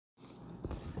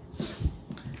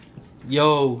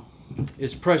Yo,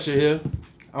 it's Pressure here.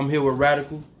 I'm here with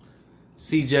Radical,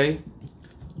 CJ,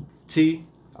 T.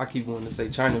 I keep wanting to say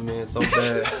Chinaman so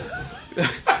bad.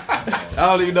 I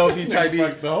don't even know if he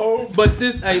Chinese. But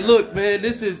this, hey, look, man,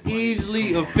 this is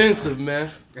easily offensive,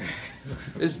 man.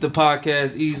 This is the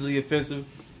podcast, easily offensive.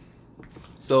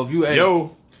 So if you,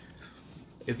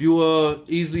 if you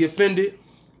easily offended,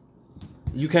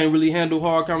 you can't really handle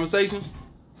hard conversations,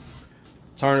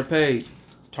 turn the page,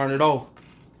 turn it off.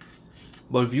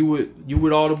 But if you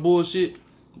with all the bullshit,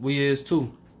 we is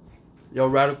too. Yo,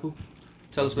 Radical,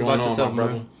 tell us about yourself,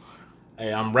 brother. man.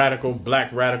 Hey, I'm Radical,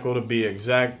 Black Radical to be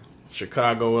exact.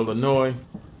 Chicago, Illinois.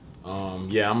 I'm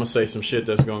gonna say some shit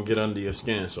that's gonna get under your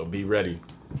skin, so be ready.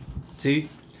 T.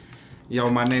 Yo,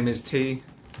 my name is T.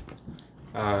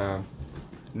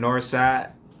 North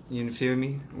side, you feel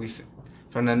me? We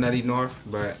from the nutty north,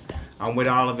 but I'm with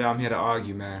all of it. I'm here to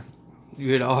argue, man. You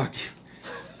here to argue?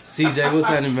 CJ, what's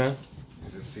happening, man?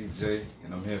 It's CJ,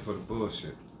 and I'm here for the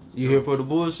bullshit. You here for the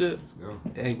bullshit? Let's go.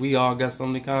 Hey, we all got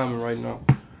something in common right now.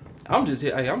 I'm just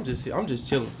here. Hey, I'm just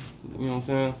chilling. You know what I'm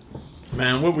saying?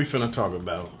 Man, what we finna talk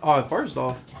about? All right, first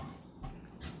off,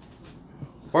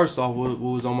 what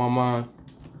was on my mind?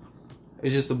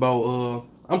 It's just about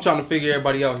I'm trying to figure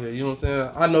everybody out here. You know what I'm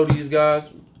saying? I know these guys,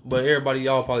 but everybody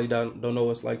y'all probably don't know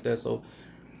us like that. So,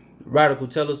 Radical,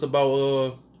 tell us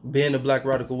about being a Black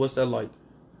Radical. What's that like?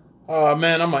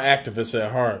 Man, I'm an activist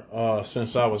at heart.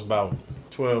 Since I was about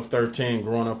 12, 13,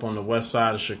 growing up on the west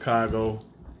side of Chicago.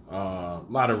 A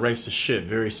lot of racist shit,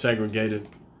 very segregated.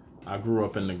 I grew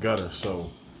up in the gutter,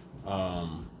 so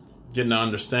getting the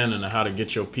understanding of how to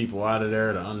get your people out of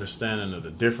there, the understanding of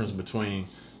the difference between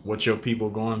what your people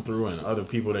going through and other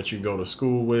people that you go to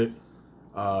school with,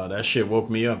 that shit woke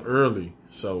me up early.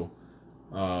 So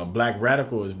Black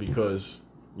Radical is because,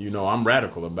 I'm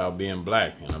radical about being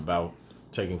black and about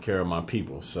taking care of my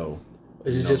people. So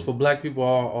is it just for black people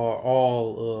or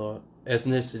all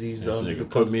ethnicities? This nigga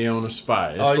put me on the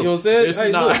spot. You know what I'm saying? It's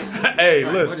hey, not. Hey,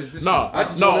 right, listen.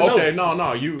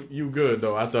 No. You good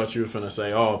though. I thought you were finna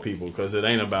say all people because it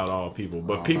ain't about all people,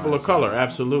 but people of color,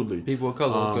 absolutely. People of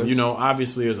color. Okay.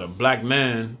 Obviously, as a black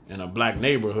man in a black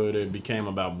neighborhood, it became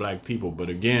about black people. But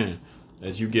again,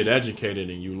 as you get educated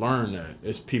and you learn that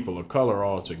it's people of color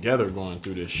all together going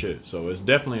through this shit, so it's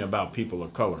definitely about people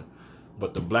of color.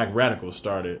 But the Black Radical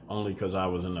started only because I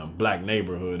was in a black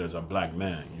neighborhood as a black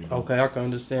man. Okay, I can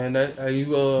understand that.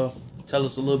 You tell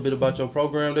us a little bit about your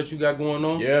program that you got going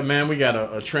on? Yeah, man, we got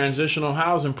a transitional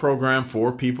housing program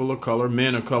for people of color,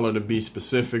 men of color to be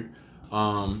specific.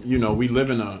 We live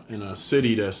in a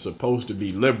city that's supposed to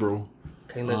be liberal.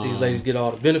 Can't let these ladies get all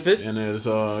the benefits. And there's,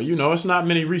 it's not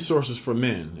many resources for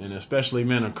men, and especially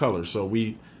men of color. So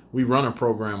we run a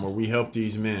program where we help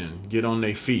these men get on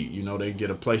their feet. They get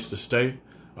a place to stay.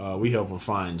 We help them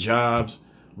find jobs.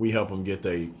 We help them get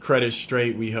their credit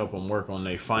straight. We help them work on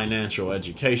their financial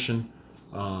education.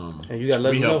 And you gotta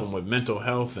let we them help know. them with mental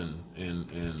health and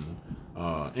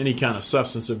any kind of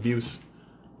substance abuse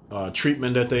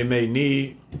treatment that they may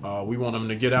need. We want them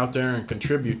to get out there and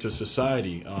contribute to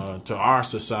society, to our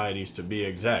societies to be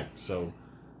exact. So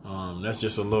that's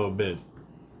just a little bit.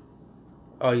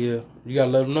 Oh yeah, you gotta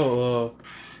let them know.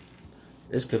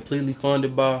 It's completely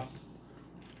funded by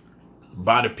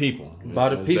the people. By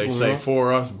the As people, they say,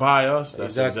 for us, by us.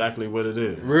 That's exactly what it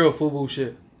is. Real FUBU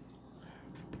shit.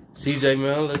 CJ,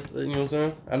 man, you know what I'm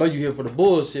saying? I know you here for the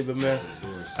bullshit, but man,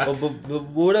 but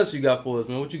what else you got for us,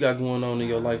 man? What you got going on in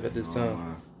your life at this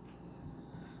time?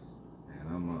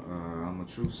 I'm a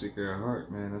truth seeker at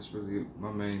heart, man. That's really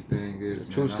my main thing is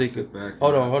truth seeker.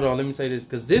 Hold on. Let me say this,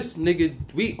 because this nigga,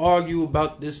 we argue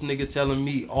about this nigga telling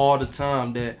me all the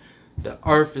time that the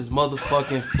earth is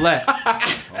motherfucking flat.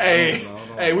 Hey,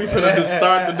 we finna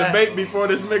start the debate before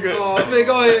this nigga. Oh, man,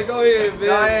 go ahead, man.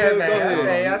 Go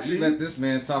ahead. You let this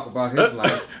man talk about his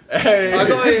life. Go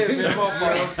ahead,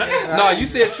 man. No, you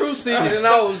said truth seeker, and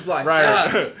I was like,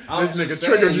 right. This nigga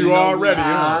triggered you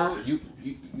already.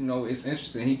 It's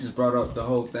interesting. He just brought up the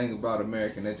whole thing about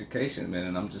American education, man,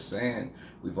 and I'm just saying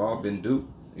we've all been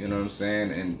duped. You know what I'm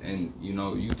saying? And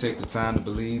you take the time to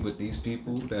believe with these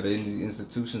people that are in these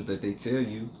institutions that they tell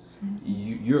you,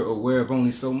 you're aware of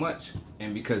only so much.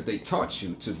 And because they taught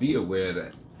you to be aware of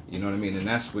that, you know what I mean? And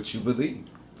that's what you believe.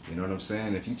 You know what I'm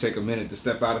saying? If you take a minute to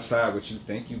step outside what you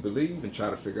think you believe and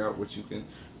try to figure out what you can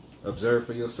observe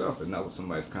for yourself and not what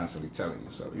somebody's constantly telling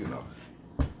you. So,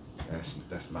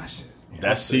 that's my shit.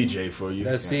 That's CJ for you.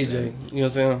 That's CJ. You know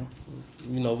what I'm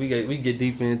saying? We get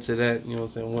deep into that, you know what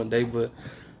I'm saying, one day, but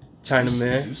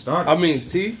Chinaman. You started. I mean,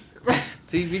 T,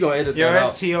 we gonna edit that out. Yo,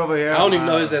 that's T over here. I don't even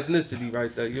know his ethnicity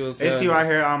right there. You know what I'm saying? It's T right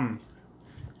here.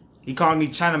 He called me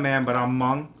Chinaman, but I'm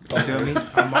Hmong. You feel me?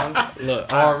 I'm Hmong.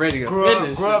 Look, already Grew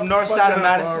up north Fuck side of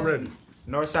that Madison. already.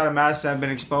 North side of Madison. I've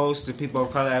been exposed to people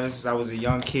of color ever since I was a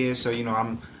young kid. So you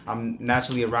know, I'm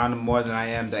naturally around them more than I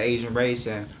am the Asian race,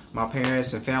 and my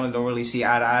parents and family don't really see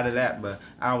eye to eye to that. But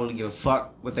I don't really give a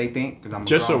fuck what they think because I'm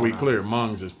Just so grown we now. clear,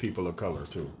 Hmongs is people of color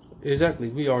too. Exactly.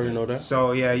 We already know that.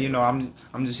 So yeah, you know,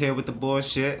 I'm just here with the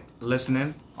bullshit,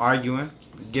 listening, arguing,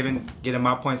 getting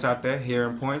my points out there,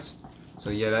 hearing points. So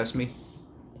yeah, that's me.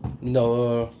 You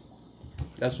know,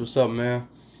 that's what's up, man.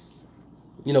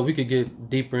 You know, we could get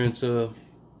deeper into,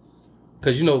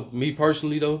 because, you know, me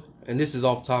personally, though, and this is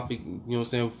off topic, you know what I'm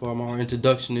saying, from our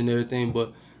introduction and everything,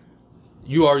 but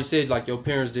you already said, like, your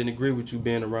parents didn't agree with you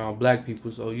being around black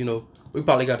people, so, you know, we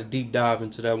probably got to deep dive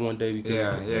into that one day.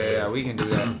 Because, Yeah, we can do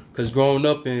that. Because growing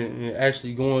up and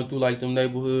actually going through, like, them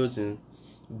neighborhoods and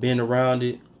being around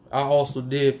it, I also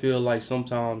did feel like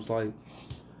sometimes,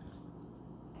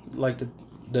 like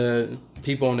the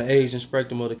people on the Asian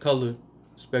spectrum or the color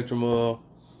spectrum was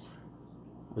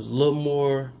a little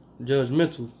more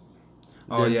judgmental.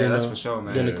 Oh yeah, that's for sure,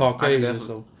 man. Than the Caucasian.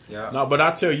 So Yeah. No, but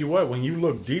I tell you what, when you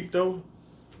look deep though,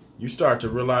 you start to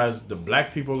realize the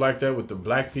black people like that with the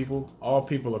black people. All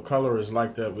people of color is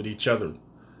like that with each other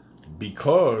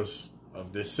because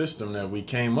of this system that we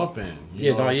came up in.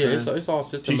 You know what I'm saying? It's all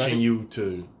systematic.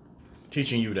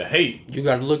 Teaching you to hate. You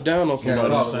got to look down on You know somebody.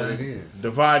 what I'm saying? It is.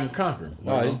 Divide and conquer.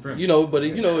 You know, but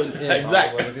you know,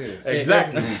 Exactly. What it is.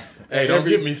 Exactly. Hey, don't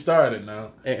get me started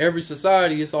now. in every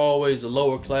society, it's always a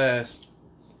lower class.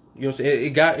 You know what I'm saying?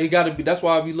 It got to be. That's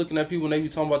why I be looking at people when they be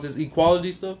talking about this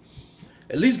equality stuff.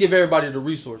 At least give everybody the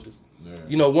resources. Yeah.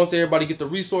 You know, once everybody get the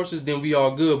resources, then we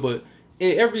all good. But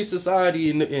in every society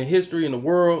in history in the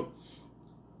world,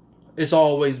 it's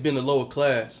always been a lower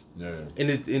class. Yeah.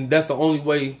 And that's the only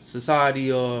way society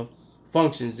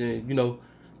functions. And you know,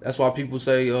 that's why people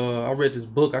say I read this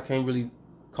book. I can't really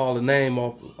call the name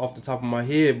off the top of my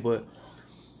head, but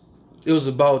it was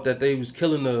about that they was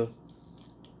killing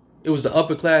it was the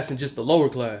upper class and just the lower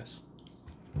class.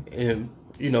 And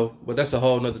you know, but that's a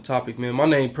whole nother topic, man. My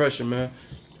name Pressure, man.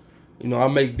 You know, I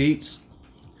make beats.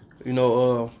 You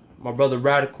know, my brother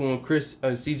Radical and Chris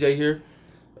CJ here,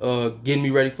 getting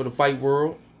me ready for the fight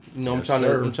world. You know, Yes,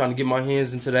 I'm trying to get my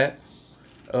hands into that.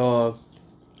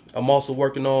 I'm also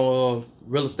working on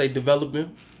real estate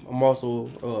development. I'm also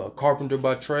a carpenter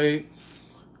by trade.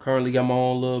 Currently got my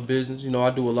own little business. You know, I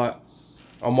do a lot.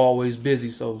 I'm always busy,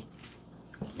 so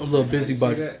I'm a little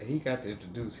busybody. See that? He got to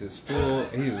introduce his full.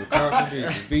 He was a carpenter. He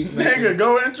was a beat maker. Nigga,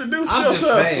 go introduce I'm yourself.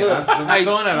 just saying. Look, I'm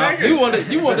going out.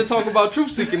 You want to talk about truth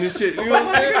seeking and shit? You know what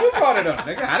I'm saying? Who brought it up,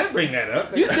 nigga? I didn't bring that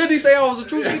up. Did he say I was a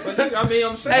truth seeker? I mean,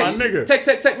 I'm saying. My nigga.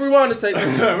 Take, rewind the tape. I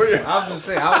was just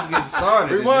saying. I was getting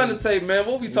started. Rewind the tape, man.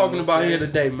 What we talking about here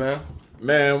today, man?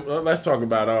 Man, let's talk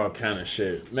about all kind of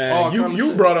shit. All Man, kind of you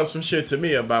shit. brought up some shit to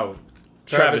me about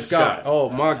Travis Scott. Oh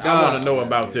my God. I want to know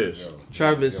about this.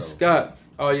 Travis Scott.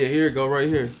 Oh yeah, here it go right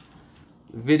here.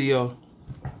 Video.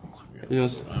 You know,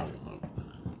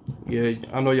 yeah,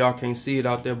 I know y'all can't see it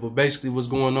out there, but basically what's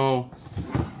going on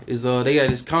is they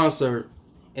had this concert,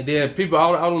 and then people,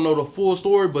 I don't know the full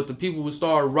story, but the people would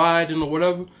start rioting or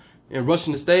whatever and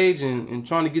rushing the stage and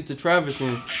trying to get to Travis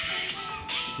and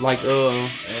like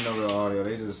Ain't no real audio.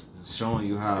 They just showing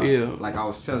you how. Yeah. Like I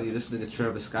was telling you, this nigga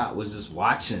Travis Scott was just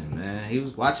watching, man. He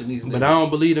was watching these niggas. but I don't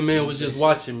believe the man was just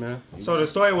watching, man. So the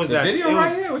story was The that video it right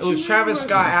was, here? What it you was mean Travis right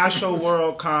Scott here? Astro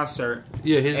World concert.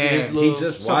 Yeah, his And little. He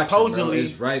just watching, supposedly- bro.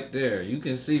 It's right there. You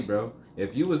can see, bro.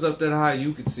 If you was up that high,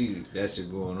 you could see that shit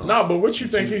going on. No, but what you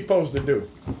think he's supposed to do?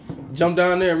 Jump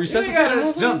down there and You resuscitate ain't gotta him.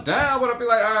 just jump down, but I'd be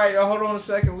like, all right, yo, hold on a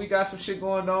second. We got some shit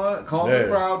going on. Calm Yeah. the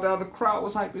crowd down. The crowd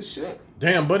was hype as shit.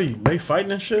 Damn, buddy, they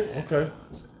fighting and shit? Okay.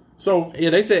 So, Yeah,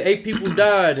 they said 8 people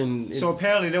died and So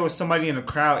apparently there was somebody in the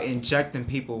crowd injecting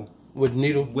people with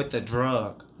needle. with the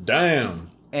drug. damn.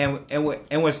 And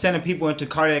was sending people into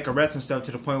cardiac arrest and stuff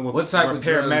to the point where What type where of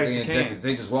drugs paramedics they came. injected?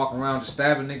 They just walk around just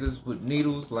stabbing niggas with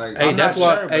needles? Like, Hey, I'm that's not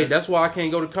why. sure, Hey, but- that's why I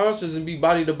can't go to concerts and be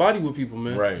body to body with people,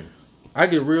 man. Right. I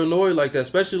get real annoyed like that,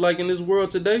 especially like in this world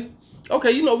today.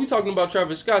 Okay, you know we talking about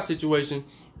Travis Scott situation,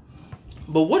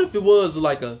 but what if it was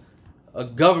like a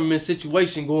government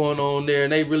situation going on there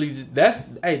and they really just, that's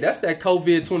that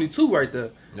COVID-22 right there.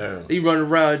 Yeah. He running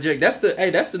around Jack. That's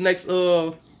the next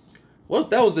what if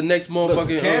that was the next look, motherfucking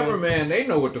the cameraman, they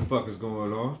know what the fuck is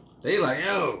going on. They like,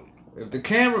 yo, if the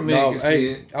cameraman No, can see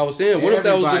hey, it. I was saying, what if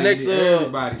that was the next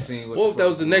everybody seen what if that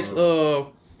was the next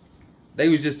they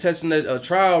was just testing a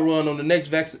trial run on the next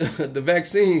the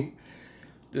vaccine.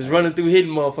 Just running through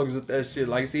hitting motherfuckers with that shit.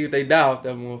 Like, see if they die with that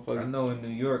I motherfucker. know in New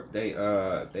York they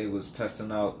was testing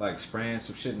out like spraying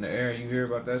some shit in the air. You hear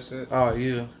about that shit? Oh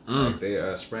yeah. Like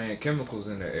they spraying chemicals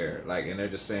in the air, like, and they're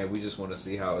just saying we just want to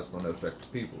see how it's going to affect the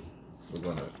people. We're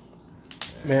gonna.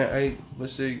 Man, hey,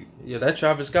 let's see. Yeah, that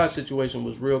Travis Scott situation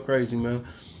was real crazy, man.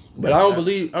 But I don't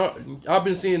believe. I've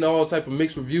been seeing all type of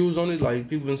mixed reviews on it. Like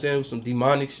people been saying it was some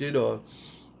demonic shit or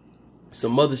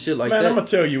some other shit like Man, that. I'm gonna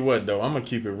tell you what though. I'm gonna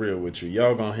keep it real with you.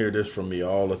 Y'all gonna hear this from me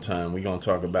all the time. We gonna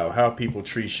talk about how people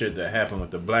treat shit that happened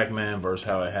with the black man versus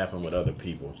how it happened with other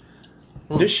people.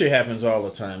 This shit happens all the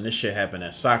time. This shit happen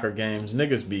at soccer games.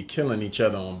 Niggas be killing each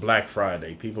other on Black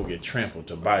Friday. People get trampled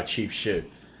to buy cheap shit.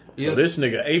 So this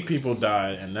nigga, 8 people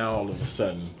died, and now all of a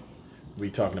sudden,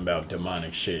 we talking about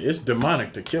demonic shit. It's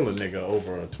demonic to kill a nigga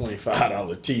over a $25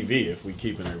 TV if we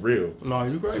keeping it real. No,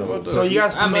 you right about that. So you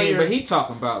guys familiar? but he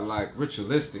talking about like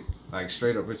ritualistic, like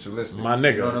straight up ritualistic. My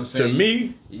nigga, you know what I'm saying? to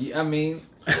me, I mean,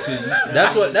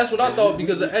 That's what I thought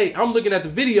because hey, I'm looking at the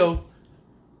video.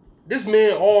 This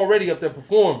man already up there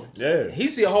performing. Yeah. He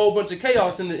see a whole bunch of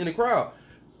chaos in the crowd.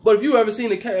 But if you ever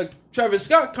seen a Travis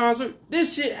Scott concert,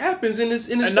 this shit happens in this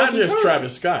and not just concert.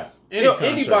 Travis Scott.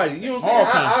 Anybody, you know what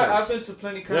I'm saying? I've been to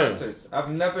plenty concerts. I've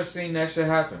never seen that shit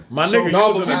happen. My nigga, you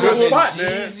was in a I've good been spot,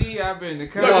 man. Jeezy, I've been to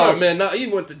No, concerts. man, he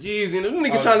went to Jeezy and them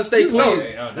niggas trying to stay clean.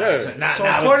 So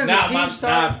according to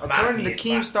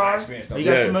Keemstar, are you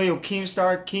guys familiar with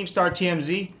Keemstar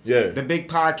TMZ? Yeah. The big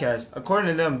podcast. According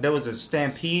to them, there was a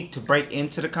stampede to break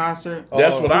into the concert.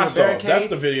 That's what I through a saw. barricade, That's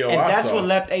the video and I that's saw. what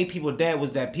left 8 people dead.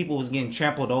 Was that people was getting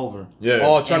trampled over. Yeah,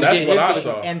 Oh, trying to that's get what I into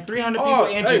saw. And 300 people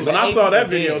injured. hey, but When I 8 saw that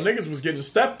people video, dead. niggas was getting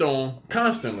stepped on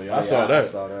constantly. I saw that.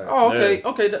 Oh, okay,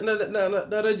 okay.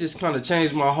 That just kind of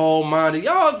changed my whole mind.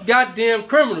 Y'all goddamn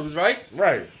criminals, right?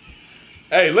 Right.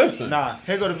 Hey, listen. Nah,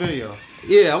 here go the video.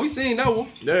 Yeah, we seen that one.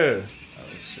 Yeah.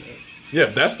 Yeah,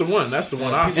 that's the one. That's the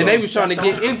one I saw. And they was trying to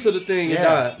get into the thing and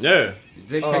died. Yeah.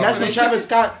 And that's when Travis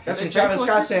Scott. That's when Travis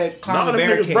Scott said climb the None of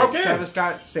them niggas broke barricades. in. Travis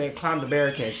Scott said climb the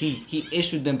barricades. He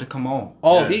issued them to come on.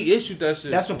 Oh, Yeah. he issued that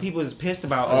shit. That's what people is pissed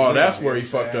about. Oh, that's where he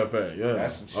fucked up at. Yeah.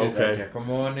 That's some shit. Okay. Okay, come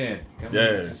on in. Come Yeah. on,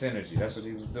 it's synergy. That's what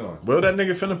he was doing. Well, that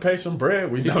nigga finna pay some bread.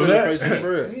 We He know finna that. pay some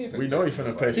bread. We know he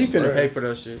finna pay He some bread. finna pay for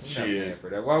that shit. He's not Shit. paying for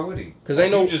that. Why would he? 'Cause they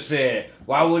know- You just said,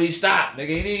 why would he stop? Nigga,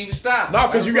 he didn't even stop. No,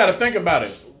 because you got to think about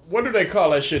it. What do they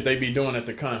call that shit they be doing at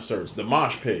the concerts? The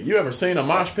mosh pit. You ever seen a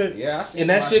mosh pit? Yeah, I seen And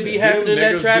that my shit be shit. happening in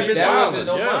that niggas Travis be That Scott. wasn't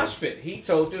no Yeah. mosh pit. He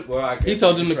told it. Well, I guess He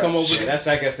told them to right. come over Yeah, that's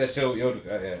I guess that's your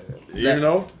You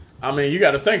know? I mean, you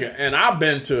got to think it. And I've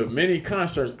been to many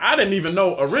concerts. I didn't even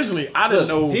know, originally, I didn't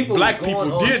know people black was going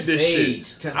people on did this stage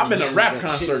shit. telling I've been to them rap that shit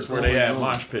concerts was where they going had on.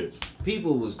 mosh pits.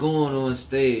 People was going on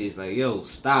stage like, yo,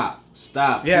 stop.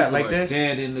 Yeah, People like are this?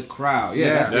 dead in the crowd. Yeah,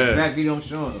 Yeah. that's Yeah. exactly what I'm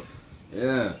showing them.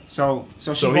 Yeah. So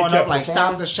she So he going kept up like performing?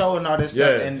 stop the show and all this Yeah.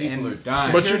 stuff. And People are dying.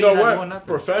 security But you know not doing what? nothing.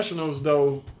 Professionals,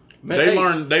 though, Man, they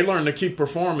hey. learn to keep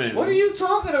performing. What are you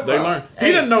talking about? They learn. He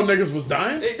didn't know niggas was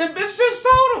dying. The bitch just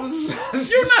told him.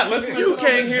 You're not listening You to them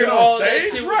can't bitches hear get on all that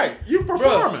stage. shit. Right. You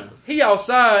performing. Bruh, he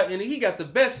outside and he got the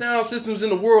best sound systems in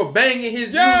the world banging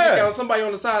his Yeah. music out. Somebody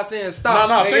on the side saying stop.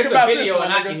 No, think about this, video my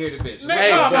and I nigga. can hear the bitch. Nigga,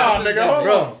 Hey, no, bro, nigga, hold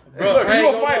bro, on. bro, Look, I you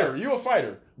ain't a gonna fighter. You a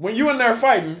fighter. When you in there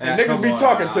fighting and Yeah, niggas come be on.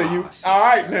 talking to you, shit. all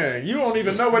right, man, you don't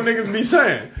even know what niggas be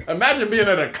saying. Imagine being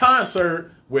at a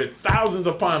concert with thousands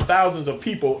upon thousands of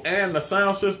people and the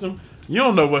sound system. You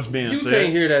don't know what's being You said. can't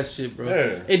hear that shit, bro.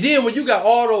 Yeah. And then when you got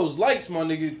all those lights, my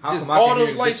nigga, How just come I all can hear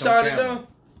those the lights bitch on shining camera? down.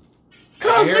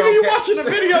 Cause Hear nigga, you okay. watching the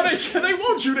video, they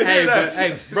want you to Hey, hear that. but,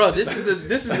 hey, bro, this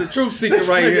is the truth secret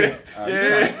right here. Yeah,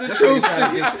 This truth nigga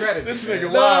trying to secret. discredit this me, nigga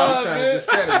man. wild. He's trying to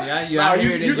discredit me. I Nah,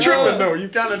 hear it you in the tripping blood. though. You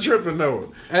kind of tripping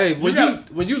though. Hey, You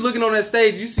when you looking on that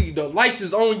stage, you see the lights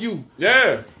is on you.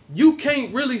 Yeah. You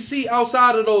can't really see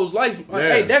outside of those lights.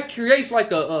 Hey, that creates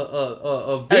like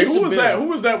a Hey, vision who was that? barrier. Who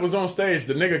was that was on stage?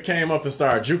 The nigga came up and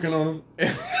started juking on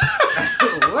him.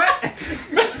 What?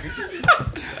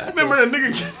 Remember the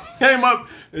nigga came up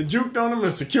and juked on him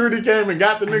and security came and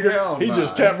got the nigga? Hell He nah.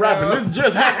 just kept rapping. Hell. This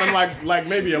just happened like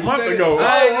maybe a month ago.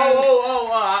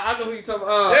 I know who you talking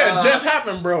about. Yeah, it just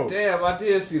happened, bro. Damn, I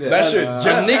did see that. That shit The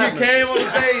just nigga happened. came on the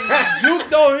stage,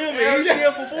 juked on him, and he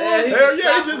still performed. he Hell just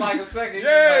yeah, stopped he for just like a second.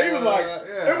 Yeah, he was like,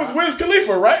 yeah. it was Wiz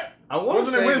Khalifa, right? I want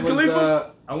to Wasn't say it Wiz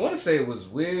Khalifa? I want to say it was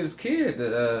Wiz Kid.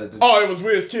 Oh, it was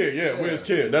Wiz Kid. Yeah, Wiz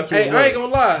Kid. That's who Hey, it I ain't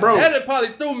was. gonna lie, Bro. that probably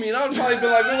threw me, and I'd probably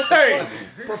been like, man, what the Hey,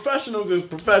 fuck? professionals is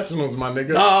professionals, my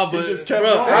nigga. Nah, He but, just kept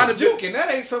bro, going. I'd have been- juking.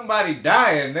 That ain't somebody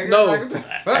dying, nigga. No. Like,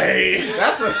 Hey.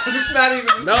 that's not even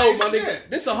the No, same my shit. nigga,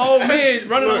 this a whole man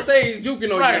running on Look. stage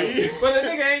juking on Right. you. But the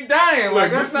nigga ain't dying.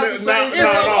 Like, Look, that's not the this same It's a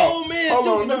whole man Hold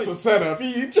on, juking this on is you. a setup.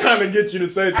 He trying to get you to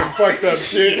say some fucked up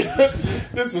shit.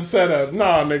 This is a setup.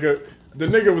 Nah, nigga. The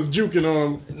nigga was juking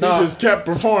on him. Nah. He just kept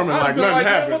performing like nothing man,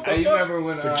 happened. what the Hey, you fuck? remember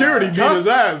when Security beat his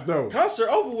ass though. Concert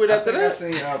over with I after think I that.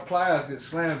 seen Pliers get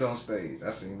slammed on stage.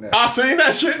 I seen that. I seen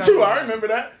that shit too. I remember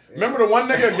that. Remember the one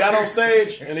nigga got on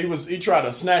stage and he tried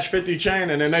to snatch 50 chain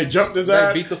and then they jumped his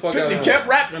ass. beat the fuck 50 out of him. kept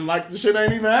rapping like the shit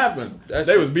ain't even happened.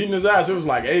 They was beating his ass. It was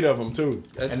like 8 of them too.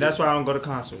 And that's why I don't go to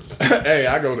concerts. Hey,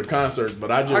 I go to concerts, but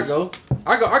I just I go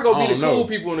I be the don't cool know.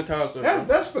 people in the concert.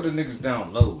 That's for the niggas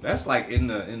down low. That's like in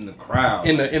the crowd.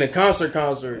 in a concert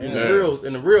in Yeah.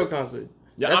 the real concert.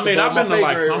 Yeah, That's I mean, above I've been my to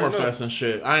like pay grade right Summerfest and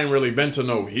shit. I ain't really been to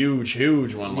no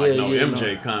huge one like Yeah, no yeah,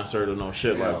 MJ concert or no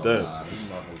shit like that.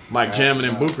 Like jamming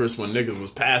in Bucharest when niggas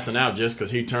was passing out just because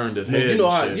he turned his head.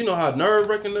 You know how nerve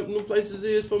wracking them new places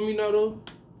is for me now though.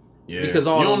 Yeah, because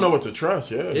all you don't them- know what to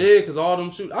trust. Yeah, Yeah, because all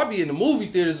them shoot. I be in the movie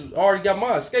theaters. Already got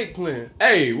my escape plan.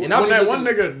 Hey, And when I be that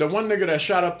looking- the one nigga that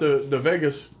shot up the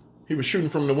Vegas, he was shooting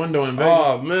from the window in Vegas.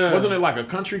 Oh man, Wasn't it like a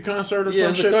country concert or Yeah, some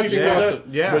it's a shit? country people was concert.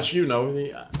 at? Yeah. But you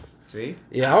know, See?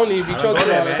 Yeah, I don't even be trusting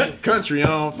all that. that country, I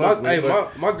don't My, fuck with. hey,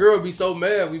 but- my girl be so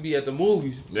mad. We be at the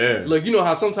movies. Yeah. Look, you know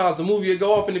how sometimes the movie will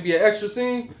go off and it be an extra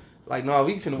scene. Like, no,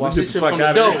 we finna watch get this the shit fuck from the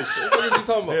outta door. here. What are you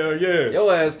talking about? Hell yeah.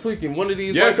 Your ass tweaking. One of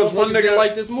these Yeah, white 'cause one motherfuckers nigga- that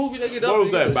like this movie, they get up. What was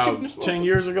and that, get to about shooting this 10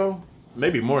 years ago?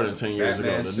 Maybe more than 10 years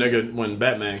Batman ago. The shit. nigga, when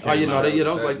Batman came Oh, you know, out. that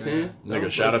was like Batman. 10. That Nigga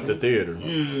was shot like up the 10. theater.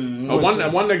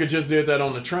 One nigga just did that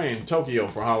on the train, Tokyo,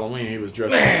 for Halloween. He was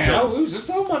dressed Man, as a Joker. we was just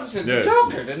talking about this. Yeah. The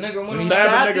Joker. The nigga went He on stabbed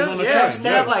stabbed niggas him? on the Yeah, train.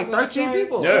 stabbed Yeah. like 13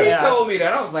 people. Yeah. He told me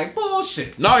that. I was like,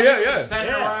 bullshit. No, yeah. Standing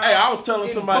Yeah. around, Hey, I was telling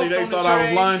getting somebody poked they on the thought I was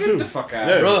train. lying Get too. the fuck out.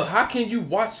 Yeah. Bruh, how can you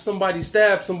watch somebody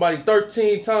stab somebody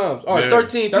 13 times? Or Yeah.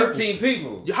 13 people? 13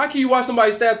 people. How can you watch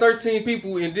somebody stab 13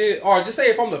 people and then, or just say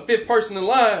if I'm the 5th person in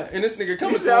line and this nigga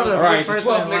coming to me. sounded All like right, the the first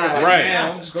 12th one nigga live. like, Right.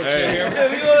 damn, I'm just gonna Hey. chill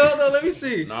here. Hold on, let me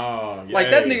see. No, Like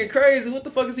that nigga crazy. What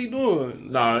the fuck is he doing?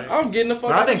 Nah, I'm getting the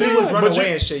fuck But I think out. he was running but you-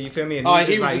 away and shit, you feel me? And Oh,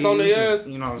 he was just on he their was ass?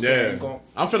 You know what I'm yeah. saying? Go-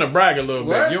 I'm finna brag a little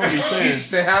What? bit. You don't be He saying,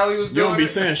 said how he was you doing don't be it.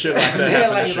 saying shit like that Yeah, happen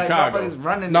in like Chicago. motherfuckers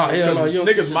running. Nah, hell no, Because you don't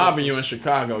see niggas shit mobbing you in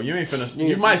Chicago. You ain't finna. You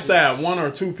You ain't might see stab 1 or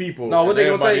 2 people. No, what and they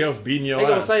gonna everybody say? else beating your They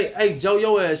gonna ass. say, "Hey, Joe,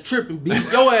 your ass tripping,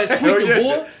 beat your ass Hell tweaking, yeah.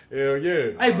 boy. Hell yeah.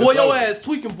 Hey, boy, It's your over. ass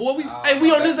tweaking, boy. Oh, Hey, we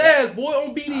on this that- ass, boy,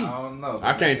 on BD." I don't know.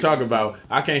 I can't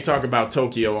talk about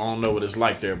Tokyo. I don't know what it's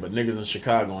like there, but niggas in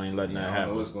Chicago ain't letting that I don't know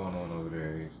happen. what's going on over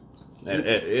there.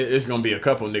 It's gonna be a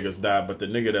couple niggas die, but the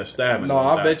nigga that's stabbing. No, gonna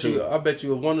I die bet too. you. I bet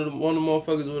you, if one of the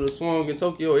motherfuckers would have swung in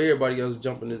Tokyo, everybody else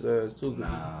jumping his ass too.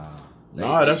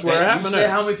 Nah, that's where it happened You said at.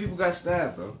 how many people got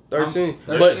stabbed, bro? 13.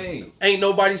 13. But ain't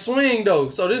nobody swing though.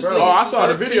 So this Bro, nigga, Oh, I saw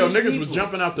the 13 video. Niggas was people.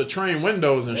 jumping out the train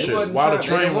windows and They shit wasn't while the shot.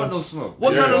 train There wasn't was. no smoke.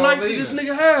 what Yeah. kind of They knife don't did this leave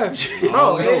nigga have? Bro, I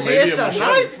don't know, it's maybe a a machete.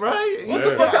 knife, right? What the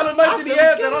Yeah. fuck kind of I knife did he still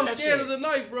have? scared That of I'm that scared shit. of the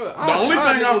knife, bro. The only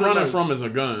thing I'm running from is a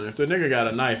gun. If the nigga got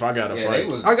a knife, I gotta Yeah, fight.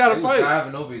 I gotta they fight. was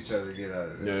driving over each other to get out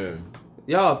of there. Yeah,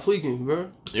 Y'all tweaking, bro.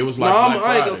 it was No, like I Black ain't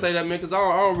Friday. gonna say that, man, because I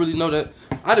don't really know that.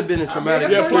 I'd have been in traumatic.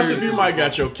 that's Yeah, plus experience. if you might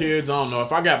got your kids, I don't know.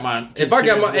 If I got my If I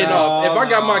got my- hey, no, if I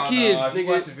got my kids, if you nigga-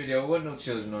 watch the video, there wasn't no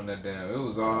children on that damn. It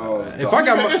was all. If I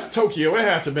got my- it's Tokyo, it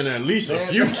had to been at least a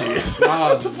few kids. Nah,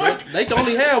 What the fuck? they can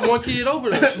only have one kid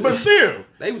over there. But still,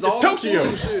 They was it's all Tokyo.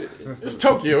 in school and shit. It's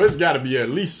Tokyo. It's got to be at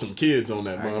least some kids on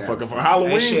that I got motherfucker it. for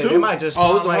Halloween Hey, shit, too. they might just Oh, it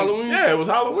spawn was on like Halloween. Yeah, it was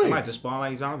they Halloween. might just spawn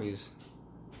like zombies.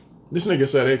 This nigga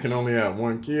said they can only have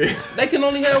one kid. They can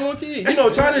only have one kid. You know,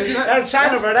 China just. That's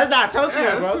China, bro. That's not Tokyo,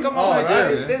 Yeah, bro. that's Come Oh, on, yeah.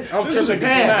 bro. This- I'm This tripping.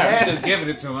 nigga snap. just giving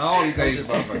it to him. All these Asian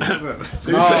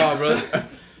motherfuckers. Nah, bro.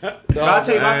 But I'll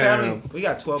tell you, my Damn. family, we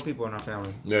got 12 people in our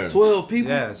family. Yeah, 12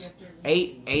 people. Yes.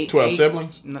 8. 12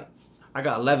 siblings. No, I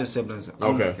got 11 siblings.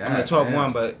 Okay. I'm the 12th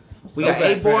one, but we got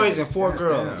Okay, 8 boys family. and 4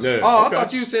 girls. Yeah. Oh, okay. I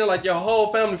thought you were saying like your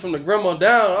whole family from the grandma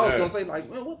down. I was Yeah. gonna say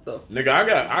like, man, what the? Nigga,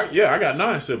 I got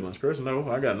 9 siblings. Chris, no,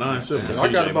 I got 9 siblings. I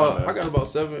got CJ, my bad. about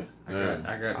 7. Yeah.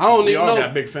 I don't We even all know.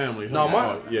 got big families. No, huh? my-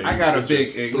 Oh, yeah, I got a it's big,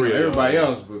 just you know, 3 of y'all. everybody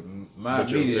else, but my But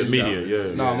your immediate. immediate,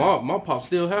 yeah. Nah, my pop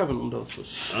still having them though.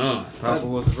 So Papa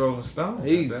was a Rolling Stone.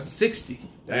 he's 60.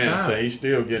 Damn, so he's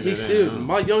still getting He's it still in. Huh?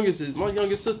 my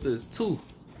youngest sister is 2.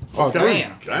 Or Okay. 3.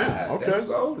 Damn. Damn, Okay. okay. Who's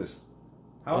the oldest?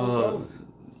 How old was the oldest?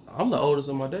 I'm the oldest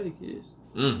of my daddy kids.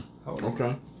 Mm, How old?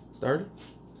 okay. 30.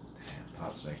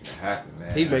 Pops making it happen,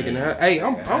 man. He making it. Hey,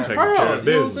 I'm Taking care proud. of You know what I'm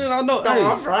business. saying? I know. No, Hey,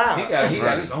 I'm proud. He got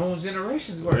Right. his own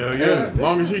generation's work. Hell yeah. As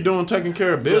long as he taking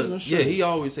care of business. Yeah, shit. he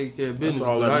always taking care of That's business.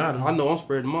 all but that I matters. know I'm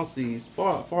spreading my seeds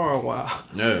far and wide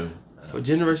Yeah. for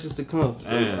generations to come. So,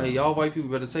 Damn. hey, y'all white people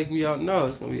better take me out now.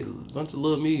 It's gonna be a bunch of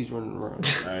little me's running around.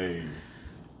 Hey,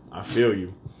 I feel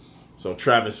you. So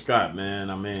Travis Scott,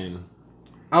 man, I mean,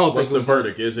 I don't what's think the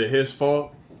verdict? Is it his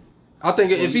fault? I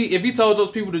think if he told those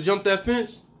people to jump that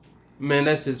fence, Man,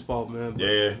 that's his fault, man.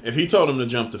 Yeah, if he told him to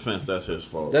jump the fence, that's his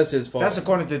fault. That's his fault. That's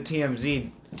according to TMZ.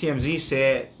 TMZ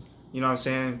said, you know what I'm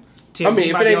saying? TMZ I mean,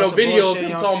 if might it be ain't on no some video of bullshit, him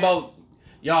you know talking what I'm about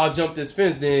y'all jumped this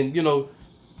fence, then you know,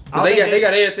 I cause don't they think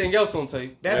got everything else on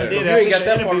tape. They Yeah. did You an ain't got official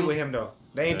that interview part. with him though.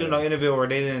 They ain't do no interview or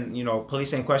they didn't, you know,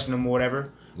 police ain't question him or whatever.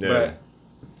 Yeah. But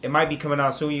it might be coming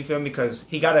out soon. You feel me? Because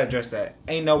he gotta address that.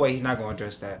 Ain't no way he's not gonna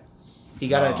address that. He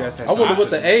gotta address that. I wonder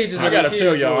what the age is. I of gotta the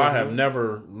tell kids y'all, was, I have man.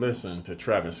 never listened to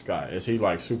Travis Scott. Is he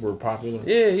like super popular?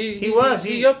 Yeah, He was.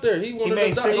 He up there. He He one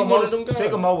made of them. He Sicko one of them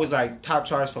guys. Mo was like top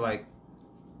charts for like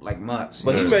months.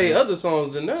 But he Yeah. made other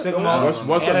songs than that. Sicko though. Mo.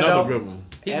 What's Antidote. another good one?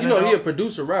 He, you And know, I he know- a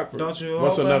producer rapper. Don't you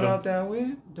What's open another? up that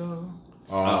window?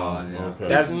 Oh, yeah. okay.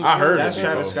 That's- I heard that's it.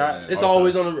 Travis before. Scott. It's Okay.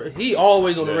 always on the. He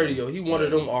always on the Yeah. radio. He one of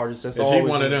them artists. That's Is always he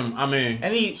one of on- them? I mean,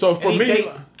 And he so for and he me,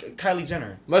 date Kylie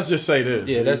Jenner. let's just say this.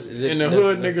 Yeah, that's- in the that's-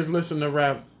 hood. that's- Niggas listen to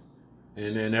rap,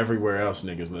 and then everywhere else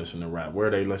niggas listen to rap. Where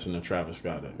they listen to Travis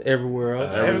Scott at? Everywhere else.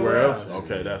 Everywhere Everywhere else. else.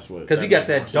 Okay, that's what. Because he got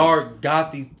makes that more dark,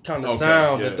 gothy kind of Okay,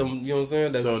 sound yeah. that them, you know what I'm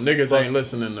saying? That's sense. So niggas bust- ain't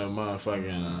listening to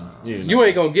motherfucking. You know. You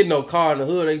ain't gonna get no car in the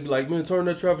hood. They be like, man, turn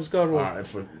that Travis Scott on. All right,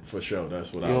 for sure.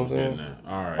 That's what You I know was what I'm getting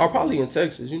at. All right. Or probably in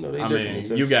Texas. You know, they I different in mean,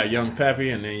 Texas. you got Young Pappy,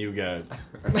 and then you got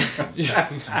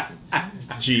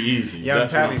G Easy. Young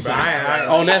Pappy, but I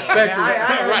on that spectrum. I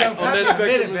heard Right, Young on Pappy that admit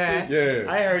it, spectrum. man. and shit.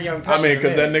 Yeah. I heard Young I Pappy. mean,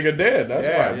 because that admit nigga dead. That's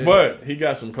Yeah. why. Yeah. But he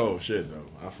got some cold shit though.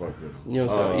 I fuck with him. You know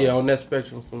what I'm saying? Yeah, on that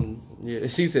spectrum from, yeah,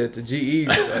 she said to GE.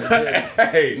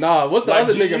 Hey, Nah, what's the like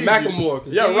other nigga, G-Eazy. Macklemore?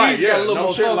 'Cause Yeah, G-Eazy right. got Yeah, a little no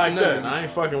more shit sauce like than that. I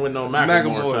ain't fucking with no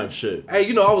Macklemore type shit. Hey,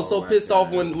 you know, I was so Oh, pissed my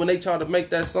off God. when they tried to make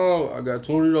that song. I got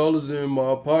 $20 in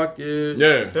my pocket.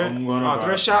 Yeah.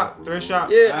 Thrift shop.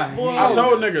 Yeah, boy, I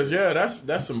told niggas, yeah,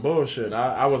 that's some bullshit.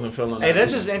 I wasn't feeling that. Hey,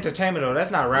 that's just entertainment though. That's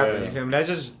not rapping. Yeah. You feel me? That's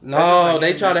just No,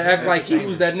 they try to act like he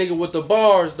was that nigga with the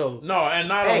bars though. No, and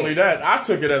not Hey. only that, I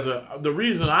took it as the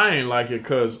reason I ain't like it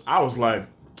because I was like,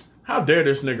 how dare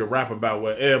this nigga rap about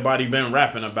what everybody been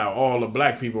rapping about, all the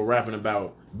black people rapping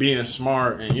about being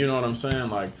smart, and you know what I'm saying?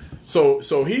 Like, so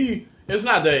he, it's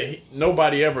not that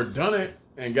nobody ever done it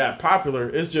and got popular.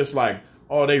 It's just like,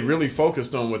 oh, they really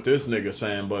focused on what this nigga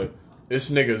saying, but it's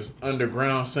niggas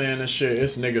underground saying this shit.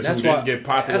 It's niggas That's who why- didn't get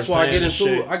popular that's why I saying get this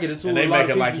into shit. it. I get into and it they with a lot make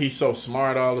of it like people. he's so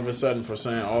smart all of a sudden for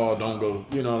saying, oh, don't go,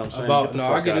 you know what I'm saying? About the no,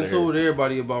 fuck I get outta into here. it with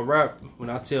everybody about rap when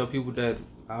I tell people that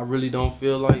I really don't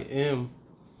feel like M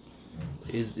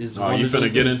is. Oh, one you of them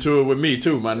finna get dudes. into it with me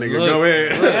too, my nigga. Look, Go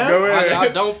ahead. look, Go ahead. I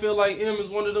don't feel like M is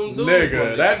one of them dudes. Nigga,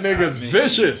 bro. that nigga's I mean-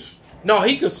 vicious. No,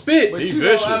 he could spit. He you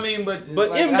vicious. know, I mean, but But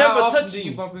like, him how never often touched do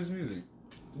you you. bump his music?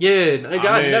 Yeah, nigga,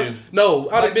 I I mean- never. No,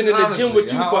 I'd have Like, been in the honestly, gym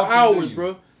with you how for often do hours, you?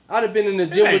 bro. I'd have been in the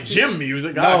It gym ain't with you. gym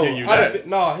music. I'll give you that.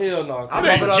 No, hell no. I It bump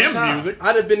ain't it all the gym time. music.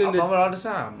 I'd have been I in bump it the. all the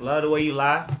time. Love the way you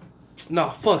lie. Nah,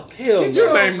 fuck, hell You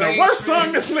no. name the worst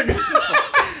song this nigga.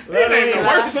 You name the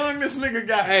Lie. worst song this nigga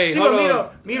got. Hey, See, hold but on.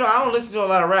 me though, I don't listen to a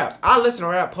lot of rap. I listen to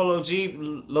rap, Polo G,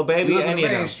 Lil Baby, You listen any to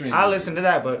of them. mainstream I music. listen to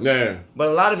that, but Yeah. a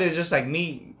lot of it is just like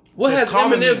me. What just has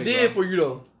calming Eminem music, did bro. for you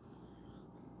though?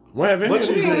 What have any What of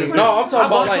you these mean? niggas No, done? I'm talking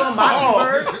about like. to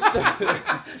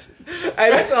Mockingbird. Hey,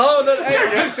 that's a whole nother. Hey,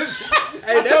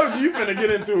 I that's. told you you finna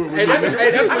get into it with Hey, me, that's nigga.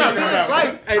 hey, that's What when you you talking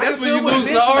about? hey, that's when you lose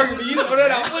the argument. You know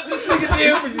that out. What this nigga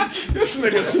did for you? This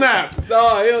nigga snap.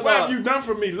 Nah, hell What have no. you done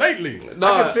for me lately? Nah,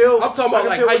 I can feel- I'm talking I about can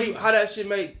like feel how what you how that shit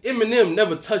made Eminem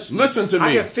never touched me. Listen to me.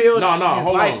 I can feel no, his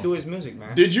hold life on. through his music,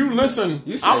 man. Did you listen?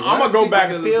 You said I'm what? gonna go back.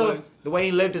 I can feel the way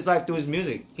he lived his life through his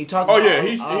music. He talked Oh, about yeah,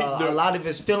 he's- he- a lot of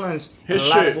his feelings. His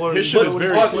and a lot shit- of what his he shit put is with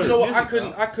very his clear. You know what?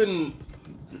 music, I couldn't.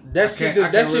 That shit. I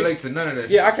That can't shit. relate to none of that.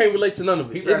 Yeah, I shit. can't relate to none of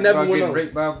it. He It rapped never about went getting on.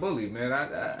 raped by a bully, man.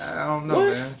 I don't know,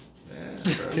 What? man.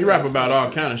 Yeah, bro. He rap about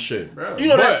all kind of shit. Bro. You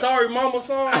know But- that "Sorry Mama"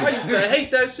 song? I used to hate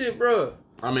that shit, bro.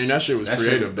 I mean, that shit was That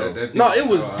creative shit- though. that- No, it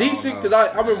was I don't decent know. because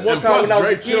I remember one And time plus, when I was a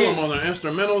Drake kill him kid. on the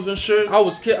instrumentals and shit. I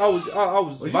was What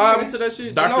you vibing say? to that shit.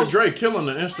 and I Dr. was, Dre killing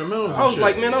the instrumentals. I was and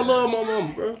like, shit. man, I love my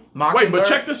mama, bro. Wait, but Mockingbird.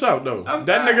 check this out though. I'm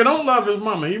That fine. nigga don't love his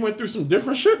mama. He went through some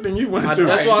different shit than you went through.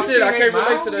 That's why I said I You can't see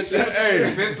relate to that You see shit. what Hey.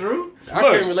 you been through? I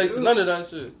Look. can't relate to none of that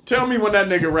shit. Tell me when that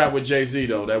nigga rap with Jay-Z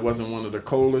though. That wasn't one of the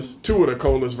coldest, two of the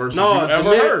coldest verses No, you the ever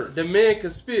man, heard. the man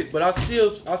could spit, but I still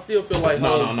feel like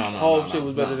No, Hov shit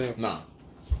was better than. No.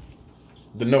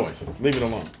 The noise. Leave it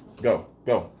alone. Go.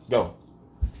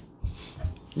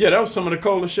 Yeah, that was some of the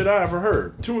coldest shit I ever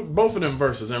heard. Both of them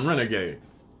verses and Renegade.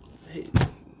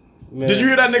 Man. Did you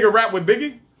hear that nigga rap with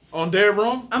Biggie on Dead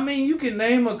Room? I mean, you can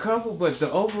name a couple, but the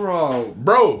overall.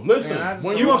 Bro, listen. Man, I just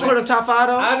when don't You you gonna put him top 5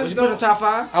 though? I Would just you put him don't- top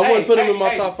 5? I wouldn't put him in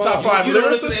my top five. top five You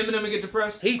don't listen lyricists? to Eminem and get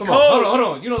depressed? He Come cold. on, hold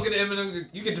on. You don't get to Eminem,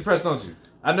 you get depressed, don't you?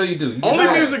 I know you do. You Only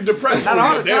do. music depressing Not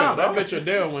all is the Adele. time, That bro. bitch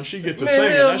Adele, when she get to Man,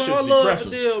 singing, hell that no, I shit's love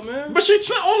depressing. Adele, man. But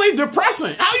she's only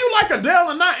depressing. How you like Adele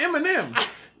and not Eminem?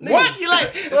 What? You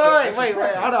like? Wait,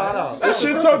 hold on. That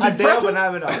shit's so Adele, depressing.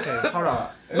 but not okay. Hold on.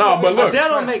 No, but look, Adele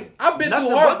don't make. I've been nothing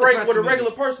through but heartbreak with a depressing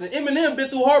regular person. Eminem been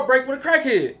through heartbreak with a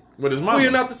crackhead. with his We mama.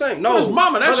 are not the same. No, With his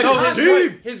mama, that But shit the no, is his,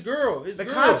 deep. wife, his girl, The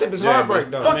concept is Yeah, heartbreak,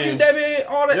 but- though. Fuck I you, mean- Debbie.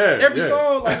 All that, Yeah, every yeah.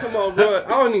 song. Like, come on, bro. I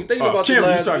don't even think about Kim, the you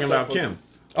last talking bitch about I Kim?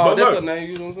 Oh, But that's look, her name.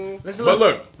 You know what I'm saying? Listen, But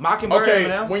look, Mockingbird, okay,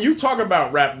 Eminem. when you talk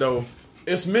about rap though,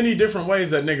 it's many different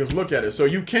ways that niggas look at it. So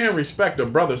you can respect a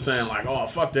brother saying like, "Oh,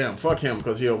 fuck them, fuck him,"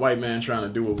 because he a white man trying to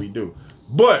do what we do.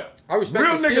 But I respect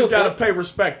real the skill niggas gotta set. pay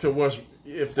respect to what's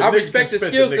if the I nigga respect can the spit,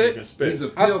 skill the nigga set. can spit. He's a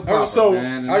pill I- popper, so- man.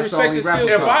 And I that's all respect he the rapping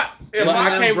skill If about. I But I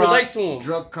Eminem can't brought relate to him.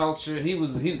 Drug culture.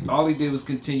 He all he did was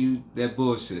continue that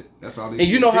bullshit. That's all he did.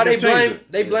 And you know how He they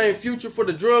continued blame it. Future for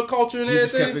the drug culture and he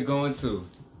just kept everything. it going too.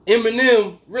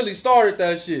 Eminem really started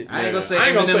that shit. I ain't gonna say I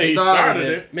ain't gonna Eminem say he started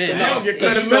it. Man, 'cause no. he don't get He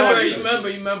But credit started for it.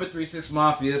 it. you remember 3-6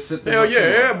 Mafia sipping. Hell yeah,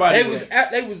 everybody.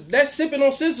 They was that sipping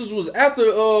on scissors was after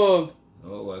No,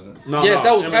 it wasn't. No, Yes,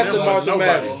 that was Eminem after wasn't Martha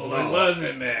nobody. Mathers. No.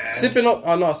 wasn't,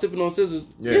 man. sipping on scissors.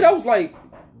 Yeah. Yeah, that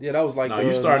was like No,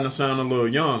 you starting to sound a little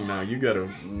young now. You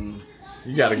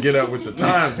gotta get up with the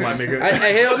times, my nigga.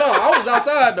 Hey, hell no, I was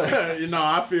outside though. You know,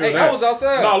 I feel Hey, that. I was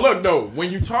outside. No, look though,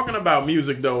 when you talking about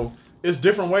music though, it's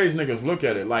different ways niggas look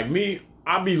at it. Like me,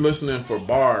 I be listening for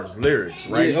bars, lyrics,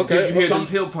 right? Yeah, okay. Did you hear Some- them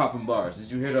pill popping bars? Did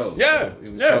you hear those? Yeah,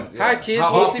 It was yeah. talking- Hi kids,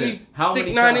 How want to often? see me How stick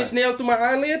many 9-inch times? nails through my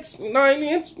eyelids?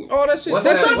 9-inch, all that shit. What's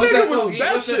That that? shit- What's nigga that was- song?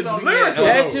 that What's shit's song he lyrical,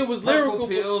 had? That shit was Purple lyrical.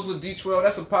 Pills with D12.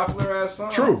 That's a popular ass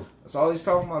song. True. That's all he's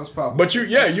talking about is pop. But you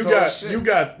That's his whole shit.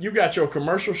 you got your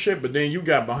commercial shit, but then you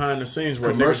got behind the scenes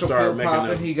where niggas commercial start pill making popping.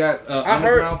 them. He got I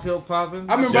underground pill popping.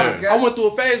 I remember Yeah. I went through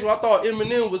a phase where I thought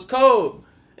Eminem was cold.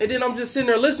 And then I'm just sitting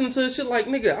there listening to this shit like,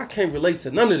 nigga, I can't relate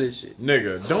to none of this shit.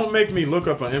 Nigga, don't make me look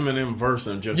up an Eminem verse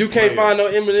and just You can't play find it.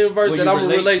 no Eminem verse Well, that you I'm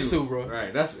gonna relate to, bro.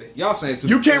 Right. That's y'all saying too.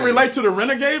 You can't relate to the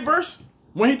Renegade verse?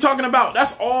 When he talking about,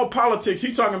 that's all politics.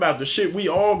 He talking about the shit we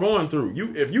all going through.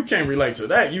 If you can't relate to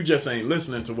that, you just ain't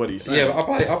listening to what he's saying. Yeah, I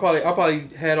probably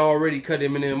had already cut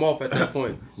Eminem off at that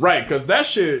point. Right, because that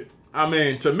shit, I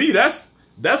mean, to me, that's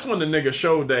when the nigga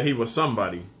showed that he was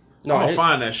somebody. No, I'm gonna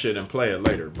find that shit and play it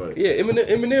later, but Yeah,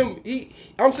 Eminem,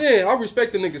 I'm saying I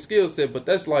respect the nigga skill set, but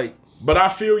that's like I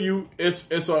feel you. It's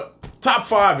a top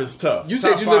 5 is tough. you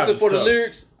Top said you 5 listen is for the tough.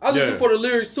 lyrics. I listen Yeah. for the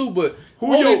lyrics too, but Who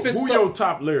only your if it's who some- your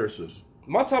top lyricist?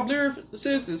 my top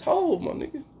lyricist is Hov, my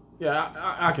nigga. Yeah,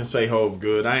 I can say Hov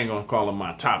good. I ain't gonna call him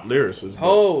my top lyricist. but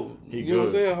Hov, he you know what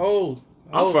I'm good. saying? Hov.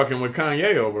 I'm fucking with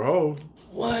Kanye over Hov.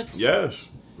 What? Yes,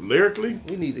 lyrically,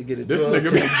 We need to get a this drug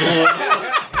nigga be test going.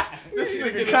 this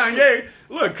nigga Kanye.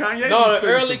 Look, Kanye. No, be the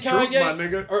spitting early some truth, Kanye, my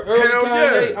nigga. early Hell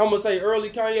Kanye. yeah. I'm gonna say early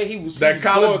Kanye. He was That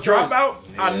college going crazy. dropout,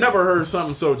 I Yeah. never heard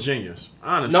something so genius.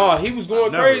 Honestly, No, he was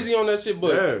going I never. crazy on that shit,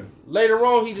 but Yeah. later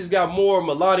on he just got more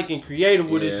melodic and creative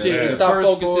with his shit yeah. and The stopped first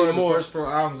focusing The more. first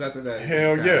 4 albums after that.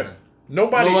 Hell just yeah. kinda-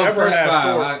 Nobody No, ever first had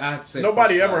 5. 4. I have to say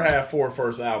Nobody first ever 5. had 4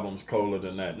 first albums colder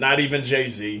than that. Not even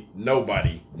Jay-Z.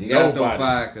 Nobody. You gotta throw Nobody.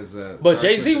 5 because. But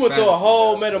Jay-Z went through a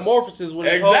whole metamorphosis with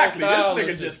his Exactly. whole style This and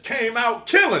nigga shit. just came out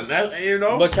killing. That, you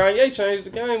know. But Kanye changed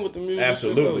the game with the music.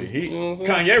 Absolutely. shit, though. You know what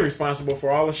I'm saying? Kanye responsible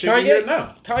for all the shit we hear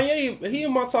now. Kanye, he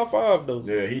in my top 5 though.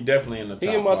 Yeah, he definitely in the top He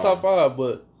in my top 5,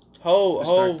 but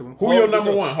Respectable. Who your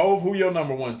number one? Hov, who your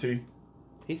number one, T?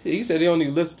 He said he don't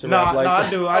even listen to No, rap like no, that. I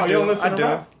do. Oh, I you do. don't listen I to do.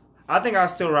 rap? I think I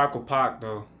still rock with Pac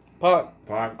though.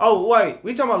 Pac. Oh wait,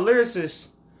 we talking about lyricists.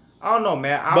 I don't know,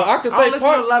 man. But I can say don't listen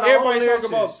Pac, to a lot of everybody old talk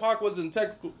about lyricists. Pac wasn't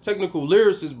technical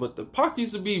lyricist, but the Pac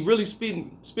used to be really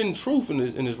spitting truth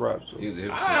in his raps.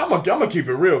 I'm gonna keep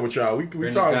it real with y'all. We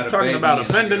Brenda's got a talking baby about and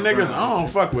offending nigga niggas. Brown. I don't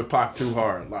fuck with Pac too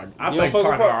hard. Like I You think don't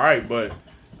fuck Pac with Pac? alright, but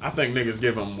I think niggas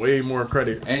give him way more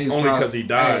credit And he was only probably- because he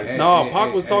died. Hey, No, hey, Pac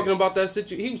hey, was hey. talking about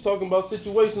he was talking about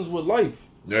situations with life.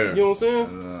 Yeah. You know what I'm saying?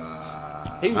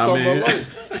 He was I talking mean, about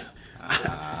life.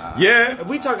 yeah. If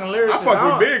we talking I lyricists,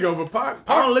 fuck with Big over Pac.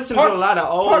 I don't listen Pac- to a lot of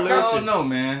old Pac- I lyricists. don't know,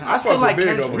 man. I still fuck like with Big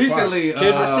Kendrick. over Recently,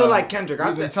 I still like Kendrick. I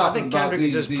we've been think talking about Kendrick these-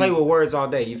 can just these- play with words all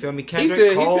day. You feel me? He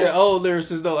Kendrick, Cole. said old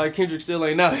lyricists though, like Kendrick still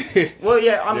ain't out here. Well,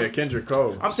 yeah, Yeah, Kendrick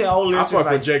Cole. I'm saying old I lyricists fuck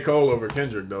like with J. Cole over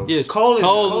Kendrick though. Yes, Cole is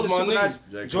my super nigga. nice.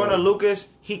 J. Cole. Joyner Lucas,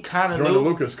 he kind of Joyner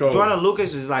Lucas cold. Joyner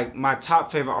Lucas is like my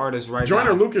top favorite artist right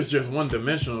Joyner now. Lucas just one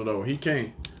dimensional though. He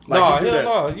can't. No, he do that.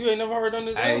 hell no. You ain't never heard on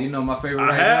this. Hey, album? you know my favorite. I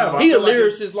right have. now? He I a feel like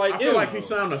lyricist like I feel him. like he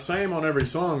sound the same on every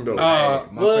song though. Uh,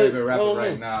 My what? favorite rapper Oh,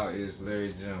 right man. now is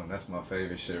Larry June. That's my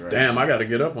favorite shit right Damn, now. I got to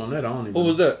get up on that. I don't even. Who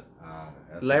was that?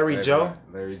 That's Larry my favorite. Joe?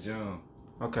 Larry June.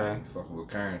 Okay. Fucking with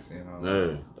Currency, you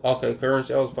know. Yeah. Okay,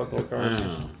 Currency. I was fucking with Currency.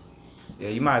 Damn. Yeah,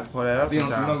 you might have to pull that up Be on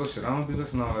some sometime. other shit. I don't be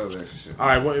listening to all that other extra shit. All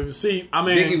right, well, see, I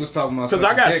mean, Biggie was talking about because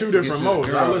I got sucking two dick to different get to the modes.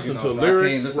 I girl, listen to so I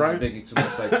lyrics, can't listen right? to Biggie too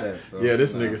much like that. So, Yeah,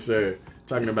 this you know. nigga said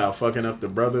talking about fucking the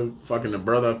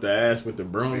brother up the ass with the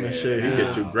broom and shit. He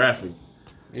get too graphic.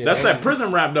 Yeah, That's that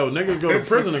prison rap though. Niggas go to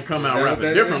prison and come out Is that rapping what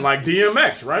that different, is? like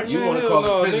DMX, right? You Man, want to hell call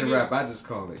no, it prison nigga. rap? I just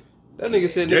call it. That nigga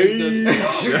said Gay.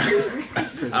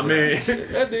 that, I mean,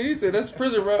 that nigga, he said that's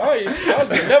prison rap. I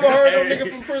never heard no nigga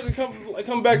from prison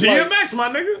come back like, DMX, my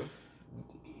nigga.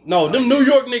 no, them New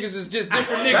York niggas is just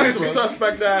different niggas, That's some bro.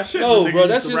 suspect ass shit. No, this nigga bro,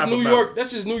 used that's to just rap New about. York.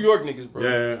 That's just New York niggas, bro.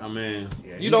 Yeah, I mean,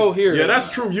 You don't hear yeah, that. that's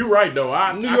true. You right though.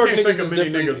 I New I York can't niggas think of is many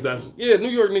different. niggas that's Yeah, New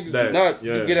York niggas That- do not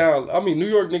yeah. get out. I mean, New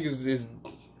York niggas is.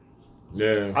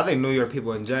 yeah. I think New York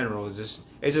people in general is just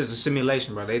it's just a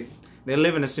simulation, bro. They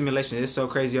live in a simulation. It's so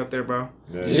crazy up there, bro.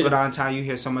 Yeah. You just go downtown, you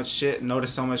hear so much shit,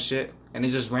 notice so much shit, and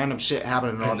it's just random shit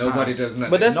happening all And the nobody time. does nothing.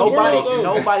 But that's Nobody- the world,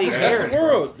 though. nobody That's cares, the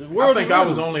world. The I world think is I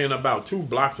was real. only in about 2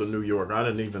 blocks of New York. I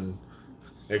didn't even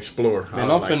explore. I Man,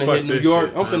 was I'm like, finna fuck hit New this York.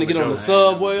 shit. I'm Time finna to get on go. the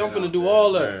subway. I'm Get finna out do there.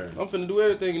 all that. Yeah. I'm finna do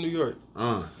everything in New York.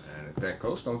 Man, if that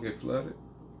coast don't get flooded.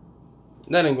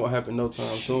 That ain't gonna happen no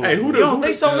time soon. Hey, who You the don't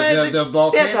think so, man? The they at the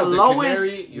volcano, the lowest,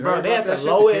 Canary- you bro. heard They about at the that shit?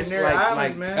 The lowest, Canary like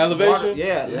Islands, man. elevation? water-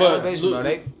 yeah, But elevation, bro.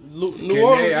 They New Canary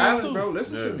Orleans is Islands, too. bro.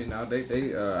 Listen Yeah. to me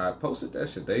now. I posted that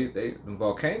shit. They them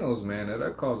volcanoes, man.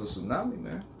 That caused a tsunami,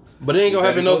 man. But it ain't gonna You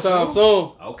happen no better go time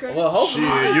soon. Okay. Well, hopefully.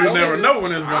 Shit, you never know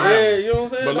when it's gonna Yeah, happen. you know what I'm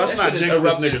saying? But let's That not shit is jinx this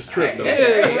erupting. nigga's trip though.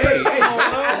 Hey,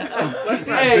 Let's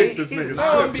not Hey, jinx this nigga's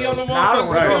I don't trip be on the though. Nah, I don't motherfucking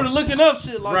wanna computer go. looking up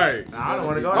shit like Right. Nah, I don't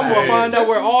want to go. I'm there. gonna find out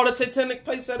where Texas. all the tectonic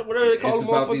plates at, whatever they call It's them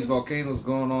about these motherfuckers. volcanoes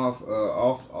going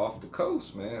off the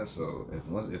coast, man. So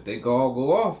if they all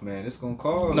go off, man, it's gonna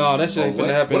cause. No, that shit ain't finna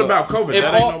happen. What about COVID? If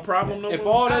That all- ain't no problem no If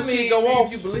more? all that shit go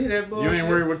off, you believe that You bullshit. ain't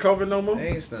worried with COVID no more? They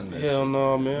ain't stunned that hell shit.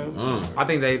 no, man. I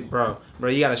think they, bro,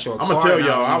 you gotta show a I'ma card tell now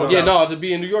y'all, when you I go was Yeah, out. no, to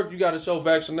be in New York, you got to show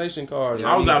vaccination cards.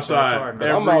 Yeah, I was you gotta show a outside card, man.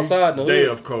 every I'm outside in the day hood.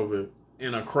 of COVID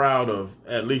in a crowd of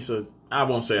at least I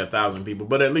won't say 1,000 people,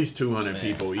 but at least 200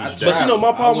 people I each day. But you know my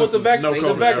I problem went with the from vaccine, no the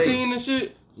COVID vaccine and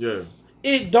shit. Yeah.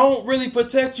 It don't really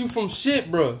protect you from shit,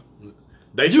 bro.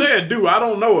 They say it do. I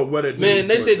don't know what it do. Man,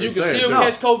 they but said you can say it still do.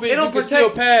 catch COVID. it You don't can still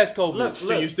protect- pass COVID. Look,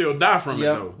 Can you still die from it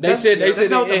Yeah, though? they said that's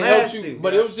not it the helps mask you, do.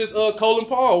 but it was just Colin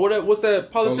Powell. What's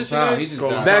that politician? Colin Powell, name? he just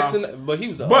Colin died. Powell. But he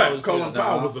was old But as Colin hell.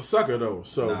 Powell Nah. was a sucker though,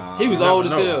 so Nah, He was you never old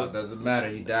as know. hell. Doesn't matter.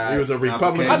 He died. He was a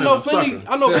Republican. I know He's a plenty.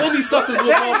 sucker. I know plenty suckers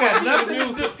with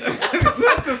motherfuckers.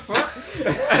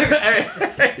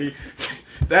 Hey,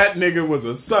 that nigga was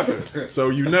a sucker. So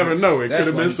you never know. It That's could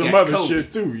have why been he some got other COVID.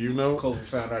 shit too, you know? Kobe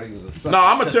found out he was a sucker. No,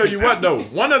 I'm gonna tell you what though.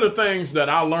 One of the things that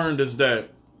I learned is that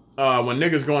when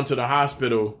niggas go into the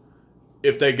hospital,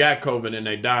 if they got COVID and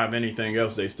they die of anything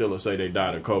else, they still will say they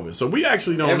died of COVID. So we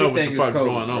actually don't know what the Everything is fuck's COVID,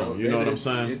 going on. bro. You know what I'm It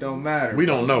saying? don't matter. We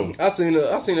bro. don't know. I seen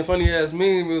a funny ass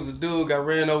meme. It was a dude got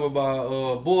ran over by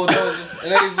bulldozers,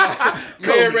 and they was like,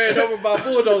 man ran over by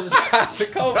bulldozers. Dies from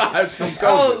COVID. Dies from I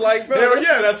COVID. was like, bro, Hell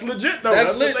yeah, that's legit though.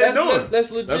 That's lit- what they that's doing. lit-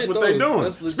 that's legit, That's what though. they doing.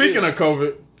 That's legit. Speaking of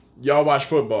COVID, y'all watch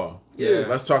football. Yeah.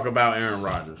 Let's talk about Aaron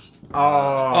Rodgers.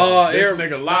 Oh, This Aaron-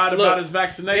 nigga lied look, about his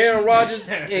vaccination. Aaron Rodgers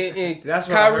and That's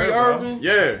what I Kyrie heard, bro. Irving.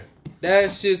 Yeah,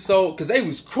 That shit so because they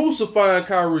was crucifying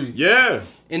Kyrie, yeah.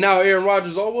 and now Aaron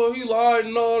Rodgers, oh well, he lied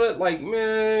and all that. Like,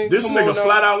 man, This come nigga on now.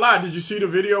 flat out lied. Did you see the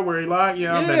video where he lied?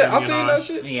 Yeah, I've been Yeah, I seen that immunized.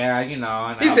 shit. yeah, you know.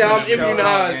 and He said, I've I'm been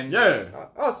immunized. Yeah.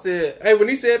 I said, hey, when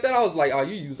he said that, I was like, oh,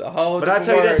 you used a whole. But I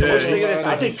tell you different this, Yeah, what word. you think of he's this?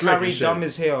 I think slick and Kyrie's shit. dumb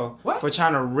as hell for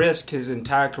trying to risk his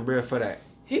entire career for that.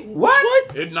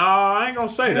 What? Nah, I ain't gonna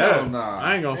say Hell that. nah.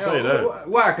 I ain't gonna Hell, say that.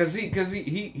 Why? Cause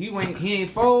he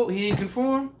ain't fold. He ain't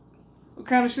conform. What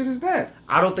kind of shit is that?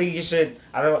 I don't think you should.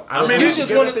 I don't mean, think you should just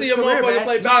give wanna up his see a career, motherfucker man.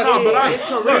 play No, but his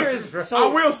career is so.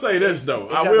 I will say this though.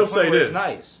 it's I at will the point say where it's this.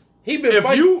 Nice. He been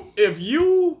fighting. If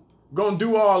you gonna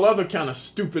do all other kind of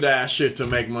stupid ass shit to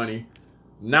make money,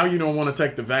 now you don't want to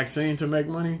take the vaccine to make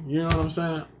money. You know what I'm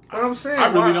saying? What I'm saying. I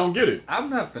really why- don't get it. I'm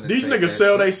not finna. These take niggas that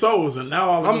sell shit. their souls, and now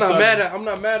all of I'm a not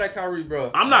sudden, mad at Kyrie,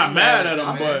 bro. I'm not mad at him,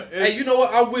 them, man. but Hey, you know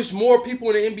what? I wish more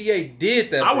people in the NBA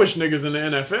did that. I bro. wish niggas in the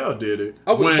NFL did it.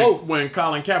 I wish both. When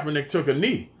Colin Kaepernick took a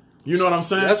knee. You know what I'm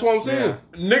saying? That's what I'm saying.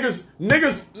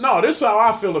 Niggas, no, this is how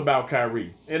I feel about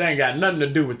Kyrie. It ain't got nothing to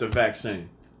do with the vaccine.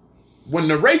 When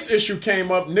the race issue came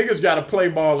up, niggas got to play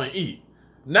ball and eat.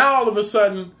 Now all of a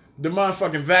sudden, the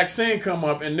motherfucking vaccine come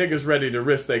up and niggas ready to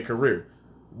risk their career.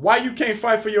 Why you can't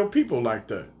fight for your people like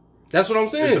that? That's what I'm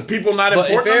Is saying. the people not But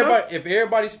important enough? if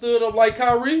everybody stood up like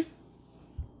Kyrie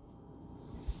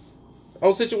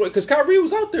on situation, because Kyrie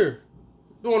was out there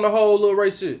doing the whole little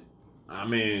race shit. I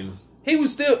mean, He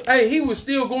was still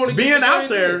going to being out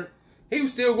there, He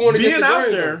was still going to being out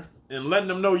there and letting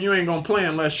them know you ain't gonna play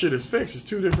unless shit is fixed is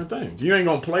two different things. You ain't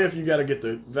gonna play if you got to get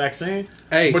the vaccine,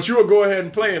 but you will go ahead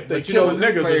and play if they killing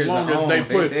niggas as long as they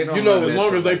put as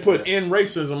long as they put in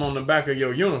racism on the back of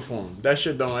your uniform. That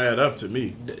shit don't add up to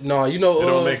me. No, you know it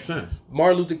don't make sense.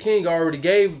 Martin Luther King already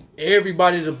gave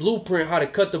everybody the blueprint how to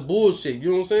cut the bullshit. You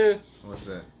know what I'm saying? What's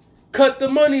that? Cut the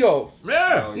money off.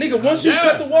 Yeah. Nigga, once you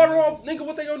cut the water off, nigga,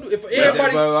 what they gonna do? If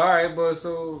everybody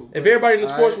if everybody in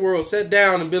the sports world sat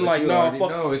down and been like, nah, fuck.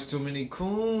 No, it's too many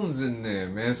coons in there,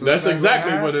 man. So that's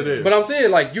exactly what it is. But I'm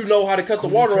saying, like, you know how to cut the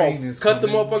water off. Cut the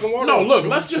motherfucking water off. No, look,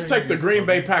 let's just take the Green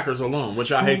Bay Packers alone,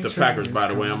 which I hate the Packers, by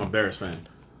the way. I'm a Bears fan.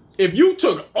 If you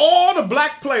took all the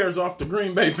black players off the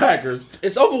Green Bay Packers,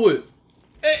 it's over with.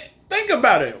 Think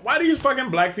about it. Why these fucking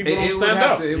black people don't stand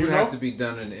up? It would have to be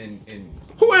done in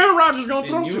who Aaron Rodgers gonna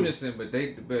throw unison,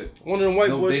 to? but one of them white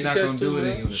boys they not gonna do it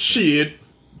in unison. Shit.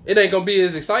 It ain't gonna be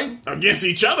as exciting. Against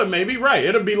each other, maybe, right.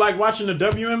 It'll be like watching the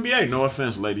WNBA. No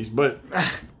offense, ladies, but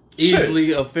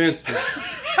easily offensive.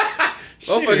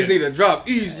 Motherfuckers need to drop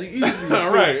easily.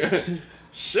 All right.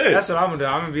 Shit. That's what I'm gonna do.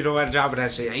 I'm gonna be the one dropping that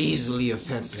shit easily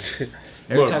offensive.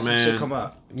 Every time some shit come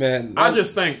up. Man, I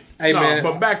just think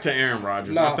but back to Aaron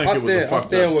Rodgers. I think it was a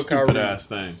fucked up, stupid ass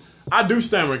thing. I do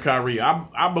stand with Kyrie.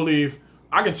 I believe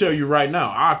I can tell you right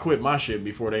now, I'll quit my shit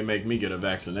before they make me get a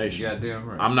vaccination. Goddamn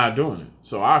right. I'm not doing it.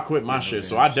 So I'll quit my shit.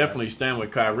 So I definitely stand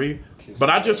with Kyrie. But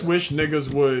I just wish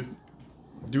niggas would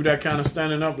do that kind of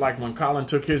standing up like when Colin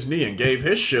took his knee and gave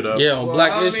his shit up. Yeah, on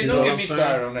black issues. Don't get me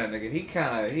started on that nigga.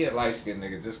 He a light skinned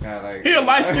nigga, just kind of like. He a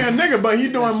light skinned nigga, but he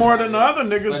doing more than the other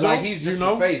niggas. But like he's just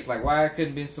a face. Like why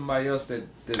couldn't be somebody else that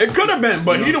it could have been,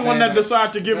 but he the one that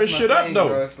decided to give his shit up though.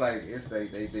 Bro. It's like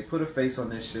they put a face on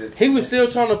this shit. He was still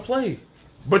trying to play.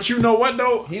 But you know what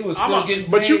though? He was still getting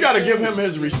paid. But you got to give him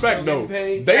his respect though.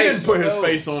 They didn't put his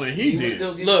face on it. He did.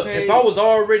 Look, if I was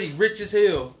already rich as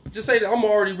hell, just say that I'm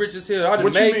already rich as hell.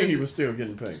 What you mean he was still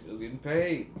getting paid? Still getting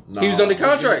paid. He was under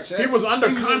contract. He was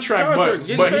under contract,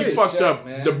 but he fucked up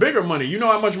the bigger money. You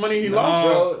know how much money he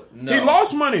lost? He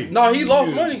lost money. No, he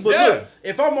lost money. But look,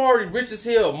 if I'm already rich as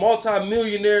hell,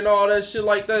 multi-millionaire and all that shit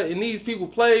like that, and these people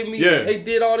played me, they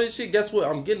did all this shit, guess what?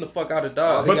 I'm getting the fuck out of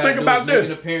Dodge. But think about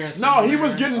this. No, he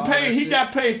was getting paid. He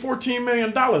got paid $14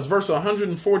 million versus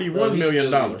 $141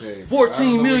 million.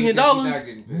 $14 million?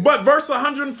 But versus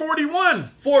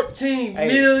 141. 14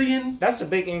 million. That's a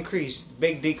big increase.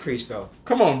 Big decrease, though.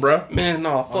 Come on, bro. Man,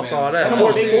 no, fuck all that. Come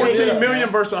on, 14 million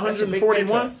versus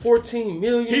 141. 14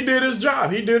 million. He did his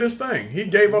job. He did his thing. He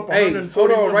gave up 141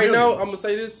 hold on, right million. now, I'm gonna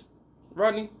say this,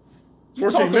 Rodney. You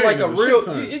talking like a real,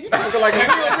 you talking like a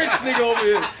real rich nigga over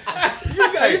here.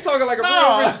 You talking like a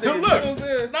real rich nigga. Look, you know what I'm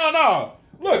saying? No.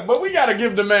 Look, but we gotta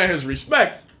give the man his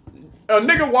respect. A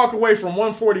nigga walk away from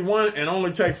 141 and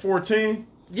only take 14.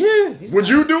 Yeah. Would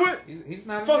you do it? He's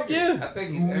not. Fuck yeah. I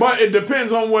think he's. But it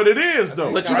depends on what it is,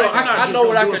 though. But you know, I know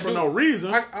what I could do for no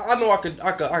reason. I know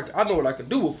I know what I could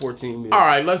do with 14 million. All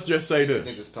right, let's just say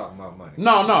this. Niggas talking about money.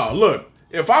 No. Look,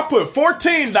 if I put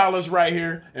 $14 right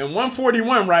here and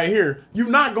 141 right here, you're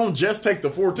not gonna just take the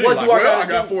 14. What do I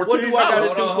got $14. What do I gotta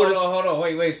do for this? Hold on.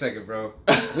 Wait a second, bro.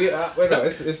 Wait, no.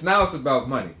 It's now it's about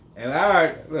money. And all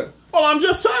right, look. Well, I'm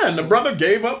just saying the brother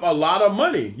gave up a lot of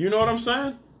money. You know what I'm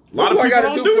saying? A lot of people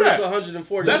don't do that.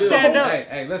 140 that's stand up.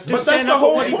 Hey, listen. But that's the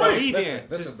whole point.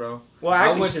 Listen, bro. Well, I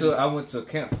went to a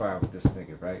campfire with this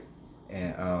nigga, right?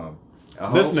 And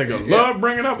this nigga love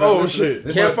bringing up old shit.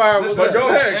 Campfire was But go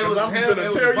ahead, because I'm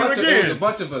gonna tell you again. It was a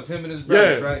bunch of us, him and his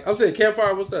brothers, right? I'm saying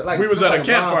campfire. What's that? Like, we was at a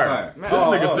campfire. This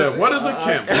nigga said, "What is a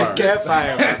campfire?"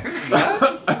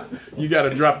 Campfire. You got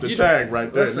to drop the tag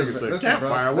right there. Nigga said,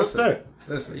 "Campfire. What's that?"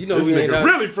 Listen, you know this we nigga ain't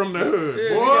really from the hood,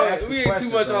 boy. We ain't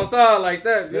too much outside like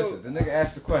that. Listen, the nigga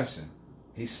asked the question.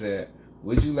 He said,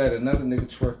 "Would you let another nigga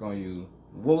twerk on you?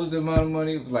 What was the amount of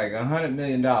money? It was like $100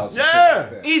 million." Yeah,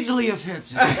 like easily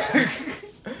offensive.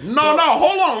 No,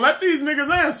 hold on. Let these niggas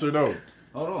answer though.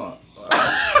 Hold on.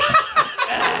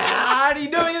 I already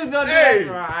knew he was gonna do that,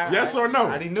 bro. Yes or no? I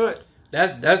already knew it.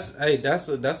 That's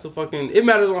a fucking. It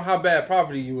matters on how bad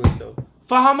property you in though.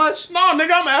 For how much? No,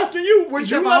 nigga, I'm asking you. Would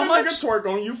you let a nigga twerk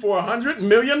on you for $100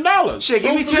 million? Shit,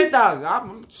 give me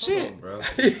 $10,000. Shit, bro.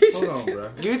 Hold on, bro.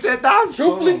 Give me $10,000.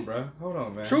 Truthfully, bro. Hold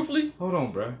on, man. Truthfully, hold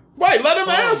on, bro. Wait, let him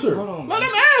answer. Hold on, let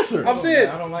him answer. I'm saying,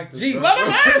 I don't like this. G, let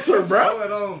him answer, bro. What's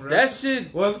going on, bro? That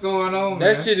shit. What's going on, man?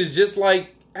 That shit is just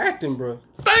like acting, bro.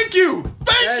 Thank you.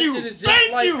 That shit is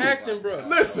just like acting, bro.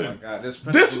 Listen, oh God,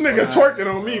 this nigga twerking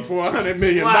on me for $100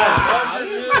 million. I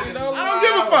don't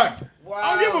give a fuck.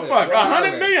 I don't give a fuck.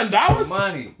 $100 million?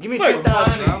 Money. Give me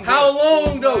 $10,000. How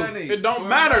long though? It don't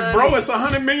matter, bro. It's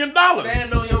 $100 million.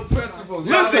 Stand on your principles. supposed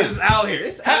to Listen. Y'all niggas out here.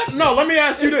 It's active. No, let me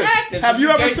ask you It's this. active. Have you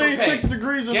So ever gay for seen pay. 6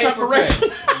 Degrees of Gay for Separation?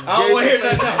 pay. I don't want to hear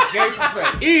nothing else. Gay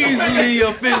for pay. Easily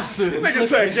offensive. Nigga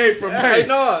said gay for pay. Hey,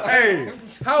 no. Hey,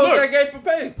 How is look, that gay for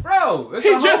pay? Bro, it's he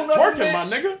a whole just nother twerking, thing. my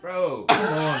nigga. Bro, come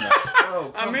on now.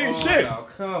 Bro, I come mean, on shit. Now.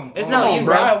 Come It's on. not you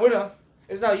bro. riding with him.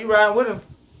 It's not you riding with him.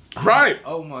 Right.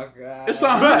 Oh my God. It's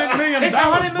 $100 million. It's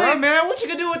 $100 million, bro. man. What you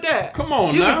can do with that? Come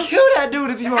on You now. can kill that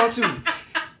dude if you want to.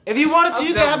 If you wanted to, I'm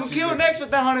you done can have him with you, killed nigga. next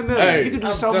with that $100 million. Hey, You can do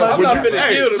I'm so done. much I'm with not that. finna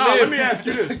Hey, kill the no, man. let me ask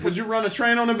you this. Would you run a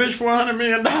train on a bitch for $100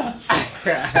 million?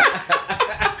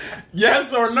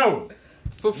 Yes or no?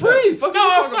 For free. Fuck No,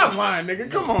 you stop talking about? lying,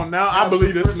 nigga. Come on now. I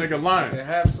believe this nigga lying.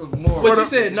 Have some more. What you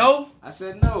said? No. I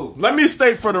said no. Let me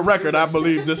state for the record, I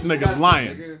believe this nigga's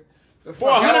lying. For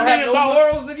 $100 million, no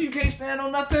morals, nigga, you can't stand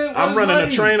on nothing. What I'm is running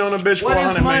money? a train on a bitch for What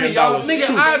is $100 money, million. y'all? Nigga,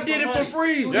 Shoot. I did it for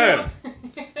free. Yeah.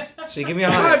 Shit, give me a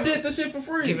I 100. did the shit for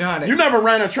free. Give me a 100. You never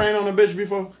ran a train on a bitch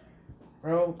before?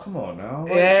 Bro, come on now.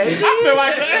 Yeah. I feel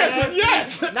like the answer is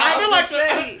yes. I feel like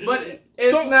the But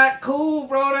it's not cool,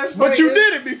 bro. That's But like, you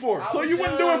did it before, I so was you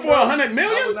wouldn't young, do it for bro. $100 I would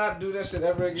million? not do that shit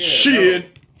ever again.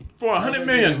 Shit. For Never $100 again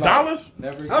million? in life.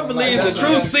 Never again I in believe life. the That's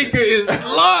truth not- seeker is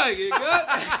lying. God.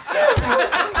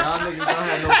 Y'all niggas don't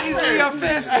have no Easily morals.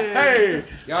 offensive. Hey,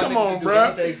 Y'all come niggas on, do bro.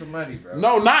 anything for money, bro.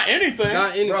 No, not anything.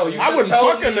 Not any. Bro, you I just wouldn't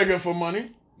told fuck a me- nigga for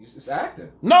money. It's acting.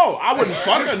 No, I wouldn't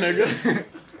fuck a nigga.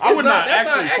 I would not That's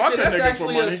actually fuck a acting. That's nigga for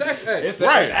actually money. a sex act. It's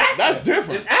Right, It's acting. that's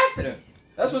different. It's acting.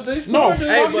 That's what these No, people are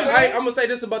Hey, doing. but I'm gonna say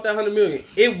this about that $100 million.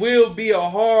 It will be a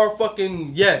hard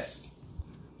fucking yes.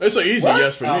 It's an easy What?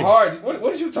 yes for me. Hard. What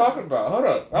are you talking about? Hold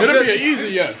up. It'll be an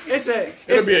easy yes.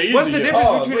 It'll be an easy What's the yes. difference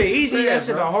Oh, between what an you easy saying, yes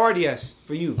and bro? a hard yes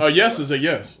for you? A yes is a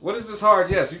yes. What is this hard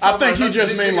yes? You I talking think he about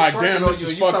just another mean nigga like, twerking damn, on this you,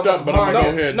 is and you fucked talking up, about but I'm some gonna go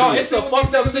hard ahead and No, do it. it's a fucked up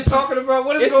What you situation. talking about?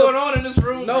 What is It's going a- on in this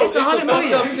room? No, It's it's a $100 fucked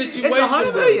million. up It's situation.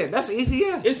 $100 bro. million. That's an easy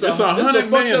yes. It's $100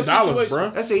 million, bro.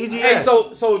 That's an easy Hey, yes.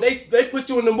 so they put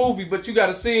you in the movie, but you got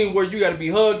a scene where you got to be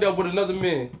hugged up with another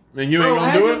man. And you ain't Bro,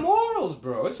 gonna have do your it? morals,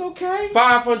 bro. It's okay.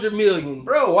 500 million.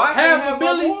 Bro, why Half can't a I have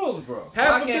billion? my morals, bro? Half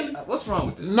Why a can't- billion? What's wrong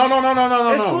with this? No.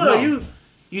 It's cool no. though.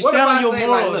 You What stand if on I your say,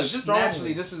 morals. like, look, just strongly.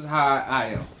 naturally, this is how I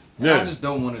am. And Yeah. I just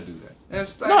don't want to do that.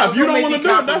 And No, if you don't make wanna me do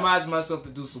it, that's- compromise myself to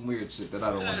do some weird shit that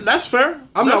I don't want to do. That's fair.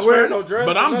 I'm That's not wearing fair. no dress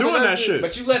But or I'm none of doing that that shit. shit.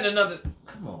 But you letting another...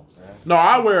 Come on, man. No,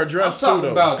 I wear a I'm dress too, talking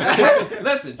though. about...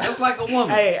 Listen, just like a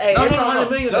woman. Hey, No, it's no, no, $100 no.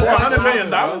 million. Just For like $100 a million woman,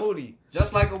 dollars? Hoodie.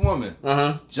 Just like a woman.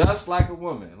 Uh-huh. Just like a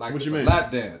woman. Like What it's you a mean?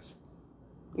 lap dance.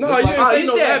 No, Just you like- ain't Oh, say you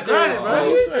no said lap grinding, dance. bro. Oh,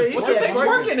 You you said said What twerking. you think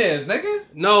twerking is, nigga?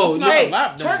 No, It's not hey, a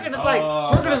lap dance. Twerking is like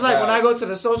Oh, twerking is like my when I God. go to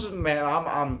the socials.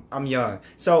 Man, I'm young,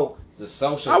 so The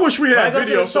social... I wish we when I had go to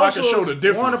video the so I could show socials, the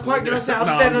difference. Want to park? You know what I'm saying? I'm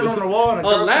Nah, standing just- on the wall and a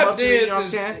girl lap come up to me. You know what I'm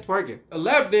dance saying? Twerking. a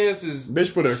lap dance is.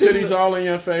 Bitch put her similar- titties all in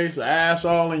your face, ass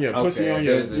all in your pussy on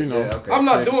your, there's a- you know. yeah, okay, I'm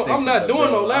not fair doing- I'm not distinction, doing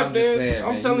but no bro, lap I'm just dance. saying,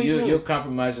 I'm man, telling you. You'll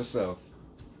compromise yourself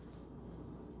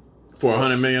For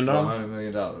 $100 million. for $100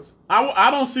 million.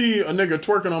 I don't see a nigga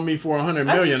twerking on me for $100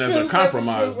 million as a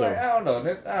compromise, though. I don't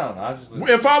know. I just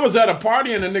If I was at a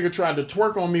party and a nigga tried to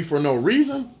twerk on me for no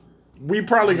reason, we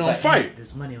probably gonna fight.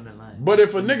 There's money on the line. But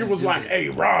if a nigga was like, "Hey,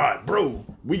 Rod, bro,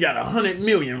 we got $100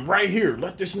 million right here.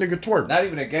 Let this nigga twerk." not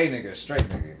even a gay nigga, a straight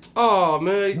nigga. Oh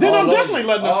man. Then I'm all definitely on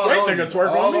letting you. a straight All on nigga you. twerk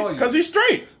All on me on you. because he's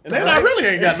straight, and then I really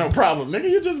ain't got no problem, nigga.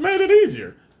 You just made it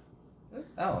easier.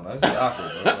 I don't know. It's just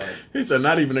awkward, bro. Like, He said,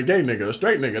 "Not even a gay nigga, a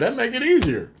straight nigga. That make it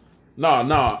easier." No.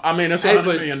 I mean, it's Hey, $100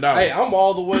 but million. hey, I'm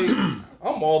all the way.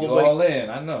 I'm all the you way. all in.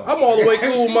 I know. I'm all the way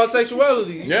cool with my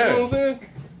sexuality. Yeah. You know what I'm saying?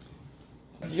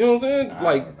 You know what I'm saying? I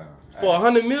Like don't know.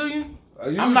 for $100 million. You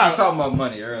I'm was not- just talking about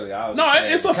money earlier. I was No, just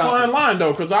saying, it's a fine company- line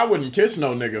though, because I wouldn't kiss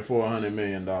no nigga for $100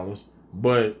 million.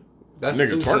 But That's nigga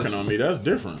too twerking sensitive. on me, that's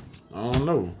different. I don't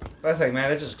know. That's like, man,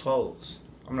 that's just clothes.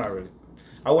 I'm not really.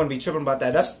 I wouldn't be tripping about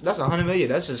that. That's $100 million.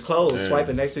 That's just clothes Yeah.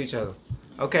 swiping next to each other.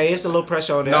 Okay, it's a little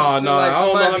pressure on there. No, I feel like I don't know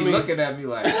somebody how be many. looking at me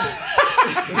like,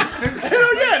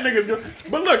 Hell yeah, niggas.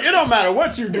 But look, it don't matter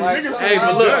what you do. Like, Niggas Hey, finna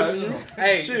but look, judge you.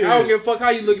 hey, Shit. I don't give a fuck how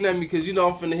you looking at me because you know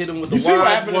I'm finna hit him with the You see what wise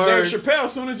happened words. to Dave Chappelle?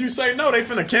 As soon as you say no, they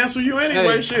finna cancel you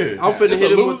anyway. Hey, Shit. I'm finna It's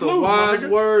hit a him with the lose-lose, my wise nigga.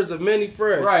 words of many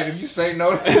fresh. right, if you say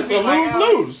no, It's a like,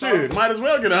 lose-lose. Shit. Might as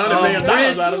well get $100 million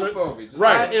Rich. out of it. I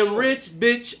Right. am rich,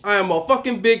 bitch. I am a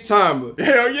fucking big timer.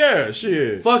 Hell yeah.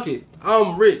 Shit. Fuck it.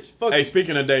 I'm rich. Fuck Hey, it.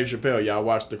 speaking of Dave Chappelle, y'all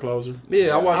watched The Closer?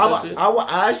 Yeah, I watched that shit.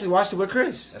 I actually watched it with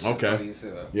Chris. Okay.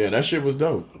 Yeah, that shit was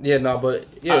dope. Yeah, no, but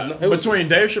yeah, no, it was, Between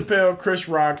Dave Chappelle, Chris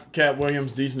Rock, Cat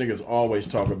Williams, these niggas always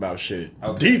talk about shit.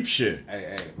 Okay. Deep shit.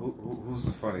 Hey, who's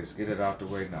the funniest? Get it out the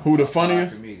way now. Who the Top five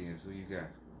funniest? comedians? Who you got?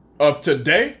 Of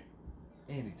today,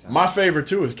 Anytime. my favorite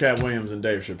two is Cat Williams and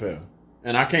Dave Chappelle.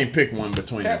 And I can't pick one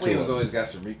between Cat the two. Williams always got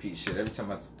some repeat shit. Every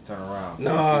time I turn around.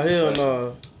 Nah, hell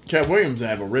no. Cat Williams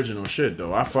have original shit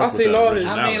though. I fuck I with seen that all his-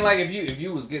 originality. I mean, like if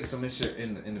you was getting some shit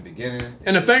in the beginning.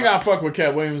 And the thing I fuck with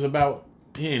Cat Williams about,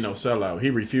 he ain't no sellout. He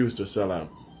refused to sell out.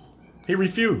 He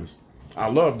refused. I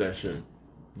love that shit.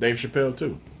 Dave Chappelle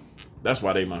too. That's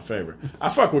why they my favorite. I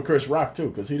fuck with Chris Rock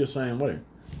too, cause he the same way.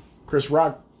 Chris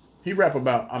Rock, he rap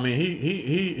about. I mean,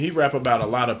 he rap about a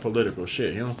lot of political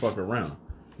shit. He don't fuck around.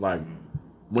 Like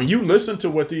when you listen to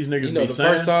what these niggas You know, be the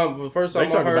saying, first time they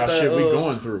talk I heard about that, shit we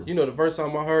going through. You know, the first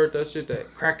time I heard that shit,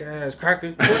 that cracker ass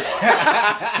cracker.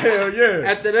 Hell yeah.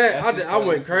 After that, I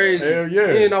went crazy. Hell yeah.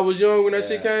 And I was young when that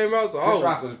shit came out, so I Chris was.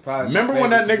 Rock was probably. Remember when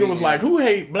that nigga was like, "Who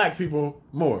hate black people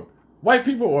more, white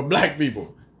people or black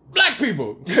people?" Black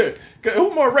people.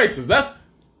 Who more racist? That's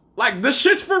like this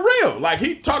shit's for real. Like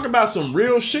he talk about some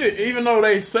real shit, even though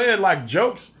they said like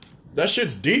jokes. That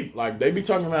shit's deep. Like they be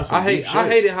talking about some deep shit. I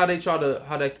hate it how they try to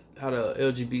how the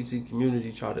LGBT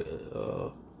community try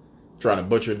to trying to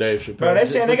butcher Dave Chappelle. Bro, they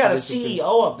saying they got a CEO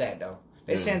of that though.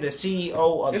 They saying the CEO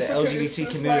of the LGBT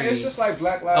community. It's just like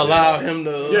Black Lives allow Matter. him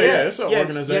to. Yeah, it's an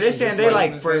organization. Yeah, they saying just they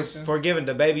like organization. forgiving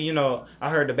the baby. You know, I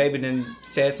heard the baby then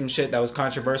said some shit that was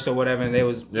controversial, or whatever, and they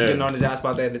was getting on his ass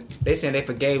about that. They saying they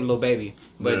forgave Lil Baby,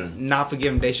 but not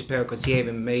forgiving Dave Chappelle because he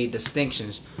haven't made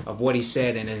distinctions of what he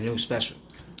said in his new special.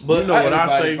 But You know what I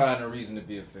Everybody say? find a reason to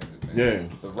be offended, man.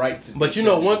 Yeah. The right to. But you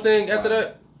know one thing after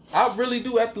that, I really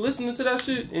do after listening to that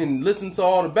shit and listening to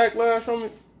all the backlash from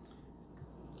it.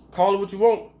 Call it what you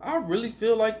want. I really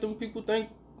feel like them people think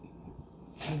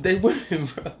they women,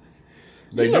 bro.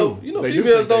 They You do. know, They do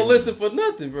females think they don't women. listen for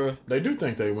nothing, bro. They do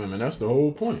think they women. That's the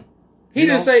whole point. He You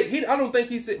didn't know? say. I don't think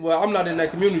he said. Well, I'm not in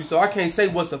that community, so I can't say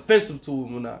what's offensive to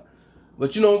him or not.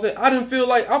 But you know what I'm saying. I didn't feel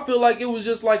like. I feel like it was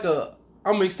just like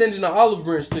I'm extending an olive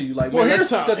branch to you. Like, Well, man,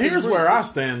 here's let's cut this here's branch. where I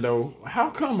stand though. How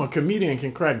come a comedian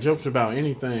can crack jokes about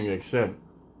anything except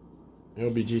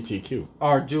LGBTQ?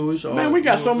 Are Jewish. Or, Man, we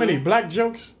got you know so what I'm many saying? black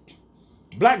jokes.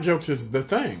 Black jokes is the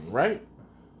thing, right?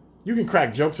 You can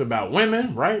crack jokes about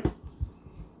women, right?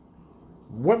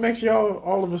 What makes y'all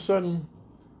all of a sudden?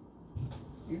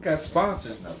 You got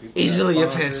sponsors now. People Easily got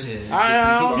sponsors. offensive.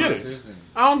 I don't get it. Sponsors and-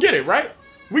 I don't get it, right?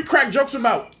 We crack jokes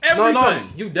about everything. No,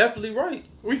 you definitely right.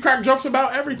 We crack jokes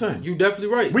about everything. You definitely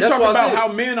right. We That's talk why I about said- how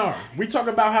men are. We talk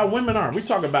about how women are. We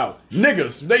talk about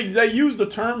niggas. They use the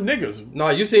term niggas. No,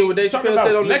 you seen what Dave Talk Chappelle about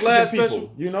said on this Mexican last people,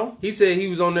 special? you know? He said he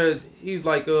was on there. He's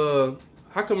like,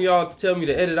 how come y'all tell me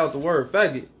to edit out the word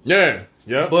faggot? Yeah,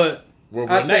 yeah. But Well,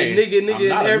 I say Renee, nigga, I'm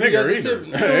not and a every nigger other either. sibling.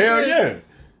 You know what I'm Hell saying? yeah.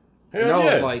 And Hell I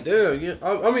yeah. was like, damn, yeah.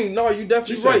 I mean, no, you She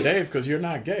definitely said, right. Dave, because you're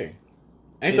not gay.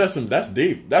 Ain't that some? That's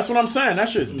deep. That's what I'm saying. That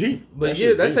shit's deep. But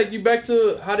shit's that deep. take you back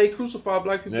to how they crucify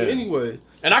black people Yeah. anyway.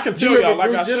 And I can tell You y'all,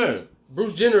 remember like I Bruce Jenner? said,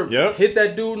 Bruce Jenner Yep. hit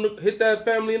that dude, hit that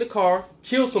family in the car,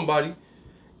 killed somebody,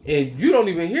 and you don't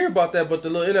even hear about that. But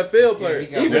the little NFL player, he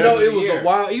got even woman though of it the was a year.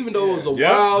 wild, even though it was a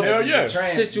Yeah. wild, Hell yeah.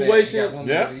 Trans situation. man got woman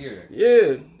Yeah. of the year.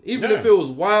 yeah. Even Yeah. if it was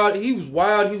wild, he was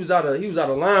wild. He was out of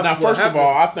line. now for what first of happened.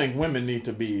 all, I think women need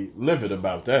to be livid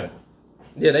about that.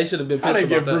 yeah, they should have been How pissed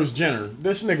they about give Bruce that. Jenner?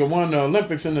 This nigga won the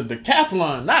Olympics in the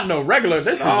decathlon, not no regular.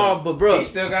 This Oh, is but bro, He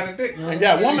still got a dick. and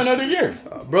got woman of the year.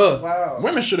 bro, Wow.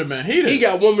 Women should have been heated. he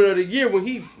got woman of the year when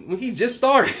he just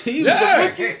started. He was Yeah. a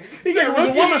rookie. He was a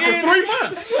rookie woman for and- 3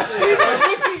 months.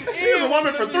 He was a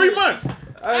woman for 3 months.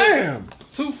 Damn.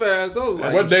 Too fast. Oh,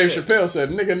 like, What Dave shit. Chappelle said,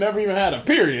 nigga never even had a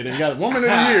period and got woman of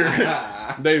the year.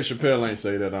 Dave Chappelle ain't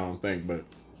say that, I don't think,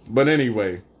 but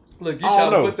anyway. Look, you I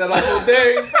trying don't to know. put that on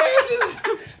your Dave?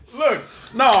 Look,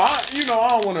 no, I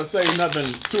don't want to say nothing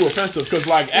too offensive because,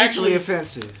 like, Easily actually,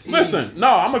 offensive. listen, no,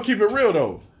 I'm gonna keep it real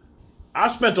though. I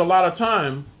spent a lot of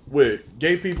time with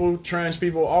gay people, trans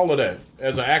people, all of that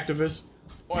as an activist,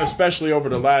 especially over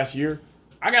the last year.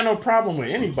 I got no problem with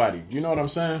anybody. You know what I'm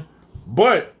saying?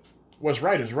 But what's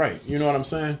right is right. You know what I'm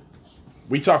saying?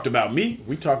 We talked about me.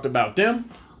 We talked about them.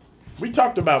 We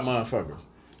talked about motherfuckers.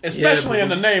 Especially but in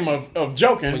the name of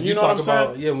joking, when you you know what I'm talk saying?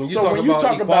 about- yeah, when you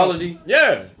talk about equality-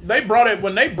 yeah, they brought it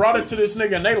when they brought it to this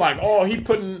nigga, and they like, oh, he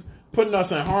putting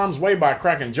us in harm's way by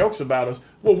cracking jokes about us.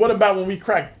 Well, what about when we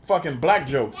crack fucking black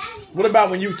jokes? What about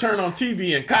when you turn on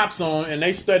TV and cops on and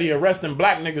they study arresting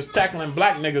black niggas, tackling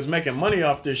black niggas, making money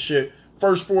off this shit?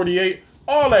 First 48,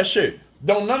 all that shit.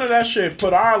 Don't none of that shit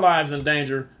put our lives in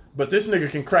danger. But this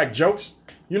nigga can crack jokes.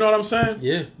 You know what I'm saying?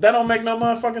 Yeah. That don't make no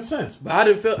motherfucking sense. But I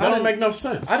didn't feel. That don't make no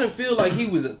sense. I didn't feel like he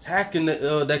was attacking that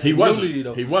He community wasn't.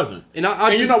 though. He wasn't. And I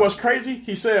and you just- know what's crazy?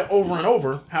 He said over and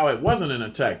over how it wasn't an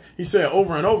attack. He said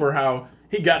over and over how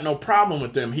he got no problem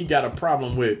with them. He got a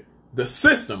problem with the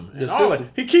system and The all system.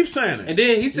 that. He keeps saying it. And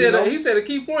then he said You know? he said a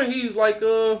key point. He's like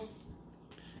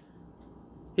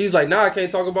He's like, now I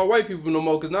can't talk about white people no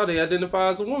more because now they identify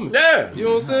as a woman. Yeah. You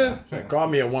know what I'm saying? Say, call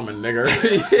me a woman, nigga.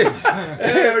 Yeah.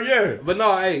 Hell yeah. But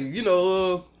no, hey, you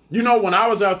know, when I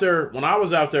was out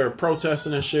there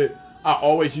protesting and shit, I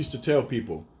always used to tell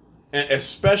people, and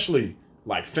especially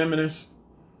like feminists,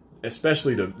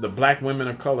 especially the black women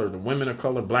of color, the women of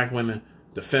color, black women,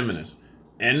 the feminists,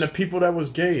 and the people that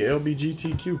was gay,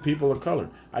 LGBTQ people of color.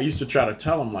 I used to try to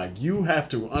tell them, like, you have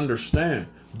to understand,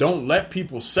 don't let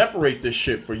people separate this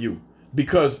shit for you,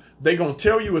 because they gonna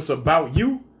tell you it's about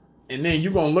you, and then you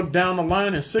gonna look down the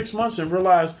line in 6 months and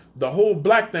realize the whole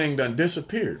black thing done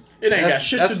disappeared. It ain't got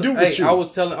shit to do with you. I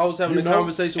was having a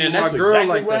conversation with my girl exactly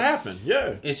like what that. happened.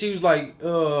 Yeah. And she was like,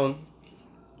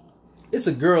 it's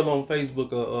a girl on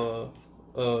Facebook,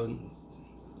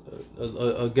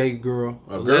 a gay girl,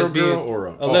 a lesbian, girl or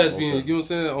a lesbian. Okay. You know what I'm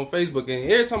saying, on Facebook.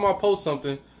 And every time I post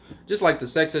something, just like the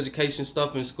sex education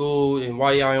stuff in school and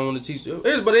why y'all want to teach, but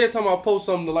every time I post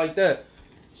something like that,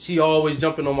 she always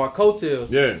jumping on my coattails.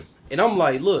 Yeah. And I'm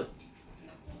like, look,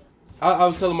 I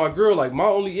was telling my girl, like, my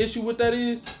only issue with that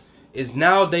is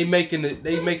now they making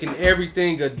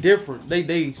everything a different.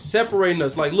 They separating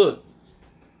us. Like, look,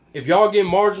 if y'all get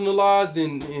marginalized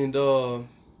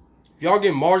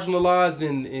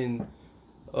and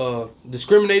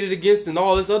discriminated against and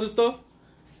all this other stuff,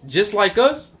 just like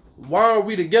us, why aren't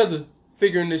we together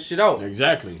figuring this shit out?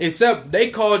 Exactly. Except they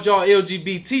called y'all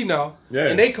LGBT now,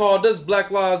 and they called us Black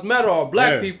Lives Matter or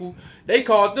black people. They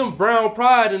called them brown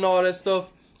pride and all that stuff.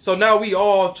 So now we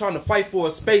all trying to fight for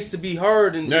a space to be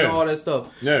heard and all that stuff.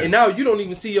 Yeah. And now you don't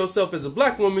even see yourself as a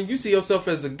black woman. You see yourself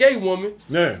as a gay woman.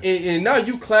 Yeah. And now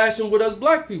you clashing with us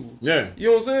black people. Yeah. You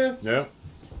know what I'm saying? Yeah.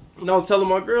 And I was telling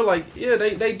my girl, like, yeah,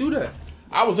 they do that.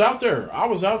 I was out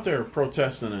there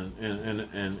protesting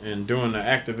and doing the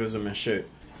activism and shit,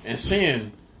 and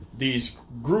seeing these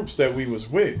groups that we was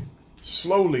with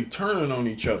slowly turning on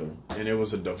each other, and it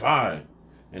was a divide.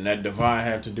 And that divide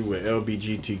had to do with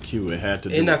LGBTQ. It had to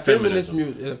do with feminism.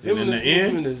 And in the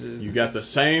end, you got the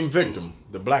same victim,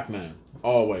 the black man,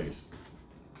 always.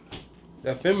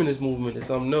 That feminist movement is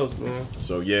something else, man.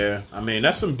 So, yeah, I mean,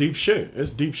 that's some deep shit. It's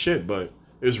deep shit, but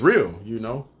it's real, you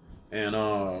know? And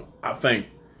I think,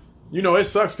 you know, it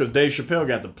sucks because Dave Chappelle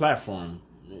got the platform.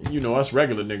 You know, us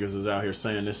regular niggas is out here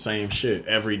saying this same shit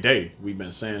every day. We've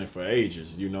been saying it for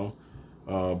ages, you know?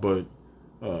 But...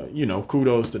 you know,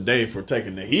 kudos to Dave for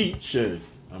taking the heat. Shit,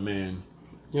 I mean,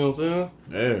 you know what I'm saying?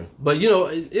 Yeah. But you know,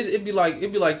 it'd be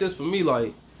like this for me.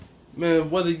 Like, man,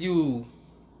 whether you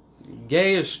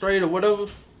gay or straight or whatever,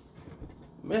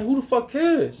 man, who the fuck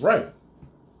cares? Right.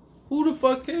 Who the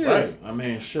fuck cares? Right. I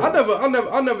mean, shit.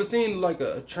 I never seen like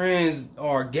a trans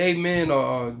or a gay man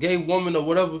or a gay woman or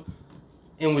whatever,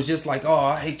 and was just like, oh,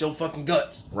 I hate your fucking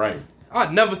guts. Right.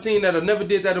 I'd never seen that or never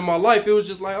did that in my life. It was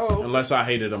just like, oh. Unless I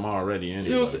hated them already anyway.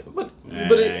 You know what I'm saying?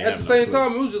 But at the same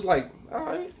time, it was just like, all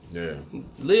right. Yeah.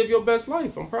 Live your best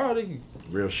life. I'm proud of you.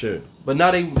 Real shit. But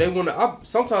now they want to.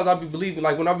 Sometimes I be believing,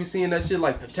 like when I be seeing that shit,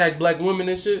 like protect black women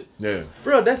and shit. Yeah.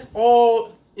 Bro, that's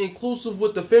all inclusive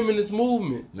with the feminist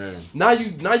movement. Yeah. Now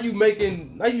you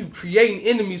creating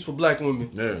enemies for black women.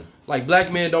 Yeah. Like,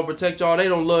 black men don't protect y'all. They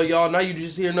don't love y'all. Now you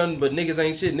just hear nothing but niggas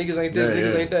ain't shit. Niggas ain't this.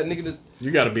 Niggas ain't that. Niggas.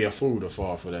 You got to be a fool to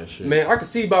fall for that shit. Man, I could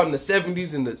see about in the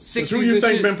 70s and the 60s. But who you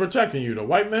think been protecting you? The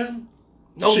white man?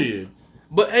 No. Shit.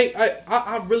 But hey,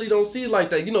 I really don't see it like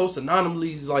that. You know, it's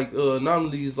anomalies like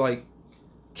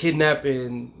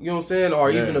kidnapping, you know what I'm saying? Or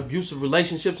even abusive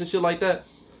relationships and shit like that.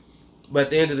 But at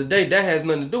the end of the day, that has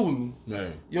nothing to do with me. Yeah.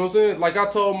 You know what I'm saying? Like I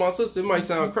told my sister, it might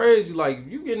sound crazy. Like,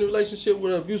 if you get in a relationship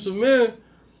with an abusive man,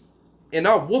 and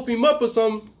I whoop him up or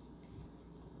something,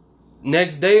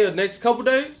 next day or next couple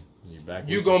days,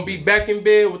 you gonna be back in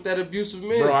bed with that abusive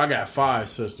man. Bro, I got 5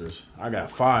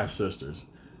 sisters.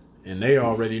 And they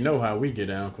already know how we get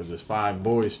down because it's 5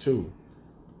 boys too.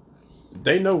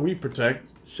 They know we protect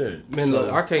shit. Man, so,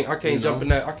 look, I can't jump in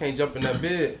that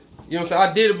bed. You know what I'm saying?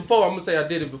 I did it before. I'm gonna say I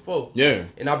did it before. Yeah.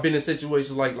 And I've been in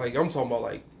situations like I'm talking about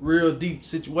like real deep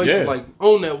situations, like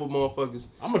on that with motherfuckers.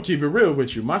 I'm gonna keep it real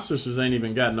with you. My sisters ain't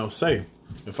even got no say.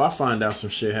 If I find out some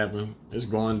shit happen, it's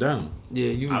going down.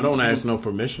 Yeah, I don't ask no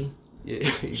permission. Yeah.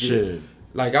 Shit.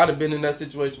 Like, I'd have been in that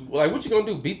situation. Like, what you gonna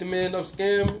do? Beat the man up,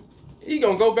 scam him? He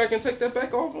gonna go back and take that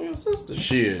back off on your sister.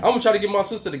 Shit. I'm gonna try to give my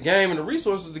sister the game and the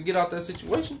resources to get out that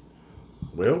situation.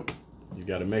 Well, you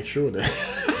gotta make sure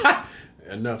that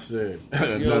enough said.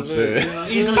 Enough said.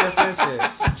 Easily offensive.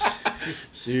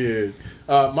 Shit.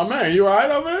 My man, you alright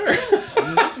over there?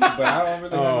 But I don't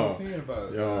really have an opinion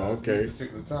about it. Yo, okay. This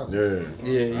particular topic.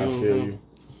 Yeah, I feel you.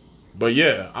 But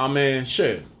yeah, I mean,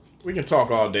 shit. We can talk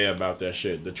all day about that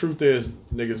shit. The truth is,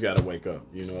 niggas gotta wake up.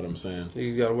 You know what I'm saying?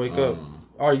 You gotta wake up.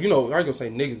 or you know, I ain't gonna say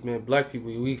niggas, man. Black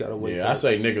people, we gotta wake up. I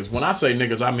say niggas. When I say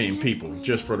niggas, I mean people.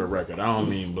 Just for the record, I don't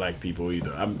mean black people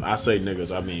either. I say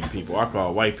niggas, I mean people. I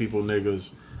call white people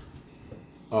niggas.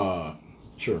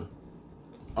 Sure.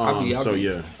 I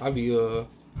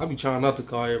be trying not to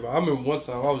call everybody. I remember one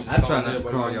time I was just I try calling not to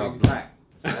everybody call y'all nigga. black.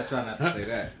 I try not to say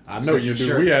that. I know you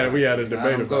do. We had a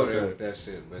debate about that. With that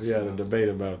shit, but We had a debate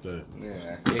about that.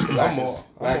 Yeah,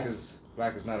 Cause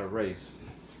black is not a race.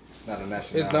 It's not a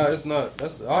nationality. It's not.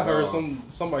 That's I heard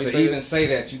somebody to say even this. say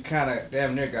that, you kind of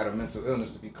damn near got a mental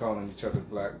illness to be calling each other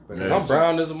black. But Yeah. I'm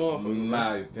brown as a motherfucker. in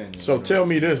my opinion. So tell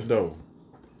me this though,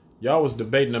 y'all was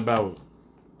debating about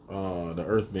the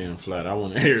Earth being flat. I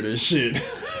want to hear this shit.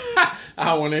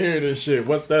 I want to hear this shit.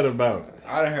 What's that about?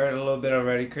 I done heard a little bit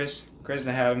already. Chris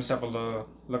done had himself a little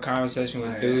conversation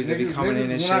with dudes that be coming in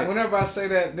and shit. Whenever I say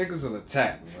that, niggas will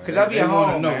attack me. Because I be they at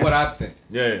wanna home, know man. what I think.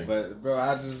 Yeah. But bro,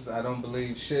 I don't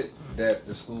believe shit that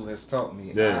the school has taught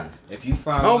me. Yeah. If you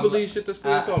find I don't believe shit the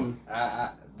school told me.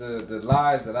 The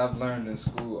lies that I've learned in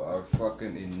school are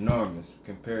fucking enormous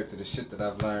compared to the shit that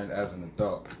I've learned as an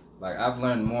adult. Like, I've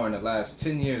learned more in the last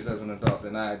 10 years as an adult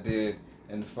than I did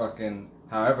in fucking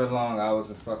however long I was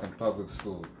in fucking public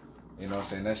school. You know what I'm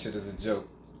saying? That shit is a joke.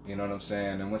 You know what I'm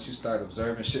saying? And once you start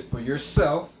observing shit for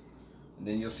yourself,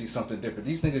 then you'll see something different.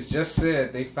 These niggas just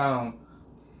said they found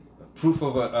proof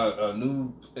of a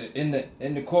new in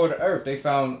the core of the earth. They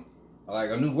found like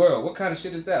a new world. What kind of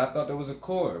shit is that? I thought there was a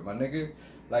core, my nigga.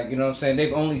 Like, you know what I'm saying?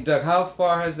 They've only dug. How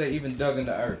far has they even dug in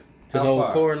the earth? To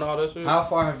know core and all that shit. How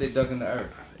far have they dug in the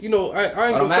earth? You know, I ain't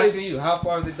But gonna I'm say. asking you, how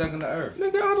far have they dug in the earth?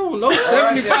 Nigga, I don't know.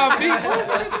 75 feet.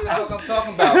 That's what I'm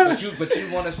talking about. But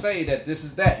you want to say that this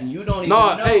is that, and you don't even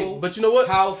know. Hey, but you know what?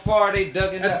 How far they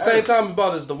dug in the earth. At the same time,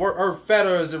 about is the earth fat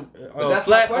or is it that's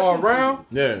flat my or question to round?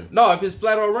 Yeah. No, if it's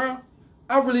flat or round,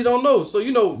 I really don't know. So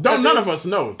you know, None of us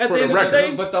know. at For the the end of the record.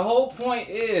 day- But the whole point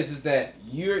is that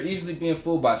you're easily being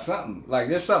fooled by something. Like,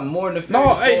 there's something more nefarious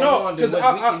No, hey, going no, on than because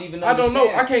what we can even I don't know.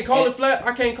 understand. I can't call And- it flat.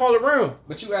 I can't call it round.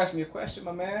 But you asked me a question,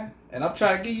 my man, and I'm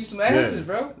trying to give you some answers,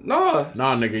 bro. No,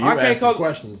 Nah, nigga, you I can't asking call-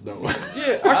 questions though.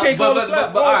 yeah, I can't call it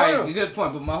flat But or all right, round. good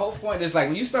point. But my whole point is, like,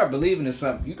 when you start believing in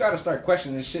something, you got to start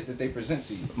questioning the shit that they present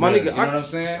to you. My Yeah. nigga, You know what I'm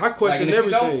saying? I question like, and if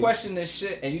you everything. don't question this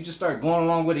shit and you just start going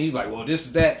along with it, you're like, well, this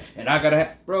is that, and I gotta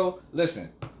have... Bro, listen.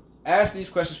 Ask these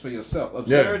questions for yourself.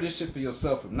 Observe this shit for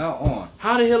yourself from now on.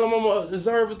 How the hell am I gonna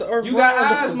observe the earth? You got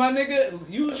round? eyes, my nigga.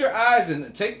 Use your eyes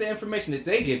and take the information that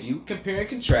they give you, compare and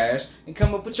contrast, and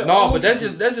come up with your No, own. but that's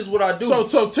just what I do.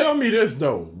 So tell me this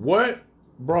though. What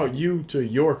brought you to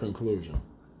your conclusion?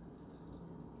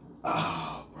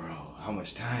 Oh, bro, how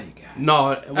much time you got?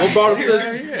 no, what brought him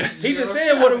to? Yeah. He just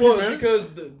said what it was minutes.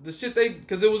 because the shit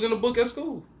because it was in the book at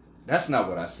school. That's not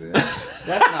what I said. That's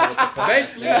not what the fuck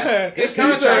Basically, I said. it's He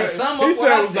contrary. said- Sum he up said what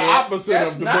it I was the said. opposite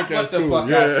That's of the not book at what the school. fuck I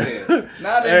Yeah. said.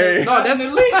 Not Hey. in No,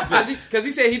 the least. because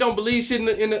he said he don't believe shit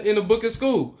in the book in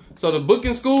school. So the book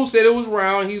in school said it was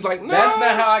round. He's like, no, That's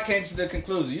not how I came to the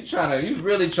conclusion. You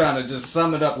really trying to just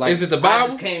sum it up like Is it the I Bible?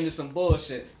 just came to some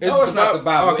bullshit. Is No, it it's the not the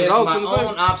Bible? Bible. Oh, 'cause I was It's my gonna say-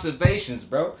 own observations,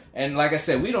 bro. And like I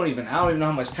said, I don't even know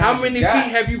how much time. How many we got.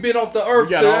 feet have you been off the We earth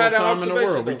got to all have the that time in the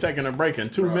observation? world. We're though? taking a break in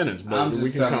 2 Bro, minutes, but I'm we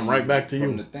just can telling come you right back to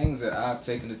from you. the things that I've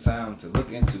taken the time to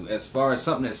look into, as far as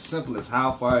something as simple as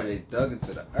how far they dug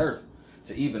into the earth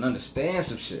to even understand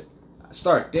some shit.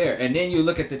 Start there, and then you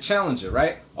look at the Challenger,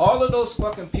 right? All of those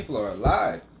fucking people are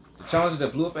alive. The Challenger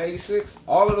that blew up in '86,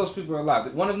 all of those people are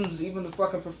alive. One of them is even the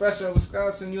fucking professor at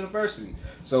Wisconsin University.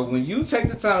 So when you take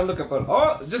the time to look up on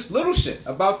all just little shit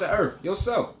about the earth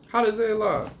yourself, How does they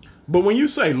lie? But when you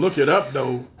say look it up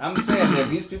though, I'm saying that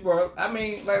these people are. I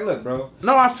mean, like, look, bro.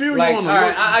 no, I feel Like, you on all the right,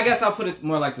 look. I guess I'll put it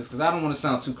more like this because I don't want to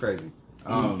sound too crazy.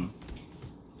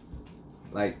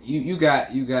 Like you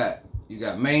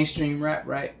got mainstream rap,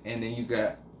 right? And then you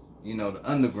got, the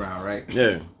underground, right?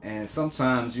 Yeah. And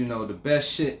sometimes, the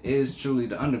best shit is truly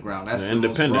the underground. That's The the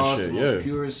independent most raw, shit, the most yeah.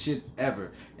 purest shit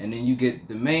ever. And then you get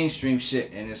the mainstream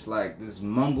shit, and it's like this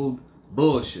mumbled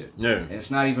bullshit. Yeah. And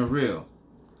it's not even real.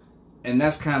 And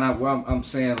that's kind of what I'm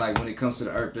saying, like, when it comes to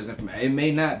the earth, there's information. It may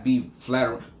not be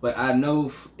flat, but I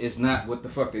know it's not what the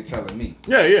fuck they telling me.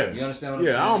 Yeah, yeah. You understand what I'm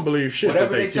saying? Yeah, I don't believe shit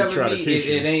Whatever that they telling try to me, teach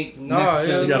you. it ain't No,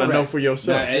 necessarily You gotta correct. know for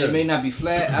yourself. Now, yeah. It may not be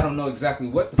flat. I don't know exactly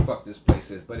what the fuck this place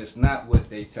is, but it's not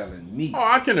what they telling me. Oh,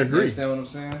 I can You agree. understand what I'm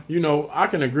saying? I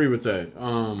can agree with that.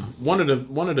 One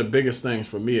of the biggest things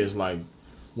for me is like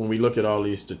when we look at all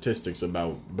these statistics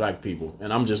about black people,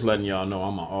 and I'm just letting y'all know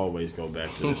I'm gonna always go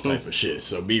back to this type of shit.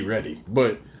 So be ready.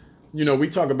 But we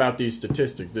talk about these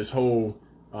statistics, this whole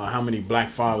how many black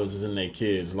fathers is in their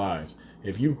kids' lives.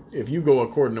 if you go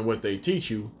according to what they teach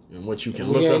you and what you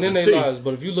can look up in and their see, lives,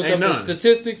 but if you look ain't up the none.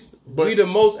 statistics, But we the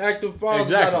most active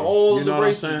fathers out of all you know the what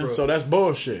races, I'm saying? bro. So that's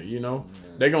bullshit. You know,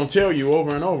 they gonna tell you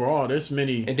over and over, oh, this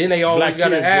many. And then they always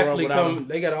got an athlete come.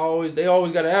 They always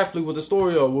got an athlete with a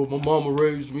story of, well, my mama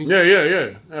raised me.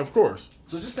 Yeah, of course.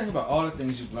 So just think about all the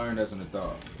things you've learned as an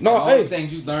adult. No, all the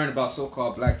things you learned about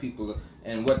so-called black people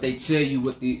and what they tell you,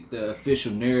 what the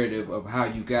official narrative of how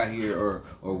you got here, or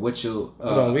what your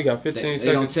hold on, we got 15 seconds.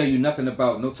 They don't tell you nothing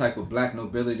about no type of black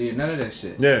nobility or none of that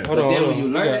shit. Yeah. Hold on, when you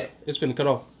learn it, it's finna cut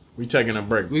off. We taking a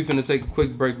break. We finna take a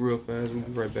quick break real fast. We'll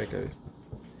be right back, guys.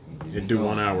 You do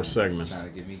 1 hour segments. Trying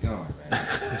to get me going, man.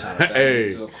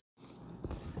 Hey.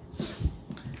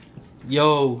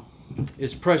 Yo,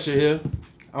 it's Pressure here.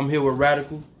 I'm here with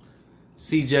Radical,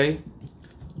 CJ,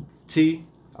 T.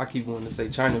 I keep wanting to say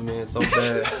Chinaman so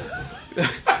bad.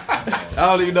 I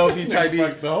don't even know if he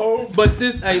Chinese. But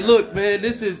hey, look, man,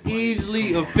 this is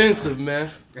easily offensive,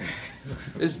 man.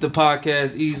 This is the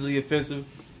podcast, easily offensive.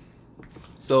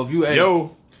 So if you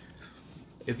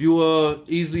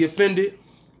easily offended,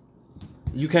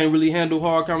 you can't really handle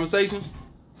hard conversations,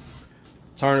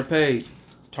 turn the page,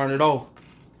 turn it off.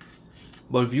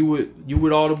 But if you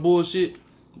with all the bullshit,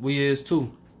 we is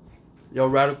too. Yo,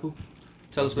 Radical,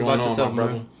 tell us about yourself,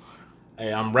 brother. man.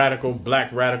 Hey, I'm Radical,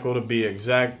 Black Radical to be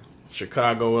exact,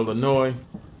 Chicago, Illinois.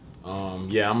 I'm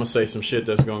gonna say some shit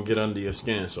that's gonna get under your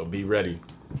skin, so be ready.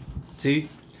 T.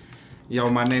 Yo,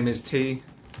 my name is T.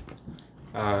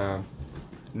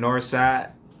 North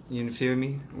side, you feel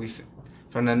me? We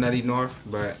from the nutty north,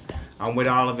 but I'm with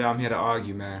all of it. I'm here to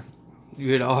argue, man. You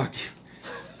here to argue?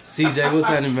 CJ, what's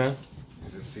happening, man?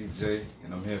 It's CJ,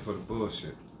 and I'm here for the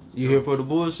bullshit. You here for the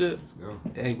bullshit? Let's go.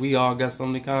 Hey, we all got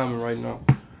something in common right now.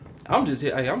 I'm just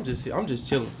here. Hey, I'm just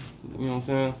chilling. You know what I'm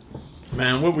saying?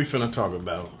 Man, what we finna talk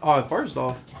about? All right, first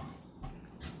off,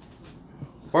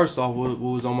 what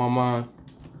was on my mind?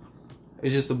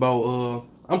 It's just about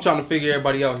I'm trying to figure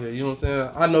everybody out here. You know what I'm saying?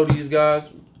 I know these guys,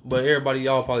 but everybody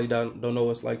y'all probably don't know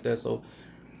us like that. So,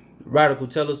 Radical,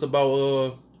 tell us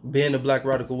about being a black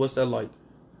radical. What's that like?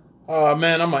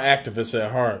 Man, I'm an activist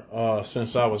at heart.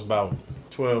 Since I was about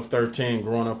 12, 13,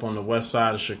 growing up on the west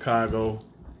side of Chicago.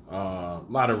 A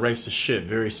lot of racist shit,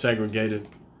 very segregated.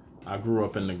 I grew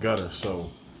up in the gutter,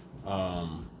 so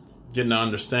getting an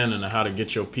understanding of how to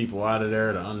get your people out of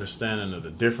there, the understanding of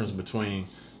the difference between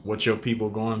what your people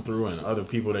going through and other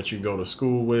people that you go to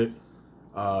school with,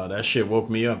 that shit woke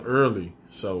me up early.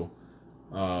 So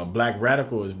Black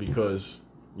Radical is because,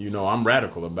 I'm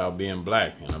radical about being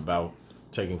black and about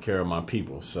taking care of my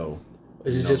people. So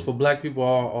is it just for black people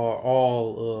or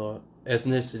all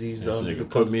ethnicities? This nigga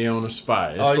put me on the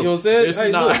spot. You know what I'm saying? It's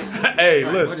hey, not. Hey,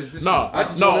 Right, listen.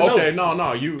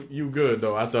 No. You good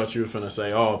though. I thought you were finna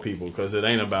say all people because it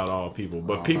ain't about all people,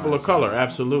 but people of color,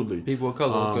 absolutely. People of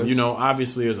color. Okay.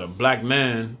 Obviously, as a black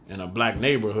man in a black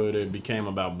neighborhood, it became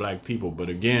about black people. But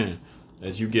again,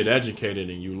 as you get educated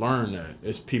and you learn that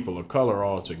it's people of color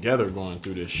all together going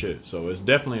through this shit, so it's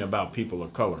definitely about people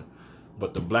of color.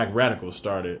 But the Black Radical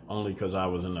started only because I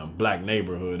was in a black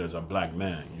neighborhood as a black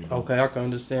man. Okay, I can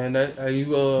understand that.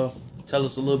 You tell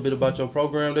us a little bit about your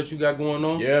program that you got going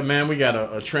on? Yeah, man, we got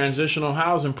a transitional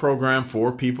housing program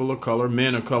for people of color,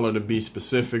 men of color to be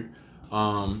specific.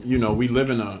 We live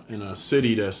in a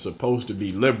city that's supposed to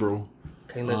be liberal.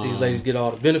 Can't let these ladies get all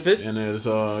the benefits. And there's,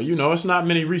 it's not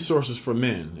many resources for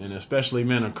men, and especially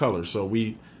men of color. So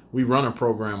we run a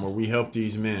program where we help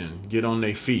these men get on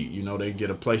their feet. They get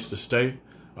a place to stay.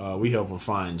 We help them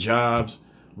find jobs.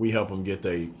 We help them get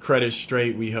their credit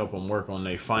straight. We help them work on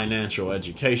their financial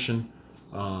education.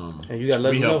 And you got to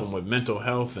let we them help know. them with mental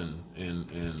health and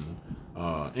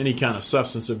any kind of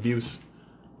substance abuse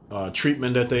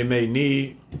treatment that they may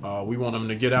need. We want them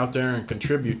to get out there and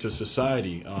contribute to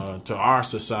society, to our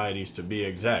societies to be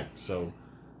exact. So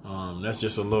that's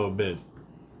just a little bit.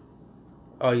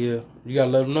 Oh yeah, you gotta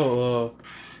let them know.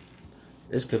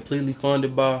 It's completely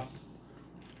funded by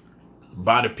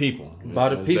the people. By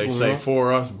the As people, they say,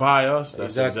 for us, by us.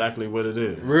 That's exactly what it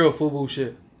is. Real FUBU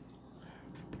shit.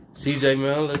 CJ,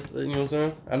 man, you know what I'm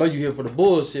saying? I know you here for the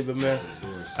bullshit, but man,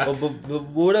 but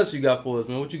what else you got for us,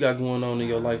 man? What you got going on in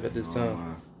your life at this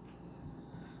time?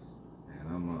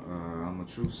 I'm a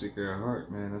truth seeker at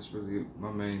heart, man. That's really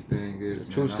my main thing is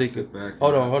truth seeker.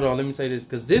 Hold on. Let me say this,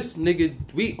 because this nigga,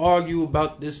 we argue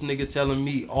about this nigga telling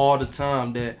me all the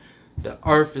time that the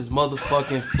earth is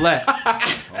motherfucking flat.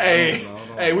 Hey,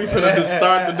 Hey, we finna just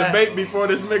start the debate before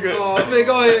this nigga. Oh man,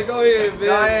 go ahead, man. Go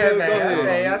ahead, man. Go ahead.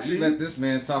 Okay, I You see. let this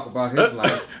man talk about his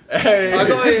life. Hey, Oh,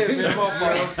 go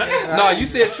ahead, man. No, you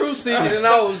said truth seeking, and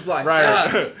I was like,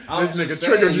 right. I'm This just nigga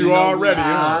triggered saying, you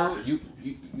already.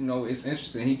 You know, it's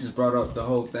interesting. He just brought up the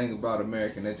whole thing about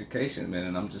American education, man,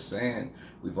 and I'm just saying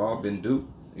we've all been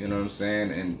duped. You know what I'm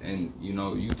saying? And you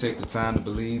know, you take the time to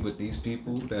believe with these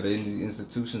people that are in these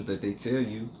institutions that they tell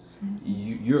you,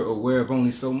 you're aware of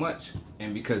only so much,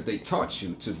 and because they taught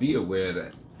you to be aware of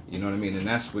that, you know what I mean, and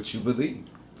that's what you believe.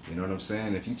 You know what I'm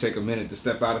saying? If you take a minute to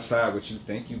step outside what you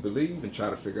think you believe and try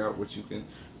to figure out what you can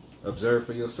observe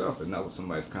for yourself, and not what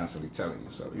somebody's constantly telling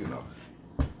you. So you know,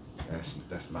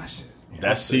 that's my shit.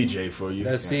 That's CJ for you.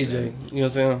 That's CJ. You know what I'm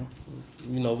saying?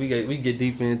 You know, we get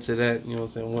deeper into that. You know what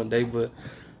I'm saying? One day, but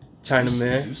China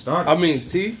man. You started. I mean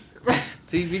T.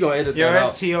 We gonna edit Yo, that that's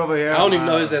out. T over here. I don't even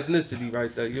know his ethnicity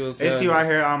right there. You know what I'm saying? It's T right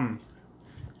here.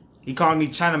 He called me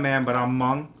China man, but I'm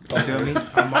Hmong. You feel me?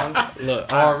 I'm Hmong.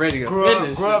 Look, already Grew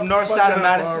up north Fuck side of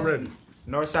that Madison. already.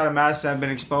 North side of Madison. I've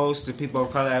been exposed to people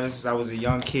of color ever since I was a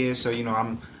young kid. So you know,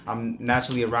 I'm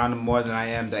naturally around them more than I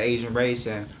am the Asian race,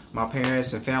 and my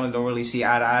parents and family don't really see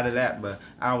eye to eye to that. But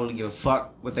I don't really give a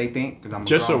fuck what they think because I'm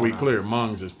Just so grown we now. clear,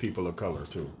 Hmongs is people of color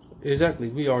too. Exactly.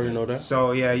 We already know that.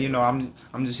 So yeah, you know,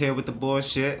 I'm just here with the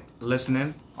bullshit,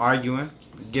 listening, arguing,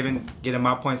 getting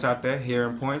my points out there,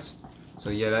 hearing points. So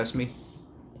yeah, that's me.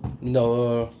 You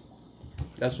know,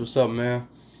 that's what's up, man.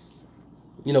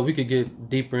 You know, we could get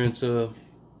deeper into,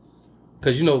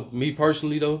 cause you know me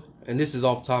personally though, and this is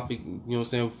off topic. You know what I'm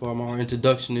saying, from our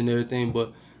introduction and everything.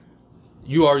 But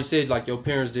you already said like your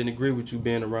parents didn't agree with you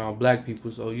being around black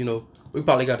people, so you know we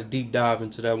probably got to deep dive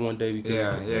into that one day because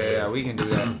Yeah, we can do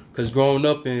that. Cause growing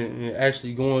up and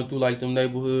actually going through like them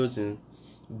neighborhoods and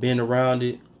being around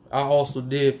it, I also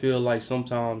did feel like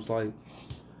sometimes like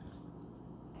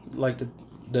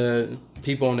the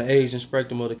people on the Asian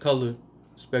spectrum or the color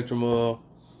spectrum was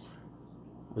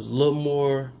a little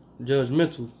more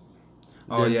judgmental.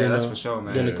 Oh yeah, that's for sure,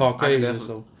 man. Than the I Caucasian. definitely-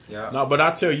 So Yeah. No, but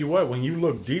I tell you what, when you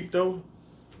look deep though,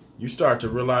 you start to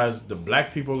realize the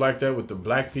black people like that with the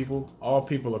black people. All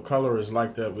people of color is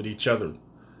like that with each other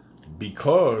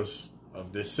because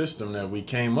of this system that we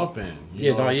came up in.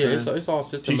 You know what I'm saying? it's all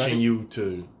systematic.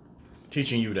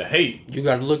 teaching you to hate. You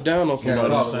got to look down on You know somebody.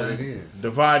 what I'm Call it what saying? it is.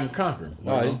 Divide and conquer.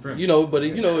 You know, but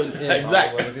you know,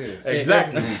 Exactly. What it is.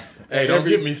 Exactly. Hey, don't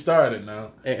get me started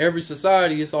now. in every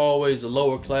society, it's always a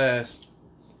lower class.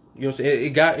 You know what I'm saying?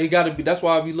 It got to be. That's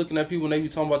why I be looking at people when they be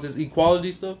talking about this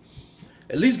equality stuff.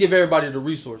 At least give everybody the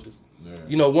resources. Yeah.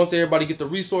 You know, once everybody get the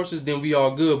resources, then we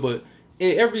all good. But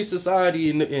in every society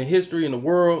in history in the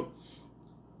world,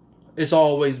 it's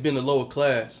always been a lower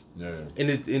class. Yeah.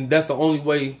 And that's the only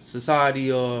way society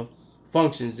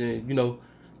functions. And you know,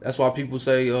 that's why people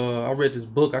say I read this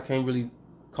book. I can't really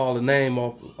call the name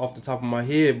off the top of my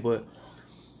head, but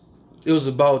it was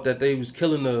about that they was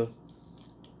killing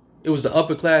it was the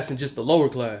upper class and just the lower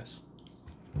class.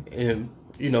 And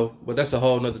you know, but that's a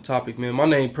whole nother topic, man. My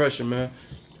name Pressure, man.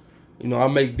 You know, I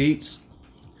make beats.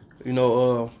 You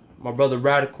know, my brother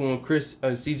Radical and Chris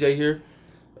CJ here,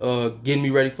 getting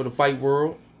me ready for the fight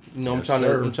world. You know, Yes,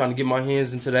 I'm trying to get my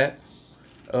hands into that.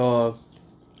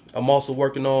 I'm also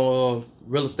working on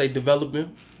real estate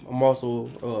development. I'm also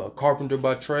a carpenter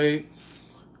by trade.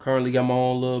 Currently got my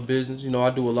own little business. You know, I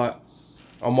do a lot.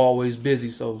 I'm always busy,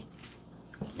 so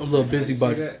I'm a little busy, See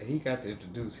but that? He got to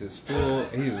introduce his full.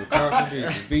 He was a carpenter. He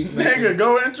was a beat maker. Nigga,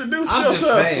 go introduce I'm yourself.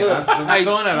 just saying. Look, I'm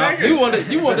throwing that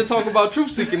out. you want to talk about truth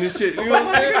seeking and shit. You know what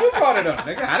I'm saying? Nigga, who brought it up,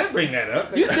 nigga? I didn't bring that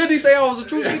up. You did he say I was a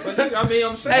truth seeker? But nigga, I mean,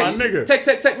 I'm Hey, saying. My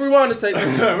nigga. take, rewind the tape. I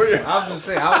was just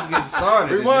saying. I was getting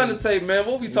started. Rewind the tape, man.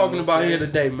 What we talking know what I'm about here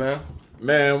saying? today, man?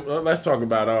 Man, let's talk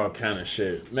about all kind of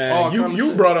shit. All Man, kind of you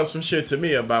shit. brought up some shit to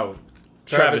me about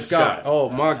Travis Scott. Oh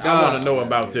my I want God, to know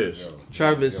about this.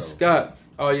 Travis Scott.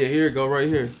 Oh yeah, here it go right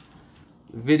here.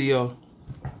 Video.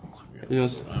 You know,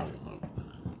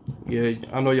 yeah,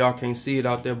 I know y'all can't see it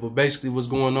out there, but basically what's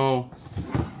going on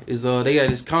is they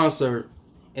had this concert,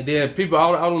 and then people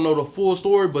I don't know the full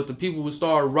story, but the people would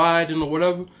start riding or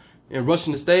whatever and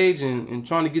rushing the stage and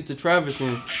trying to get to Travis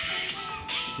and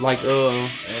like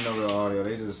Ain't no real audio.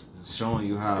 They just showing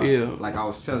you how. Yeah. Like I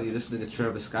was telling you, this nigga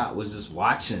Travis Scott was just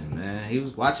watching, man. He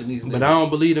was watching these niggas. but I don't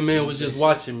believe the man was just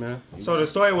watching, man. So the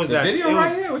story was The that video it right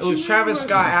was, here? What it you was mean Travis right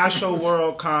Scott here? Astro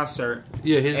World concert.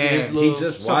 Yeah, his And little He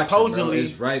just watching, supposedly- bro.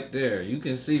 It's right there. You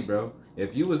can see, bro.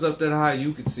 If you was up that high,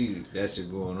 you could see that shit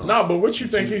going on. No, but what you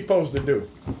think he's supposed to do?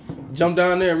 jump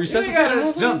down there and You resuscitate ain't gotta him.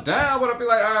 just jump down, but I'd be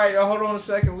like, all right, yo, hold on a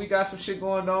second. We got some shit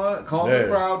going on. Calm Yeah. the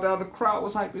crowd down. The crowd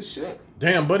was hype as shit.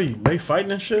 Damn, buddy, they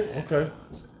fighting and shit? Okay.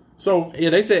 So Yeah,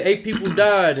 they said 8 people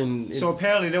died and So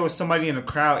apparently there was somebody in the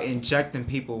crowd injecting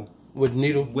people with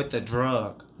needle. with the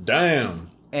drug. damn.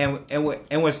 And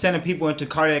was sending people into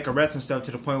cardiac arrest and stuff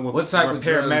to the point where What type where of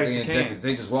drugs paramedics they came. injected?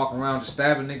 They just walk around just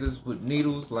stabbing niggas with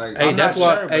needles, like. Hey, I'm that's not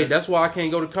why. sure, Hey, but- that's why I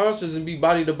can't go to concerts and be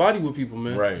body to body with people,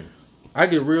 man. Right. I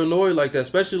get real annoyed like that,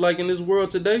 especially like in this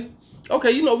world today.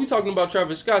 Okay, you know we talking about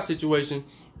Travis Scott situation,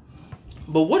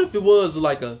 but what if it was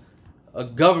like a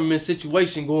government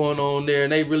situation going on there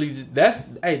and they really just, that's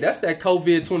that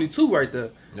COVID-22 right there.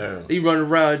 Yeah. He running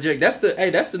around Jack. That's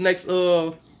the next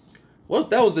what if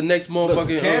that was the next Look, motherfucking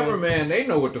the cameraman, they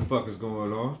know what the fuck is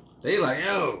going on. They like,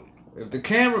 yo, if the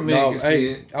cameraman No, can hey, see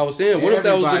it. I was saying, what if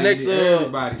that was the next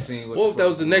everybody seen what if that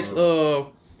was the next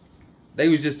they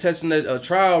was just testing a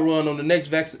trial run on the next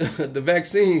the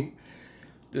vaccine.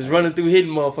 Just running through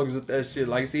hitting motherfuckers with that shit,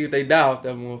 like see if they die with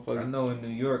that I motherfucker. know in New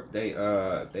York they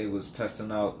was testing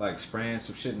out like spraying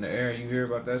some shit in the air. You hear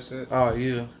about that shit? Oh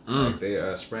yeah. Like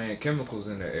they spraying chemicals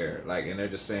in the air, like, and they're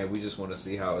just saying we just want to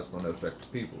see how it's going to affect the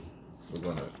people. We're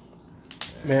gonna.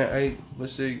 Man, hey,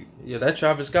 let's see. Yeah, that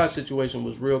Travis Scott situation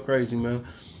was real crazy, man.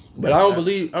 But I don't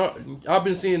believe. I've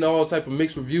been seeing all type of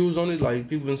mixed reviews on it. Like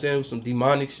people been saying it was some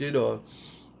demonic shit or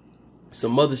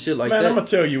some other shit like Man, that. I'm gonna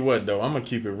tell you what though. I'm gonna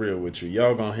keep it real with you.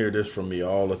 Y'all gonna hear this from me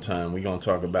all the time. We gonna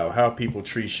talk about how people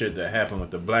treat shit that happened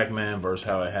with the black man versus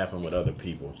how it happened with other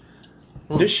people.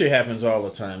 This shit happens all the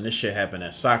time. This shit happen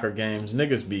at soccer games.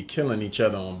 Niggas be killing each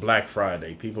other on Black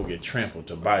Friday. People get trampled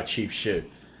to buy cheap shit.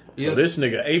 So Yep. this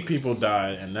nigga, 8 people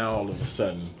died, and now all of a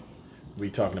sudden, we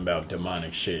talking about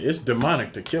demonic shit. It's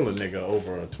demonic to kill a nigga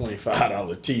over a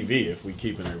 $25 TV if we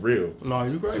keeping it real. No,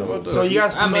 you right So- about that. So you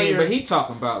guys I familiar? mean, but he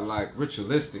talking about like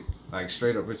ritualistic, like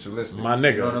straight up ritualistic. My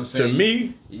nigga, you know what I'm to saying?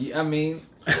 me, I mean,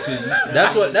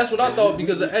 That's what I thought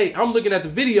because hey, I'm looking at the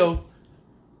video.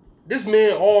 This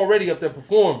man already up there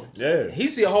performing. yeah. He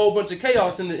see a whole bunch of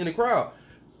chaos in the crowd.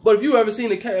 But if you ever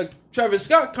seen a Travis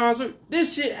Scott concert,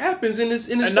 this shit happens in this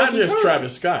And not fucking just concert.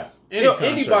 Travis Scott. Any Yo, concert.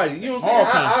 anybody, you know what I'm All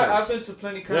saying? concerts. I've been to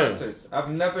plenty concerts. I've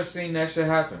never seen that shit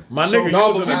happen. My So, nigga,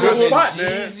 no, he was in but a we good went- spot,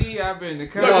 man. Jeezy, I've been to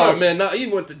No, concerts. man, he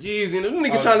went to Jeezy and them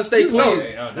niggas trying to stay clean.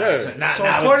 Yeah. So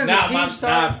according to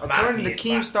Keemstar,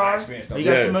 are you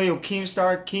guys Yeah. familiar with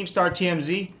Keemstar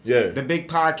TMZ? Yeah. The big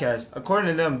podcast. According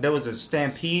to them, there was a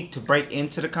stampede to break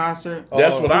into the concert.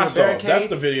 That's what I through a saw. barricade, That's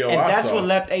the video and I that's saw. what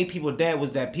left 8 people dead.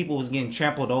 Was that people was getting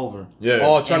trampled over, Yeah.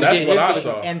 Oh, trying to That's get what I into the-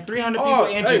 saw. and 300 Oh, people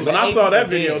hey, injured. When but I 8 saw that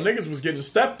people video, dead. niggas was getting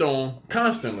stepped on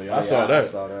constantly. I Yeah, saw that. I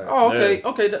saw that. Oh, okay, Yeah.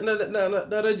 okay.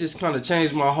 That just kind of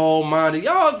changed my whole mind.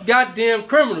 Y'all goddamn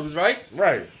criminals, right?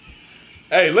 Right.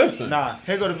 Hey, listen. Nah,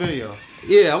 here go the video.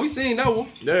 Yeah, we seen that one.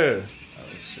 Yeah.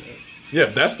 Yeah,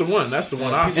 that's the one. That's the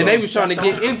one I saw. And they was trying to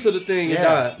get into the thing and Yeah.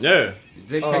 died. Yeah.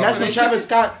 And that's when Travis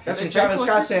Scott. That's They when Travis take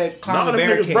Scott one? said climb None the of them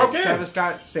niggas barricades. broke in. Travis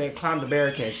Scott said climb the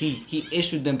barricades. He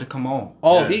issued them to come on.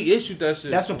 Oh, Yeah. he issued that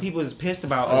shit. That's what people is pissed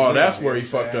about. Oh, as that's well. where he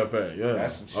fucked up at. Yeah.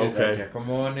 That's some shit. Okay. Right there. Come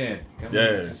on in. Come Yeah. on,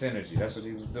 it's synergy. That's what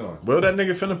he was doing. Well, that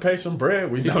nigga finna pay some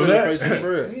bread. We He know finna that. pay some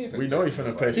bread. He ain't We know he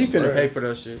finna pay He some finna bread. pay for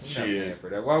that shit. He's not Shit. paying for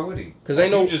that. Why would he? 'Cause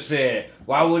ain't no- You just said,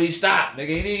 why would he stop? Nigga,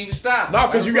 he didn't even stop. No,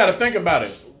 because you got to think about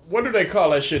it. What do they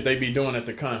call that shit they be doing at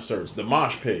the concerts? The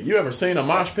mosh pit. You ever seen a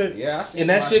mosh pit? Yeah, I seen And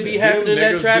that my shit be shit. happening Them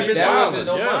at niggas Travis be That Scott. wasn't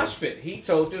no Yeah. mosh pit. He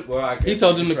told it. Well, I guess He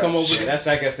told them to he's come right. over there. That's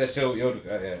I guess that show.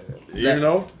 Yeah. You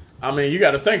know? I mean, you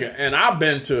got to think it. And I've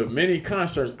been to many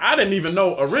concerts. I didn't even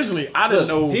know, originally, I didn't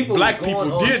Look, know people black was going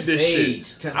people on did this stage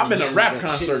shit. telling I've been to them rap that shit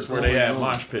concerts where was they had going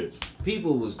on. mosh pits.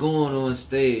 People was going on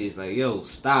stage like, yo,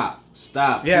 stop.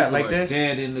 Yeah, People like are this?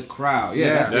 dead in the crowd. Yeah,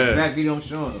 Yeah. that's Yeah. exactly what I'm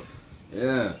showing them.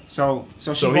 Yeah. So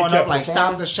she So he going kept up like performing?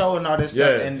 stop the show and all this Yeah.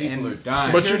 stuff. And People and are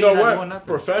dying. But you security know not doing what? nothing.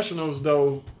 Professionals,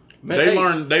 though, Man, they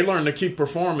hey. learn to keep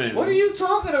performing. What are you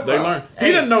talking about? They learn. He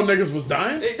Hey. didn't know niggas was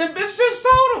dying. The bitch just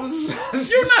told him.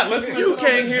 You're not listening. You to them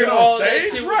can't niggas hear get on all that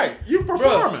stage, shit. right? You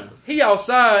performing. Bruh, he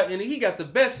outside and he got the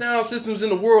best sound systems in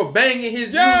the world, banging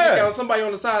his Yeah. music out. Somebody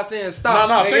on the side saying stop.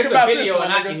 No, think It's a about video this,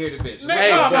 and my I can nigga. hear the bitch. Nigga,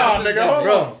 Hey, no, bro, nigga, hold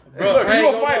bro, on. bro, Look, I you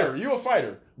ain't a gonna fighter. You a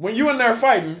fighter. When you in there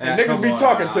fighting and Yeah, niggas come be on.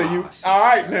 talking to Ah, you, shit. all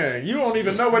right, man, you don't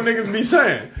even know what niggas be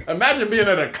saying. Imagine being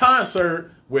at a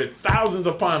concert with thousands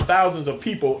upon thousands of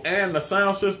people and the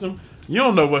sound system. You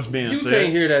don't know what's being You said. can't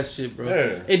hear that shit, bro.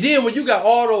 Yeah. And then when you got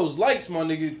all those lights, my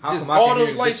nigga, How just come I all can hear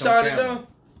those the lights bitch on shining camera? down.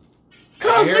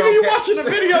 Cause Hear nigga, you okay. watching the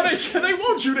video, they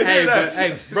want you to Hey, hear but, that.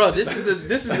 hey, bro, this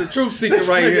is the truth secret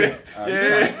right here. Yeah,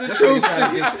 This truth nigga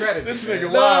trying to secret. discredit This me, nigga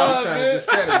man. wild. He's trying to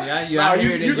discredit me. I Nah,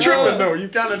 hear it you in the tripping blood. though. You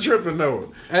kind of tripping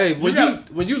though. Hey, You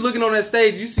when you looking on that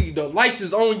stage, you see the lights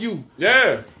is on you.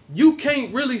 Yeah. you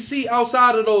can't really see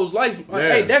outside of those lights. Like,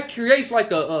 hey, that creates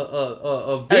like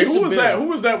a Hey, vision who was that? barrier. Who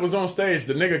was that was on stage?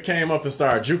 The nigga came up and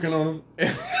started juking on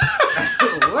him.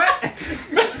 What?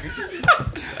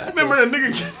 Remember the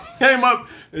nigga came up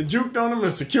and juked on him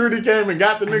and security came and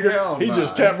got the nigga? Hell He nah.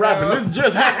 just kept rapping. This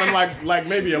just happened like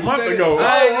maybe a month ago.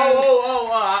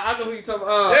 I know who you talking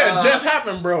about. Yeah, it just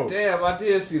happened, bro. Damn, I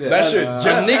did see that. That shit The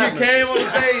just nigga happened. came on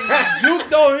stage,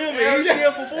 juked on him, and he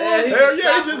still performed. he Hell just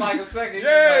yeah, stopped he for just like a second.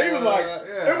 Yeah, he was like,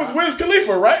 yeah. it was Wiz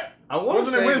Khalifa, right? I want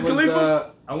to Wasn't say it Wiz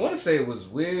Khalifa? I want to say it was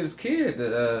Wiz Kid.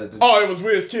 Oh, it was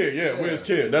Wiz Kid. Yeah, Wiz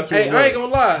Kid. That's who Hey, it I ain't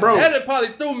was. gonna lie. Bro. That probably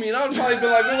threw me, and I'd probably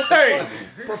been like, man, what the Hey,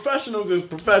 fuck? professionals is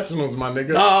professionals, my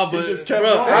nigga. Nah, He but, just kept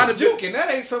bro, going. I'd That's have juking.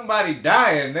 That ain't somebody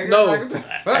dying, nigga. No. Like, what the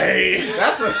fuck? Hey.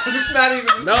 It's not even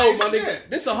the No, same my shit. nigga.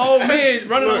 This a whole man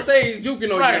running on Look. stage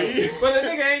juking on Right. you. But the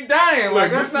nigga ain't dying.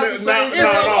 Like, Look, that's not the this same It's shit. a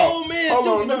whole man Hold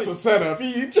on, juking this on is you. a setup.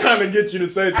 He trying to get you to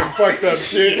say some fucked up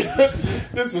shit.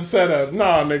 This is a setup.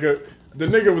 Nah, nigga. The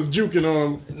nigga was juking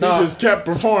on him. Nah. He just kept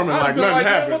performing I'd like be nothing like,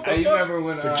 man, happened. what the Hey, you fuck? remember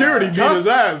when Security beat his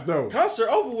ass though. Concert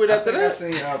over with I after think I that.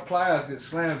 seen Pliers get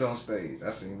slammed on stage.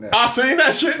 I seen that. I seen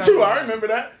that shit too. I remember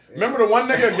that. Remember the one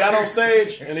nigga got on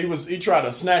stage and he tried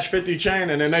to snatch 50 chain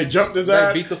and then they jumped his They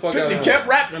ass. beat the fuck 50 out of him. kept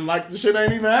rapping like the shit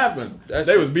ain't even happened. That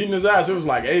They shit- was beating his ass. It was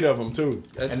like 8 of them too.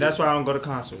 And that's why I don't go to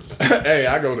concerts. Hey,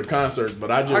 I go to concerts, but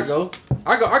I I just go be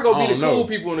the don't cool know.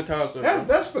 people in the concert.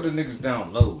 That's for the niggas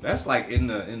down low. That's like in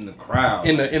the crowd.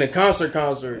 in a concert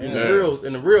in Yeah.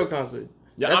 the real concert.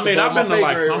 Yeah, That's I mean, above I've been my to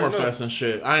like pay grade right Summerfest and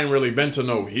shit. I ain't really been to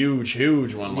no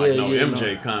huge one like Yeah, no yeah,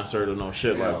 MJ concert or no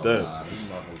shit like that.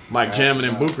 Like jamming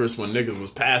in Bucharest when niggas was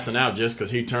passing out just because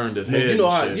he turned his Man,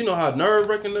 head. you know how nerve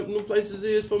wracking them new places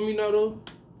is for me now though.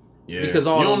 yeah, because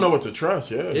all you don't them- know what to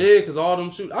trust. Yeah. Yeah, because all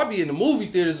them shoot. I be in the movie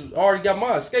theaters. Already got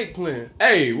my escape plan.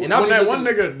 Hey, And when I be that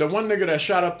looking- the one nigga that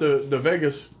shot up the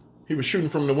Vegas, he was shooting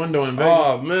from the window in Vegas.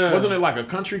 Oh, man. Wasn't it like a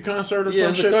country concert or Yeah, some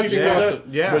it's a shit? country people was concert.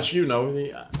 at? Yeah. But you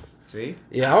know, See?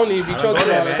 Yeah, I don't even be I don't trusting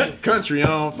know all that, that. man. country, I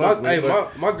don't My, fuck with. hey,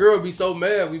 but- my girl be so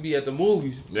mad we be at the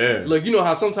movies. Yeah. Look, you know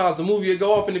how sometimes the movie will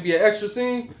go off and it be an extra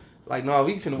scene? Like, nah,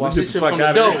 we finna watch get this the shit fuck from the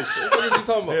outta door. here. What are you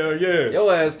talking about? Hell yeah.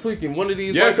 Your ass tweaking. One of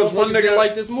these Yeah, white 'cause one motherfuckers that nigga-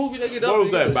 like this movie, they get up What was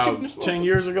and that, get to about shooting this 10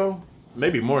 years ago?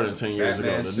 Maybe more than 10 years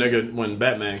Batman ago. The shit. nigga, when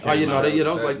Batman came Oh, you know, out. that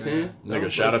was like Batman. 10. That Nigga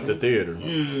was shot like up the 10. theater.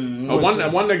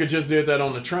 One nigga just did that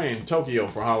on the train, Tokyo,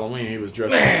 for Halloween. He was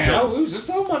dressed Man, as a Joker. we was just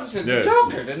talking about this. Yeah. The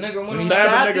Joker. The nigga When went he on stabbed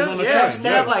stabbed niggas him, on the yeah, train,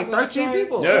 stabbed yeah. like 13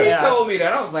 people. Yeah. He told me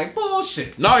that. I was like,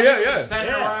 bullshit. No, yeah. Standing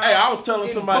Yeah. around Hey, I was telling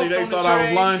getting somebody poked they on the thought I was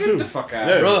train. lying Get too. the fuck out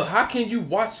Yeah. of here. Bruh, how can you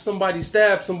watch somebody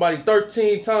stab somebody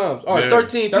 13 times? Or Yeah.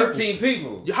 13 people? 13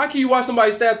 people. How can you watch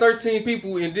somebody stab 13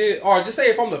 people and then, or just say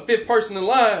if I'm the 5th person in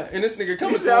line and this nigga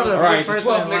coming He's to out me. of All right, First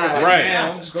the 12th person in nigga. line. Right.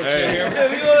 Damn, I'm just gonna Hey. chill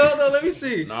here. Hold on, let me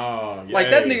see. Nah, Like,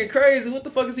 that nigga crazy. What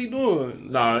the fuck is he doing?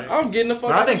 Nah, I'm getting the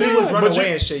fuck But I think out. he was running but you-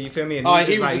 away and shit, you feel me? And Oh,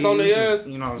 he was just on he their just, ass?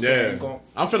 You know what I'm yeah. saying? Go-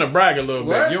 I'm finna brag a little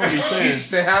What? bit. You don't be He saying,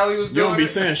 said how he was doing you don't be it.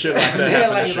 saying shit like that Yeah,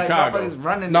 happening like in Chicago. motherfuckers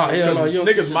running. Nah, hell no, Because you don't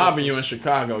see niggas shit. mobbing you in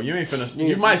Chicago. You ain't finna. You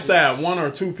You ain't might see stab 1 or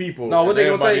 2 people. No, what and they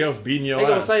gonna everybody say? else beating your They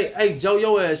gonna ass. say, hey, Joe,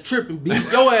 your ass tripping,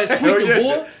 beat. Your ass Hell tweaking, yeah.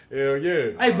 boy. Hell yeah.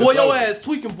 Hey, boy, It's your over. ass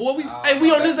tweaking, boy. We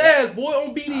on this ass, boy,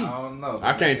 on BD. I don't know.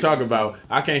 I can't talk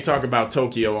about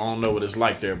Tokyo. I don't know what it's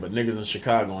like there, but niggas in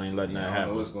Chicago ain't letting that I don't know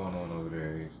happen. what's going on over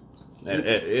there.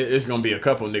 It's gonna be a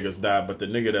couple niggas die, but the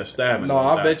nigga that's stabbing. No, gonna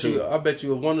I die bet too. you. I bet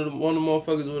you if one of the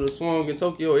motherfuckers would have swung in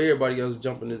Tokyo, everybody else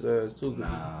jumping his ass too.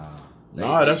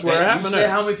 Nah, that's where it happened You said at.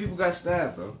 how many people got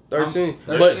stabbed, bro? 13.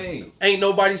 13. But ain't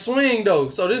nobody swing though.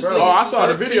 So this Bro, nigga. Oh, I saw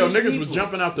the 13 video. Niggas was people.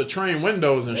 jumping out the train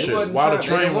windows and They shit wasn't while the shot.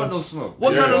 train There wasn't was. no smoke.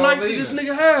 What Yeah. kind of They knife don't did this leave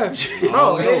nigga have? Bro, I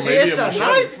don't know, it's maybe a a machete.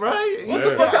 knife, right? What the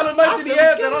Yeah. fuck kind of I knife did he still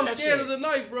have? scared That of I'm that scared shit. of the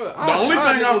knife, bro. The only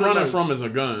thing I'm running from is a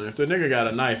gun. If the nigga got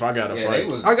a knife, I gotta Yeah, fight.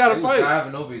 I gotta they was fight.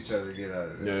 driving over each other to get out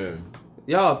of there. Yeah,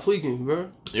 Y'all tweaking, bro.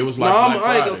 it was No, like. I Black ain't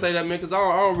gonna Friday. say that, man, because I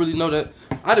don't really know that.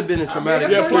 I'd have been in traumatic.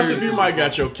 that's Yeah, plus experience. if you might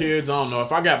got your kids, I don't know.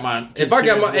 If I got my If I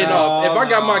got my- hey, no, if I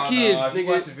got my kids, if you nigga-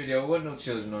 watch the video, there wasn't no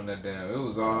children on that damn. It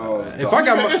was all. If I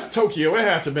got my- It's Tokyo. It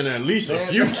had to been at least a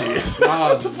few kids. Nah,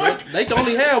 What the fuck? they can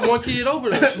only have one kid over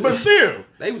there. But still,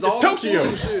 They was it's all Tokyo.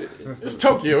 in school and shit. It's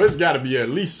Tokyo. It's got to be at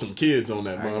least some kids on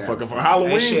that motherfucker for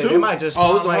Halloween Hey, shit, too. they might just Oh, spawn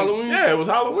it was like, Halloween. Yeah, it was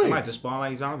they Halloween. might just spawn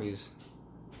like zombies.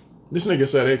 This nigga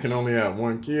said they can only have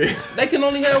one kid. They can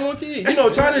only have one kid. You know,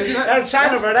 China just. That's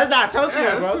China, bro. That's not Tokyo,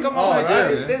 Yeah, bro. that's Come Oh, on, damn.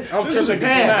 bro. This- I'm This tripping.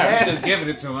 nigga snap. just giving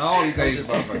it to him. All these Asian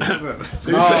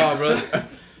motherfuckers. Oh, bro.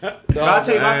 But I'll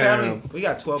tell you, my Damn. family, we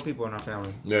got 12 people in our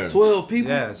family. Yeah. 12 people.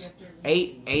 Yes.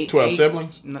 8. 12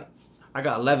 siblings? No, I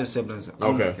got 11 siblings.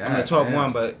 Okay. I'm the 12th God one,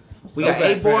 damn. but We got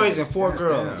 8 boys and 4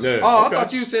 girls. Yeah, Oh, okay. I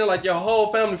thought you were saying like your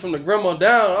whole family from the grandma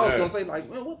down. I was gonna say like,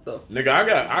 man, what the? Nigga,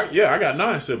 I got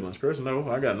 9 siblings. Chris, no,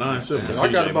 I got 9 siblings.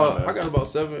 I got CJ, my bad. about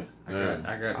 7. Yeah.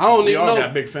 I don't We even all know.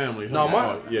 got big families. No,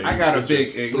 I got a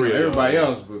big, you know, everybody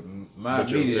else, but my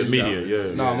media,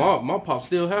 yeah. No, my pop's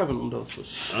still having them though.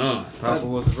 So Papa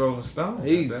was a Rolling Stone.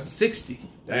 he's 60.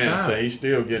 Damn, so he's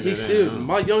still getting He's it still in.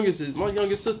 my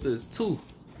youngest sister is 2.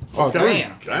 Okay.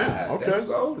 Damn. Damn. Okay. Okay. Who's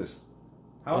the oldest?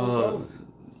 How old is the oldest?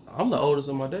 I'm the oldest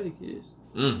of my daddy kids.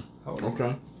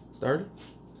 Okay. 30.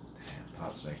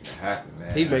 Pop's making it happen,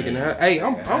 man. He making it. Hey,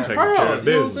 I'm taking care proud. of You know what I'm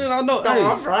business. saying? I know. No, Hey,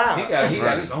 I'm proud. He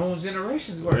got his own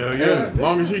generation's work. Yeah, yeah. As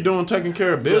long as he doing taking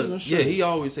care of business. Yeah, shit. he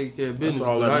always taking care of business. That's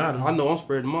all but that matters. I know I'm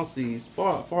spreading my seeds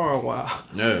far and wide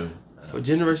Yeah. for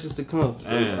generations to come. So,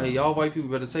 Man. hey, y'all white people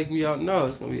better take me out now.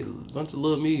 It's gonna be a bunch of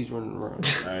little me's running around.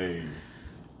 Hey,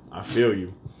 I feel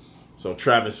you. So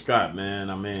Travis Scott,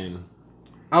 man. I mean,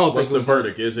 I don't what's think the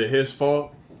verdict? Is it his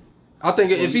fault? I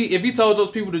think if he told those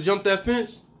people to jump that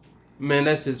fence, man,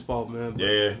 that's his fault, man.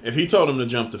 Yeah. If he told him to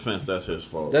jump the fence, that's his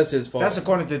fault. That's his fault. That's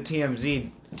according to TMZ.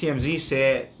 TMZ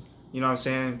said, you know what I'm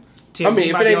saying? TMZ I mean,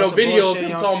 if might it be ain't on no some video of bullshit, him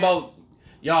you know talking what I'm saying? about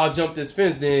y'all jump this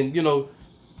fence, then you know,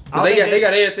 I cause don't they think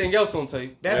got everything else on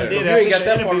tape. They Yeah. did You an ain't got official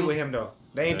that interview part. with him though.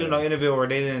 They ain't do Yeah. no interview or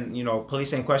they didn't, you know,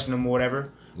 police ain't question him or whatever.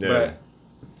 Yeah. But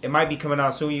it might be coming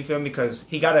out soon. You feel me? Because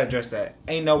he gotta address that.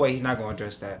 Ain't no way he's not gonna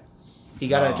address that. He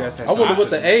gotta address that. I wonder what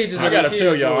the age is. I of gotta the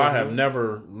tell kids y'all, was, I have man.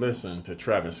 never listened to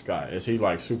Travis Scott. Is he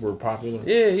like super popular?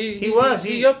 Yeah, He was.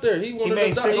 He up there. He He one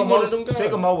made of them. He Sicko one of them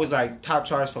guys. Mo was like top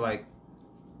charts for like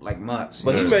months.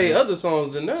 But he Yeah. made other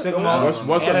songs than that. Sicko though. Mo.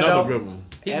 What's Antidote. another good one?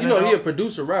 He, you And know, he a adult.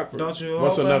 producer rapper. Don't you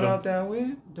What's open another? up that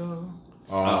window?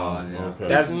 Oh, yeah. okay.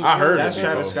 That's I heard that's it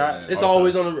Travis before. Scott. It's Okay.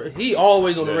 always on the. He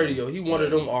always on the Yeah. radio. He one of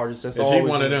them artists. That's Is he always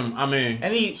one of on- them? I mean,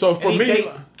 And he so for and he me,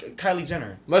 date Kylie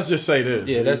Jenner. let's just say this.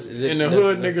 Yeah, that's- in the that's-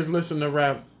 hood. that's- Niggas listen to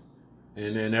rap,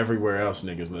 and then everywhere else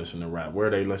niggas listen to rap. Where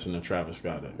they listen to Travis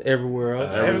Scott at? everywhere else.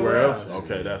 Everywhere else. else.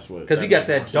 Okay, that's what. Because he got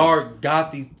makes that more dark,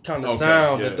 gothy kind of Okay,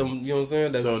 sound yeah. that them, you know what I'm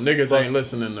saying? sense. That's So niggas bust- ain't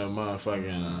listening to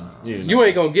motherfucking. You know. You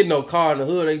ain't gonna get no car in the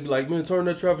hood. They be like, man, turn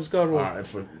that Travis Scott on. All right,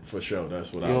 for sure.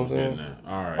 That's what You I know was what I'm getting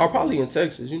at. All right. Or probably in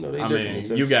Texas. You know, they I different in mean,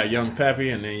 Texas. you got Young Pappy,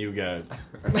 and then you got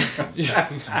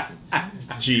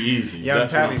G Easy. Young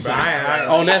Pappy, but I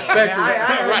on that spectrum. I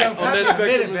heard Right, Young on Pappy that admit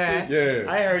it, spectrum. man. and shit.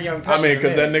 Yeah. I heard Young I Pappy. mean,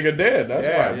 because that admit nigga dead. That's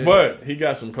Yeah. why. Yeah. But he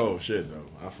got some cold shit though.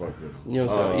 I fuck with him. You know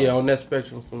what I'm saying? Yeah, on that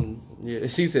spectrum from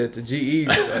she said to GE.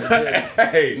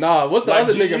 Hey, Nah, what's the like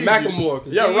other nigga G-Eazy. Macklemore?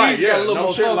 'Cause Yeah, G-Eazy right. got Yeah, a little no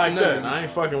more shit sauce like than that. I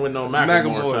ain't fucking with no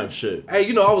Macklemore type shit. Hey,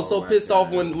 you know, I was so Oh, pissed my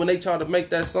off God. when they tried to make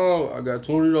that song. I got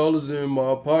 $20 in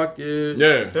my pocket.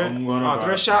 Yeah.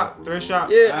 Thrift shop.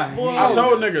 Yeah, boy, I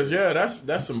told niggas, yeah,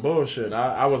 that's some bullshit.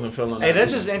 I wasn't feeling that. Hey,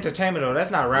 that's just entertainment though.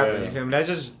 That's not rapping. Yeah. You feel me? That's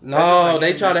just No,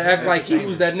 they try to act like he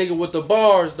was that nigga with the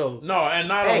bars though. No, and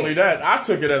not Hey. only that, I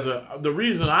took it as the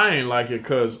reason I ain't like it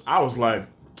because I was like,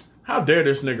 how dare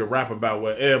this nigga rap about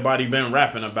what everybody been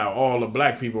rapping about, all the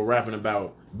black people rapping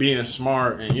about being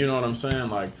smart, and you know what I'm saying?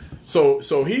 Like, so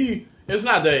he, it's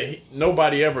not that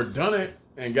nobody ever done it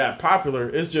and got popular.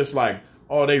 It's just like,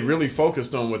 oh, they really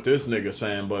focused on what this nigga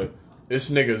saying, but it's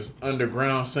niggas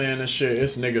underground saying this shit.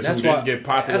 It's niggas That's who why- didn't get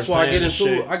popular that's why I saying get this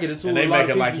into shit. it. I get into and it they with a lot make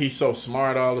of it like people. he's so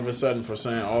smart all of a sudden for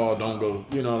saying, oh, don't go,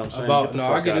 you know what I'm saying? About the no,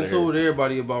 fuck I get outta into here. it with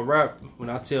everybody about rap when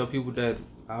I tell people that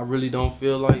I really don't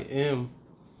feel like M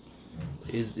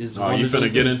is. Oh, one you of them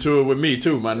finna get dudes. into it with me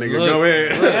too, my nigga. Look, Go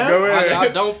ahead. look, Go ahead. I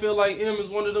don't feel like M is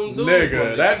one of them dudes. Nigga,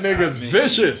 but- that nigga's I mean-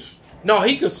 vicious. No,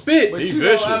 he could spit. He you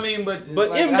vicious. know, I mean, but But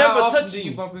like, M how never often touched do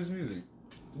you you. bump his music?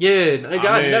 Yeah, nigga,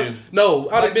 I I mean, never. No,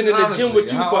 I'd have like, been in the just gym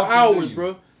with you honestly, for how often do hours, you?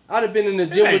 bro. I'd have been in the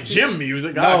It gym ain't with you. gym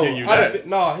music. I'll give you that.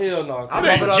 No, hell no. It I'm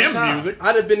ain't bumping all the gym time. music.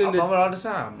 I'd have been in I'm bumping the. all the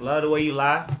time. Love the way you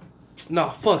lie. No,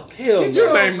 fuck, hell You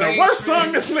no. name the worst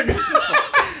song this nigga.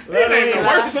 You name the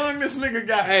worst song this nigga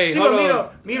got. Hey, See, hold but on.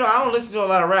 me though, I don't listen to a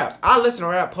lot of rap. I listen to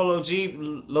rap, Polo G,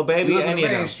 Lil Baby, You listen any to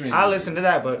of them. mainstream I music. listen to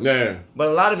that, but Yeah. a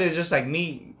lot of it is just like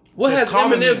me. What just has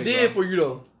calming Eminem music, did bro. for you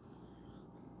though?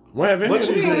 What have any What of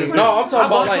you these mean? niggas No, I'm talking I about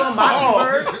bought like. to a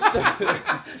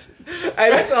Mockingbird. Hey,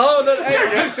 that's a whole nother. Hey,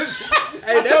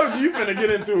 I told that's. you you finna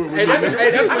get into it with Hey, that's me.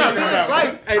 hey, that's I when can you. feel his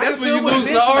life. Hey, I that's can when feel you what lose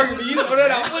it the is. argument. You throw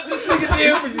that out. What this nigga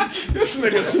did for you? This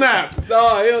nigga snap.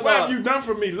 No, hell What have no. you done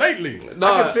for me lately?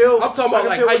 No, I can feel- I'm talking I about can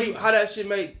like feel how what you how that shit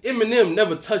made Eminem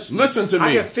never touched me. Listen to me.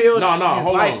 I can feel no, his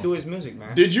hold life on. through his music,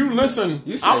 man. Did you listen?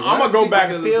 You said I'm what? gonna go back.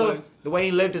 People Feel the way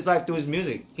he lived his life through his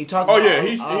music. He talked Oh, about yeah,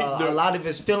 he's- a lot of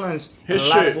his feelings. His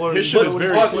and a lot shit- of what his he shit put is with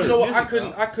very his clear. You know what?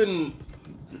 music, I couldn't.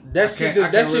 That shit. I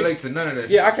That can't shit. relate to none of that.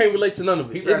 Yeah, I shit. can't relate to none of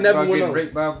He it. rapped It never about went getting on.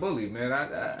 raped by a bully, man.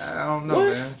 I don't know,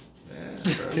 What? man.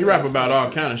 He rap about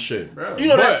all kind of shit. Bro. You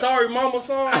know But- that Sorry Mama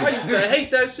song? I used to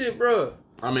hate that shit, bro.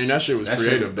 I mean, that shit was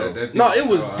creative though. No, it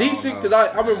was decent because I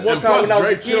remember one And time plus, when I was a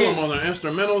Drake killed him kid, on the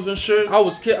instrumentals and shit. I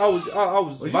was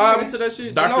vibing to that shit.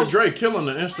 and I Dr. was, Dre killing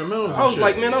the instrumentals. I was and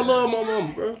like, shit. man, I love my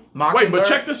mama, bro. Wait, but Mockingbird.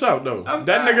 check this out though. I'm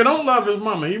That fine. nigga don't love his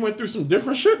mama. He went through some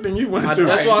different shit than you went through.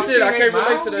 That's why I said I You can't see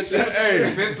relate to Mao? that You see shit. what Hey.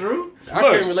 he's been through? I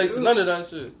Look. can't relate to none of that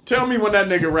shit. Tell me when that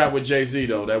nigga rap with Jay-Z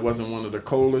though, that wasn't one of the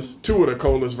coldest, two of the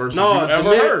coldest verses No, you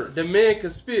ever heard. the man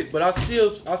could spit, but I still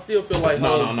feel like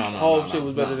No. Hov shit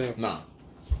was better than. No.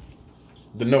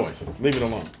 The noise. Leave it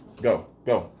alone. Go.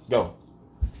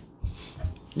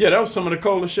 Yeah, that was some of the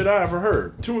coldest shit I ever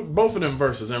heard. Both of them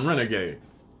verses and Renegade.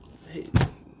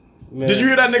 Man. Did you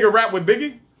hear that nigga rap with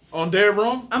Biggie on Dead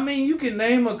Room? I mean, you can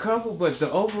name a couple, but the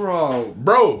overall.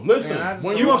 Bro, listen. Man, I just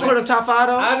when don't You you want to put him top 5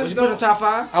 though? I Would just you put him don't- top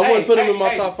 5? I wouldn't put him in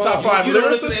my top 5. top five You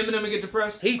don't listen to lyricists? Eminem and get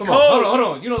depressed? He Come cold. on, hold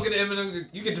on. You don't get Eminem.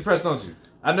 You get depressed, don't you?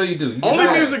 I know you do. You get Only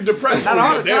depressed. music depressing Not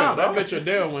all was the Adele. time, That bro. bitch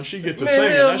Adele when she get to Man,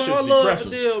 singing, hell that no, I shit's love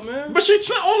depressing. Adele, man. But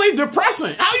she's only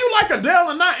depressing. How you like Adele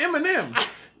and not Eminem?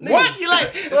 What? You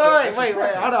like? Wait,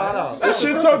 hold on. That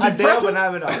shit's so Adele, depressing. but not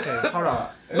even okay. Hold on.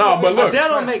 No, but look, Adele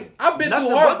don't make. I've been nothing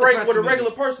through but heartbreak with a depressing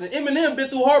regular person. Eminem been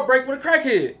through heartbreak with a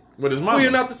crackhead. with his We mama.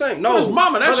 are not the same. No, With his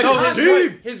mama, that Brother, shit no, was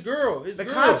his deep. his girl. The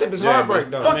concept is Yeah,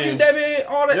 heartbreak but- though. Fuck Man. you, Debbie.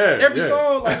 All that. Yeah, Every yeah.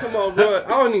 song. Like, come on, bro. I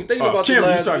don't even think about Kim, the you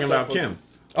last talking bitch about I Kim.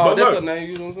 Oh, But that's look, her name.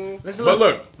 You know what I'm saying? Listen, But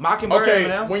look, Mockingbird, okay,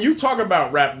 Eminem. when you talk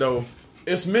about rap though,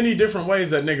 it's many different ways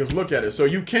that niggas look at it. So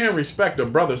you can respect a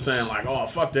brother saying like, "Oh,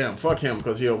 fuck them, fuck him,"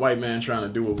 because he a white man trying to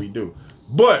do what we do.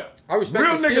 But I respect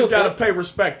real the skill niggas gotta set. pay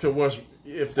respect to what's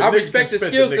if the I nigga respect can the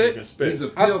spit, skill the nigga set. can spit. He's a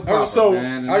pill I- popper, so, man.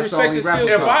 and I that's all respect he the rapping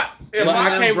skill about. if But I I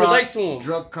can't brought relate to him.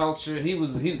 Drug culture.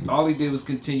 He all he did was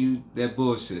continue that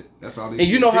bullshit. That's all he did.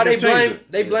 And you know how He they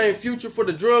continued blame it. Future for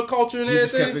the drug culture and he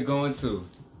just kept everything. it going too.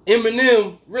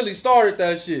 Eminem really started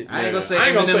that shit. I ain't gonna say I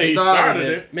ain't gonna Eminem say he started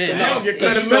it. Man, 'cause no. he don't get He But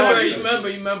credit started for it.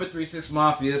 it. you remember 3-6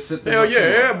 Mafia sipping. Hell yeah,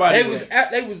 everybody.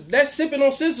 They was that sipping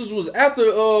on scissors was after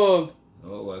No,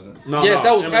 it wasn't. No, Yes,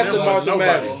 that was Eminem after wasn't Martha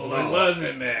nobody. Maddox. No.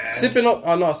 wasn't,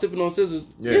 man. sipping on scissors.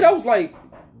 Yeah. Yeah, that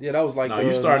was like No,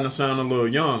 you starting to sound a little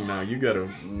young now. You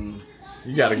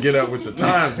gotta get up with the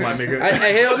times, my nigga.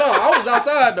 Hey, hell no, I was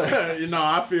outside though. You know,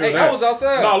 I feel Hey, that. I was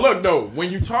outside. No, look though, when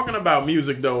you talking about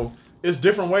music though, it's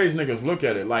different ways niggas look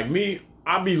at it. Like me,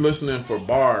 I be listening for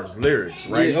bars, lyrics,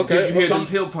 right? Yeah, okay. Did you hear Some- them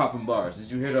pill popping bars? Did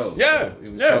you hear those? Yeah,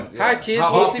 It was yeah. talking- Hi kids,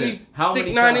 How want to see often? me How stick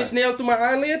many 9-inch times? nails through my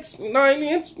eyelids?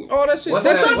 9-inch, all that shit. What's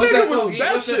That that? shit- What's nigga that was- song?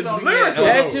 that What's shit's song he lyrical,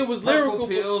 had? That shit was Purple lyrical.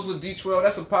 Pills with D12.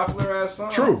 That's a popular ass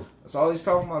song. True. That's all he's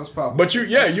talking about is pop. But you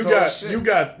That's his whole shit.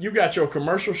 you got your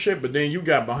commercial shit, but then you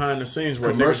got behind the scenes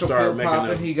where Commercial niggas start pill making popping.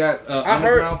 them. He got I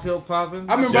underground pill popping.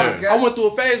 I remember Yeah. I went through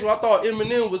a phase where I thought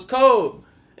Eminem was cold.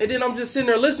 And then I'm just sitting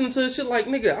there listening to this shit like,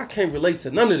 nigga, I can't relate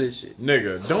to none of this shit.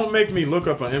 Nigga, don't make me look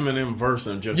up an Eminem verse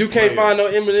and just You can't play find it.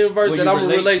 no Eminem verse Well, that you I'm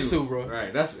gonna relate to, bro.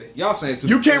 Right. That's y'all saying too.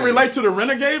 You can't relate to the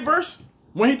Renegade verse?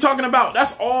 When he talking about,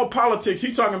 that's all politics.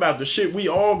 He talking about the shit we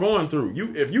all going through.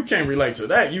 If you can't relate to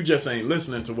that, you just ain't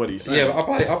listening to what he's saying. Yeah, I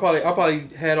probably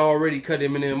had already cut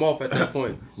Eminem off at that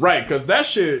point. Right, because that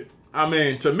shit, I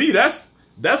mean, to me, that's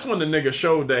when the nigga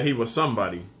showed that he was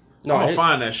somebody. No, I'm gonna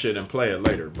find that shit and play it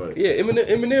later, but Yeah,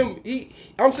 Eminem,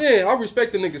 I'm saying I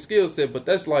respect the nigga skill set, but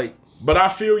that's like I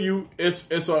feel you. It's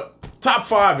a top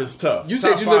 5 is tough. you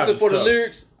Top said you 5 listen is for the tough.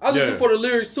 lyrics. I listen Yeah. for the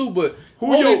lyrics too, but Who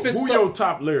only your if it's who some- your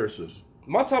top lyricist?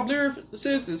 my top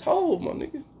lyricist is Hov, my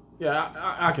nigga. Yeah,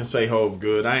 I can say Hov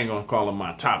good. I ain't gonna call him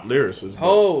my top lyricist. but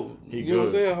Hov, he you know what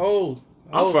I'm good. saying? Hov.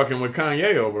 I'm fucking with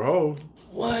Kanye over Hov.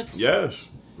 What? Yes,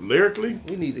 lyrically,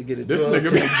 We need to get a this drug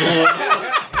nigga test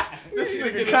going. This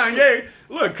nigga Kanye.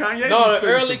 Look, Kanye. No, was the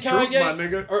spitting early some truth, Kanye, my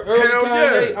nigga. early Hell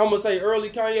Kanye. yeah. I'm gonna say early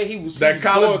Kanye. He was That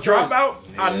college going crazy. dropout.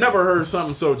 I never heard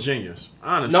something so genius.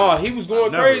 Honestly, No, he was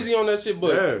going I never. crazy on that shit,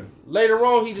 but Yeah. later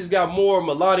on he just got more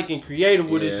melodic and creative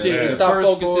with his shit Yeah. and The stopped The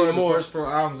focusing more. first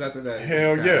 4 albums after that.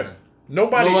 Hell just yeah. kinda-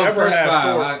 Nobody No, ever first had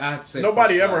 5. 4. I have to say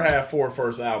Nobody first ever 5. had 4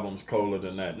 first albums colder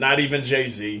than that. Not even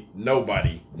Jay-Z.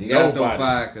 Nobody. You gotta throw Nobody.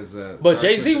 5 because. But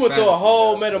Jay-Z went through a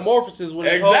whole metamorphosis with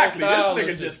his Exactly. whole style This and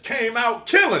nigga shit. just came out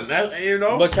killing. That, you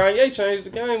know. But Kanye changed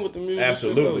the game with the music.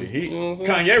 Absolutely. shit, though. You know what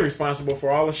I'm saying? Kanye responsible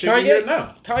for all the shit we hear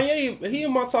now. Kanye, he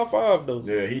in my top 5 though.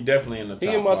 Yeah, he definitely in the top He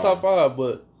in my top 5,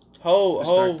 but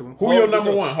Respectable. Who your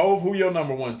number one? Hov, who your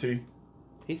number one, T?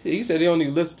 He said he don't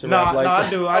even listen to No, rap like no, that. I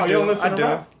do. Oh, I you do. don't listen I to do.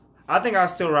 rap? I think I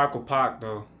still rock with Pac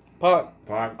though. Pac.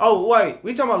 Pac. Oh wait,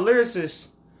 we talking about lyricists.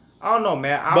 I don't know,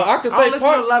 man. But I can say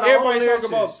listen to a lot Pac. of old Everybody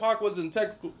talk lyricists. about Pac wasn't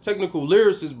technical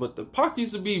lyricist, but the Pac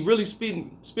used to be really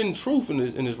spitting truth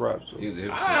in his raps. So.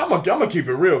 I'm gonna keep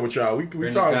it real with y'all. We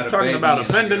talking about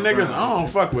offending niggas. I don't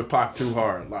fuck with Pac too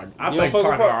hard. Like I think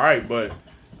Pac alright, but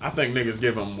I think niggas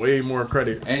give him way more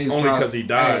credit only because he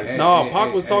died. No,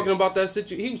 Pac was talking about that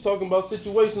situation. He was talking about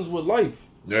situations with life.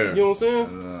 Yeah, you know what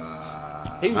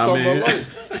I'm saying? He was talking about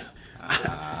life.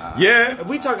 Yeah, if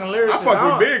we talking lyrics, I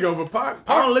fuck with Big over Pac.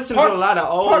 I don't listen to a lot of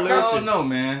old lyricists. I don't know,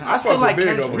 man. I still like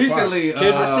Kendrick. Recently,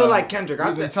 I still like Kendrick.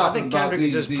 I think Kendrick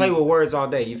can just play with words all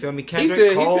day. You feel me?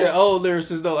 Kendrick, Cole. He said old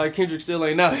lyricists though, like Kendrick still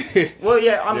ain't out. Well,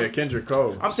 yeah, Kendrick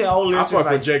Cole. I'm saying old lyricists. I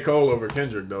fuck with J. Cole over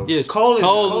Kendrick though. Yes, Cole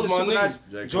is my super nice.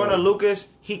 Joyner Lucas,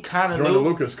 he kind of Joyner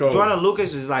Lucas Cole. Joyner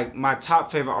Lucas is like my top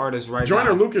favorite artist right now.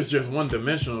 Joyner Lucas just one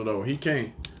dimensional though. He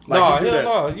can't. Like,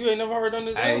 no, you ain't never heard on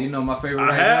this. Hey, you know my favorite.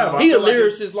 I have. He a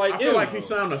lyricist like I feel like he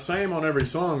sound the same on every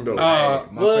song though. My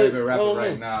favorite rapper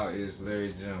right now is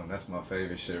Larry June. That's my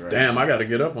favorite shit right now. Damn, I got to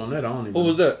get up on that. I don't even. Who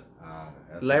was that?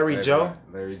 Larry Joe.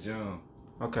 Larry June.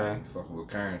 Okay. Fucking with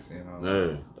Currency, you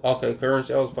know. Yeah. Okay,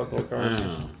 Currency. I was fucking with Currency.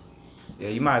 Yeah,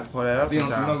 you might have to pull that up be on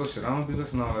some sometime. other shit. I don't be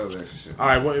listening to all that extra shit. All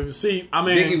right, well, see, I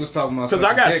mean, Biggie was talking about because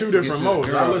I got two to different get to the modes.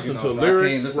 girl, I listen to so lyrics,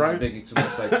 I can't listen right? to Biggie too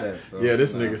much like that. So, yeah,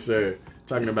 this nigga said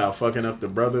talking about fucking the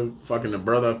brother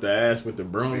up the ass with the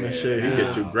broom and shit. He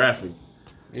get too graphic.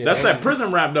 Yeah, that's that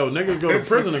prison rap though. Niggas go to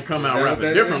prison and come out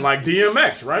rapping different, like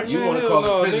DMX, right? You want to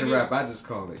call it prison rap? I just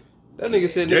call it. That nigga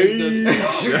said,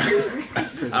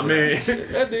 I mean,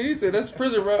 that nigga, he said that's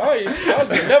prison rap. I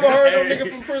never heard no nigga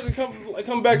from prison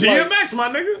come back. DMX, my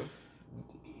nigga.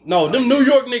 No, them New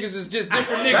York niggas is just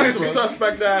different niggas. That's some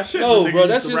suspect ass shit. No, bro,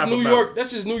 that's just New York.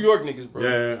 That's just New York niggas, bro.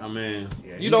 Yeah, I mean,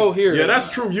 you don't hear. Yeah, that's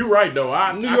true. You right though.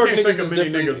 New York I can't think of many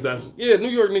different. niggas that's. Yeah, New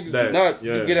York niggas do not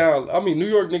get out. I mean, New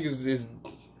York niggas is.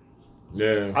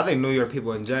 Yeah, I think New York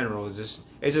people in general is just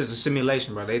it's just a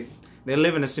simulation, bro. They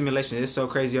live in a simulation. It's so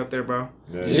crazy up there, bro.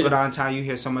 Yeah. You just go downtown, you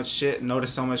hear so much shit,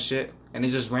 notice so much shit, and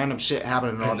it's just random shit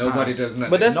happening all the time. Nobody does nothing.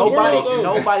 But that's nobody, the world,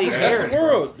 though. nobody That's cares. the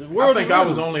world. The world. I think I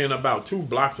was only in about 2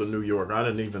 blocks of New York. I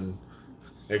didn't even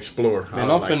explore.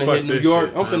 Man, I'm finna hit New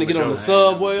York. I'm finna get on the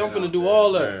subway. I'm finna do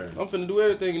all that. I'm finna do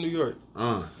everything in New York.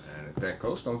 And if that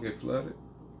coast don't get flooded.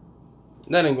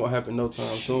 That ain't gonna happen no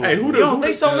time soon. Hey, you don't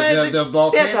think so, man? They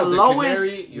at the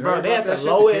lowest, bro. They at the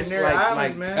lowest,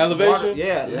 like elevation. Water,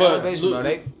 yeah, but elevation, bro.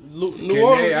 They New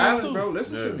Orleans Island, bro.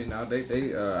 Listen to me now.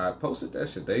 They I posted that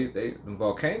shit. They them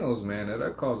volcanoes, man.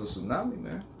 That caused a tsunami,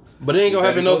 man. But it ain't gonna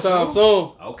happen no time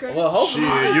soon. Okay. Well, hopefully.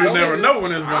 Shit, you never know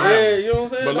when it's gonna happen. Yeah, you know what I'm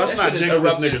saying? But let's not jinx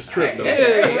this nigga's trip, though.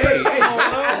 Hey,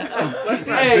 let's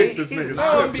not jinx this nigga's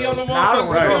I don't trip, be on the though.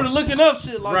 motherfucking looking up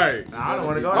shit like Right. I don't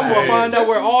want to go. I'm gonna find out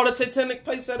where all the tectonic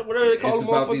plates at, whatever they call It's them.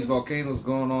 about these volcanoes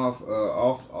going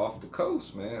off the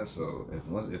coast, man. So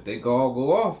if they all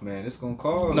go off, man, it's gonna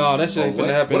cause. No, that shit ain't finna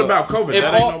happen. What about COVID?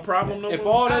 That ain't no problem no more? If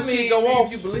all that shit go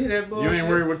off, you believe that bullshit? You ain't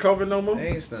worried with COVID no more? They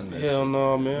ain't stunned that. Hell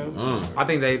no, man. I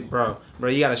think they, bro,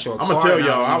 you gotta show a card. I'm gonna tell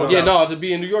y'all, I was to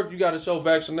be in New York, you gotta show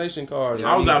vaccination cards.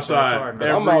 I was outside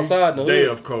I'm outside every day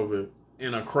of COVID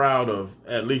in a crowd of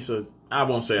at least I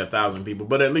won't say 1,000 people,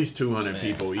 but at least 200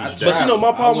 people each day. But you know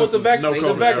my problem with the vaccine,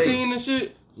 no and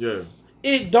shit. Yeah,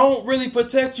 it don't really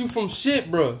protect you from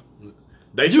shit, bro.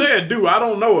 They said do. I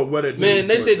don't know what it do. Man,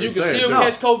 they said you can still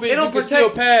catch COVID. You can still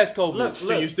pass COVID. Look.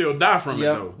 Can you still die from it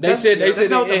though? They said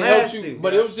it helps you, do.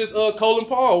 but it was just Colin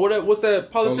Powell. What's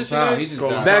that politician name?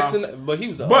 Vaccine, but he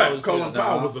was But Colin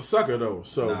Powell was a sucker though,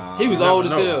 so he was old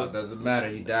as hell. Doesn't matter.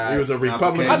 He died. He was a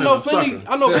Republican. I know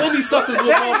plenty suckers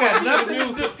with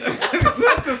motherfucking.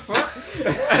 What the fuck?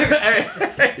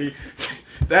 Hey,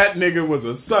 that nigga was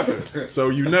a sucker, so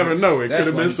you never know. It could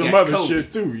have been some other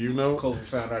shit too, you know. Kobe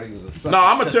found out he was a sucker. No,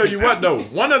 I'm gonna tell you what though.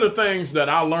 One of the things that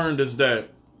I learned is that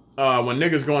when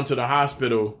niggas go into the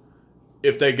hospital,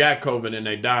 if they got COVID and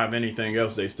they die of anything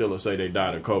else, they still will say they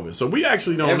died of COVID. So we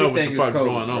actually don't know what the fuck's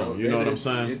going on. Bro. You know what I'm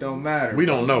saying? It don't matter. We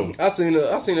don't know. I seen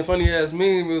a funny ass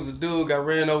meme. It was a dude got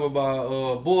ran over by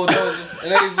bulldozers,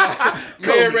 and he's like,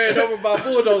 man ran over by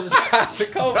bulldozers. Dies from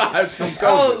COVID.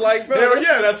 I was like, bro, hell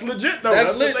yeah, that's legit though.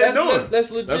 That's what they doing.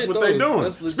 That's legit. That's what they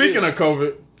doing. Speaking of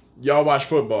COVID, y'all watch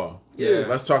football. Yeah.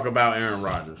 Let's talk about Aaron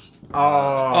Rodgers. This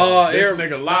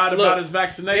nigga lied about his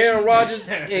vaccination. Aaron Rodgers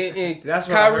and That's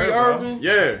what Kyrie I heard, Irving.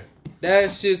 Yeah.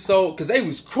 That shit because they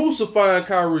was crucifying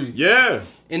Kyrie. Yeah.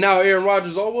 And now Aaron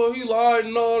Rodgers, he lied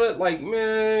and all that. Like,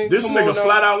 man, this nigga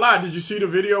flat out lied. Did you see the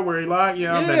video where he lied?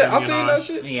 Yeah, I seen that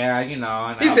shit. Yeah, you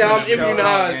know. He said, I'm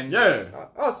immunized. Yeah.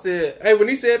 I said, hey, when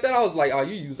he said that, I was like,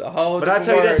 you used a whole. But I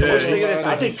tell you, that's the worst thing. Yeah,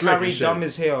 I think slick Kyrie shit. dumb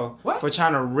as hell for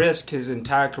trying to risk his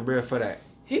entire career for that.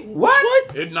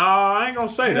 What? I ain't gonna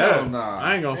say that. Hell nah.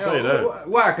 I ain't gonna say that.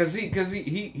 Why? Cause he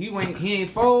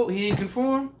ain't fold. He ain't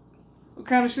conform. What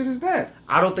kind of shit is that?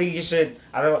 I don't think you should.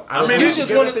 I mean, you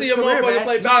just want to see a motherfucker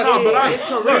play basketball. No, but his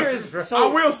career is. So,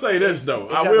 I will say this though.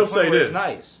 I will say this.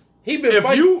 Nice. He been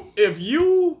fighting. If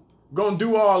you gonna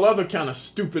do all other kind of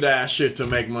stupid ass shit to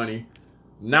make money,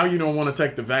 now you don't want to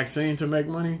take the vaccine to make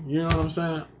money. You know what I'm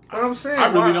saying? What I'm saying, I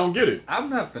really don't get it. I'm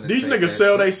not finna. These niggas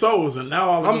sell their souls, and now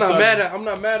all of I'm a not sudden, I'm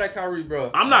not mad at Kyrie,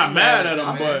 bro. I'm not mad at him,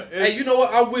 man. but Hey, you know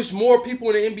what? I wish more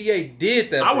people in the NBA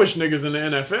did that. I bro. wish niggas in the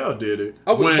NFL did it.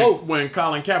 I wish both. When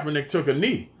Colin Kaepernick took a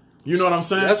knee. You know what I'm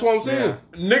saying? That's what I'm saying.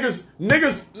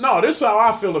 Niggas. No, this is how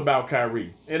I feel about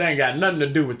Kyrie. It ain't got nothing to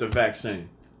do with the vaccine.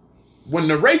 When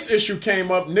the race issue came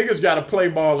up, niggas got to play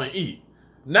ball and eat.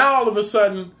 Now all of a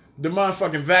sudden, the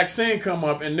motherfucking vaccine come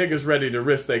up and niggas ready to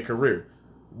risk their career.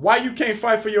 Why you can't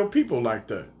fight for your people like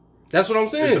that? That's what I'm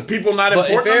saying. Is the people not but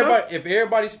important enough? If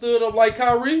everybody stood up like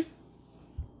Kyrie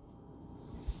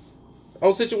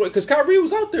on situation, because Kyrie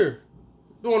was out there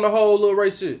doing the whole little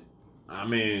race shit. I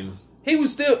mean, he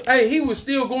was still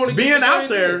going against being the out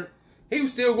grain, there, he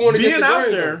was still going against being the out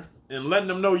grain, there and letting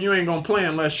them know you ain't gonna play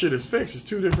unless shit is fixed is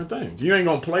two different things. You ain't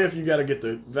gonna play if you got to get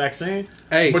the vaccine,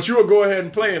 but you will go ahead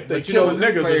and play if they killing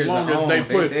niggas as long as they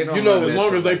put as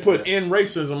long as they put in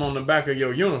racism on the back of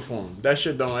your uniform. That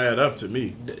shit don't add up to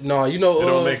me. No, you know it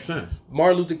don't make sense.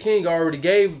 Martin Luther King already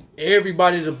gave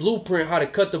everybody the blueprint how to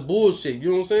cut the bullshit.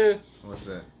 You know what I'm saying? What's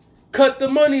that? Cut the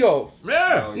money off.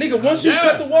 Yeah. Nigga, once you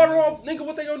cut the water off, nigga,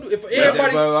 what they gonna do? If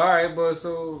everybody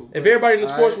if everybody in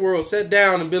the sports world sat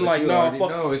down and been like, nah, fuck.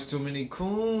 No, it's too many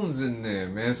coons in there,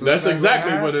 man. So that's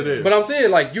exactly what it is. But I'm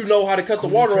saying, like, you know how to cut the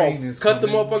water off. Cut the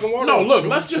motherfucking water off. No, look,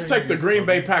 let's just take the Green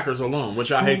Bay Packers alone,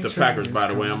 which I hate the Packers, by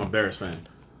the way. I'm a Bears fan.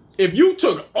 If you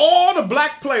took all the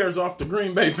black players off the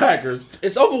Green Bay Packers,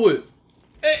 it's over with.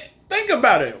 Think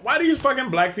about it. Why these fucking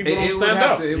black people don't stand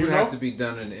up? It would have to be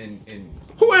done in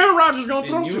who Aaron Rodgers gonna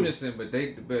throw in unison, but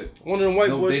one of them white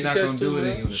boys they not gonna do it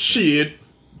in unison. Shit.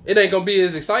 It ain't gonna be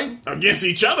as exciting. Against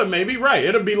each other, maybe, right.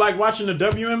 It'll be like watching the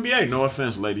WNBA. No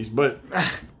offense, ladies, but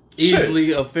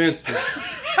easily offensive.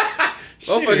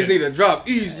 Motherfuckers need to drop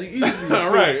easily.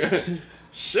 All right.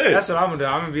 Shit. That's what I'm gonna do.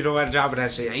 I'm gonna be the one dropping that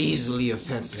shit easily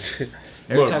offensive.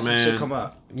 Every Look, time man, some shit come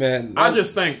up. Man, I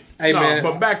just think man,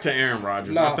 but back to Aaron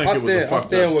Rodgers. I think it was a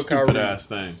fucked up, stupid ass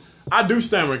thing. I do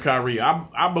stand with Kyrie.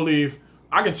 I believe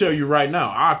I can tell you right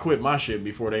now, I'll quit my shit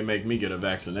before they make me get a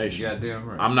vaccination. Goddamn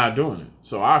right. I'm not doing it.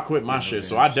 So I'll quit my shit.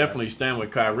 So I definitely stand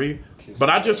with Kyrie. But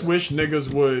I just wish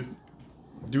niggas would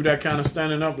do that kind of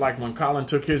standing up like when Colin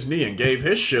took his knee and gave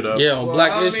his shit up. Yeah, on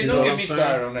black issues. Don't get me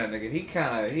started on that nigga.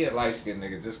 He a light skinned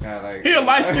nigga, just kind of like. He a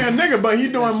light skinned nigga, but he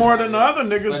doing more than the other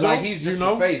niggas. But like he's just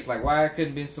a face. Like why it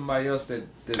couldn't be somebody else that.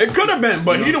 It could have been,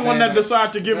 but he the one that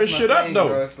decided to give his shit up though.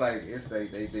 Bro. It's like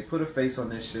they put a face on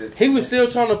this shit. He was still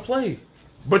trying to play.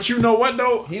 But you know what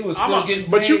though? He was still getting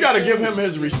paid. But you got to give him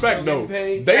his respect though.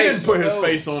 They didn't put his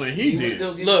face on it. He did.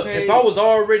 Look, if I was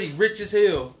already rich as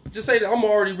hell, just say that I'm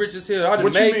already rich as hell.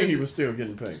 What you mean he was still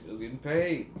getting paid? Still getting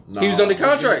paid. No. He was under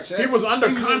contract. He was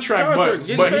under contract,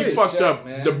 but he fucked up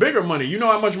the bigger money. You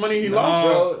know how much money he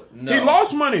lost? No. He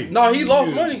lost money. No, he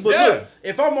lost money. But look,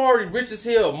 if I'm already rich as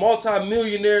hell,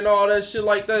 multi-millionaire and all that shit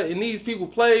like that, and these people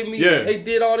played me, they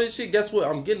did all this shit, guess what?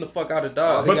 I'm getting the fuck out of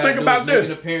Dodge. But think about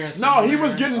this. No, he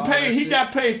was getting paid. He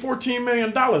got paid $14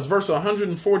 million versus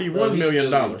 $141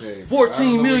 million.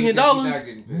 $14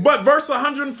 million? But versus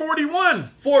 141.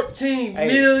 14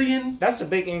 million? That's a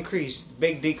big increase.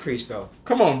 Big decrease, though.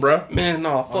 Come on, bro. Man,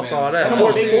 no, fuck all that. Come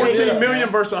on, 14 million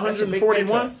versus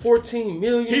 141? 14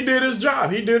 million? He did his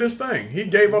job. He did his thing. He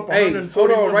gave up 141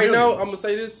 hold on, right million. now, I'm going to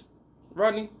say this,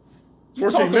 Rodney. You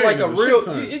 14 talking like million a real,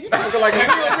 you talking like a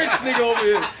real rich nigga over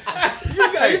here.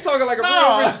 You talking like a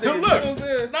real rich nigga. Look, you know what I'm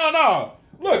saying? No.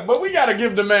 Look, but we got to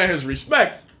give the man his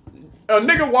respect. A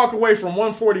nigga walk away from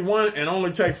 141 and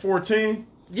only take 14.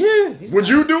 Yeah. Would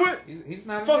you do it? He's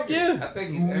not. Fuck yeah. I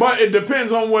think he's. But it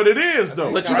depends on what it is,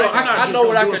 though. But you know, I know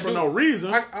what I could do for no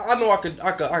reason. I know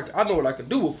I know what I could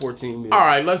do with 14 million. All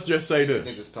right, let's just say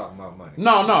this. Niggas talking about money.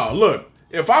 No. Look,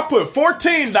 if I put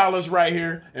 $14 right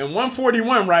here and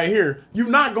 141 right here, you're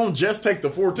not gonna just take the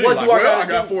 14. What do I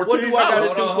got $14. What do I gotta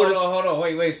do for this? Hold on.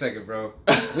 Wait a second, bro.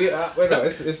 Wait, no.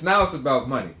 It's now it's about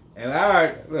money. And all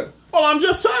right, look. Well, I'm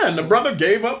just saying the brother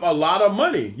gave up a lot of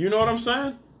money. You know what I'm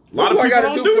saying? A lot of people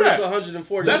don't do that.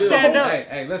 140 That's million. the whole.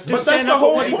 Hey, listen. But that's the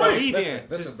whole point.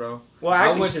 Listen, bro. Well,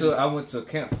 I went to a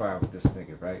campfire with this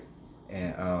nigga, right?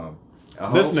 And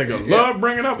This nigga love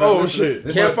bringing up old shit.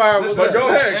 Campfire was But go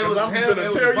ahead, It was because I'm him, gonna it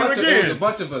was tell a you bunch of- It again. was a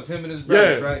bunch of us, him and his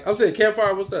brothers, right? I'm saying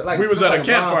campfire. What's that? Like, We was it's at a like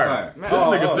campfire. bonfire. This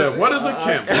nigga said, listen, "What is a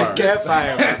campfire?"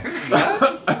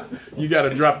 Campfire. You got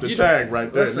to drop the tag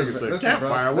right there. Listen, Nigga said, listen,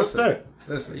 "Campfire, bro, what's listen. that?"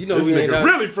 Listen, You know This we ain't nigga out-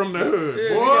 really from the hood,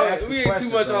 Yeah, boy. we ain't too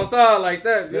much Question, bro. outside like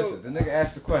that. Yo. listen, the nigga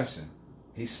asked the question.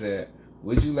 He said,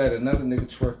 "Would you let another nigga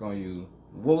twerk on you?"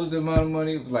 What was the amount of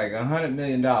money? It was like $100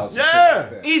 million. Yeah.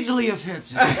 Easily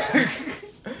offensive.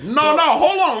 No,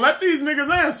 hold on. Let these niggas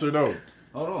answer though.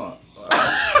 Hold on.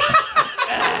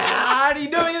 I already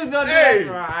knew he was gonna do Hey,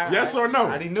 that, bro. yes or no? I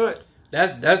already knew it.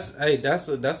 That's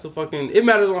a fucking. It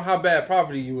matters on how bad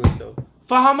property you in though.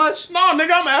 For how much? No,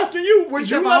 nigga, I'm asking you. Would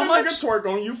said you for let how a much? nigga twerk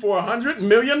on you for $100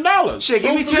 million? Shit,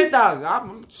 give me Truthfully?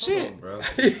 10,000. Shit, Bro.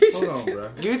 He Hold said- on, bro.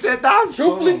 give me 10,000. Hold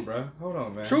Truthfully, on, bro. Hold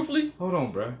on, man. truthfully, Hold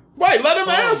on, bro. Wait, let him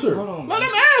Hold on, answer. hold on, Let man.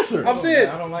 him answer. I'm saying,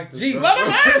 I don't like this. G, bro. let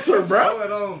him answer, What's bro.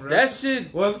 going on, bro? that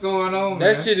shit, What's going on,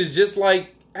 that man? shit is just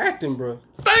like acting, bro.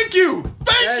 Thank you. That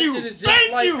Thank you. shit is just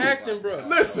Thank like you. acting, bro.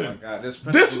 Listen, Oh my God, this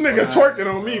principle nigga behind twerking it,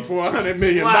 on me bro. for $100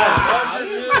 million. Wow. I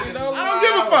don't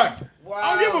give a fuck.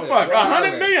 I don't give a fuck.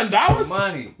 $100 million?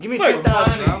 Money. Give me Look,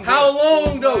 10,000. money. How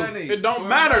long though? Money. It don't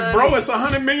matter, bro. It's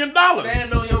 $100 million.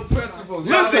 Stand on your principles.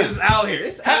 Y'all Listen. niggas out here.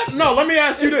 It's No, let me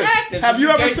ask you It's this. acting. Have you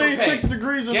So ever gay for seen pay. 6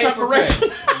 Degrees of Gay for Separation?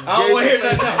 pay. I don't want to hear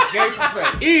nothing else. Gay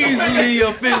for pay. Easily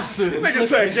offensive. Nigga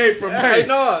said gay for Hey, pay.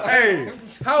 no. Hey,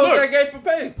 How is look. that gay for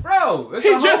pay? Bro, it's He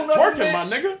a whole just nother twerking, thing. my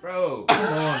nigga. Bro, come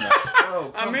on now.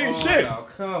 Bro, I come mean, on shit. now.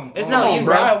 Come It's on. not on, you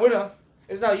bro. riding with him.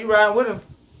 It's not you riding with him.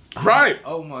 Right.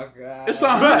 Oh my God. It's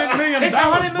 $100 million. It's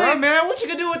 $100 bro. million, man. What you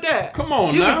can do with that? Come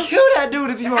on You now. can kill that dude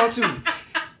if you want to.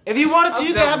 If you wanted to, I'm you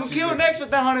can done have him with you, killed nigga. next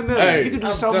with that $100 million. Hey, You can do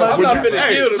I'm so done. much I'm with not that. finna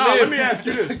Hey, kill the no, man. let me ask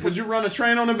you this. Would you run a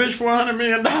train on a bitch for $100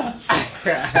 million?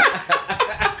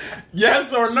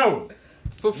 Yes or no?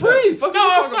 For free? Fuck No, you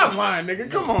I'm talking not about? lying, nigga.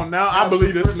 Come on now. I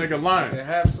believe this nigga lying.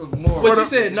 Have some more. What you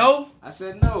said? No. I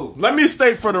said no. Let me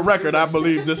state for the record, I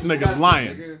believe this nigga's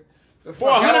lying. For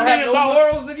 $100 million, no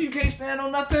morals, nigga, you can't stand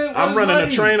on nothing. What I'm is running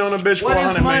money? a train on a bitch for What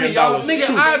is $100 money, million. y'all? Nigga,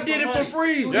 Shoot. I did it for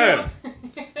free. Yeah.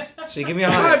 Shit, give me I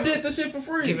 100. did the shit for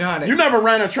free. Give me 100. You never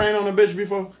ran a train on a bitch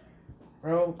before?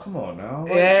 Bro, come on now.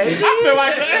 Yeah. I feel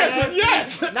like the answer is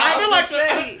yes. I feel like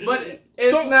the But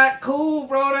it's So- not cool,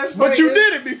 bro. That's But like, you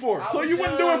did it before, I so was you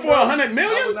wouldn't young, do it for bro. $100 I would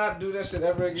million? not do that shit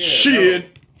ever again.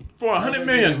 Shit, for Never $100 again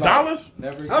million in life.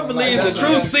 Never again I in believe life. the That's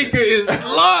truth not- seeker is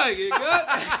lying. God.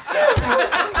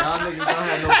 Y'all niggas don't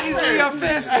have no Easily morals.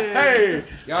 offensive. Hey,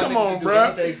 Y'all come niggas on, do bro.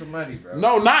 anything for money, bro.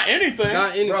 No, not anything.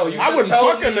 Not any. Bro, you I just wouldn't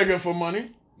told fuck a me- nigga for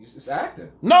money. It's acting.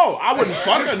 No, I wouldn't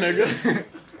fuck a nigga.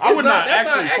 I would not That's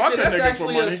actually fuck a acting. That's nigga for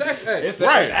actually money. a sex act. It's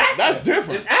Right, it's acting. that's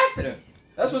different. It's acting.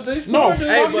 That's what these No, people are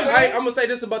Hey, doing. but I'm gonna say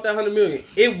this about that $100 million.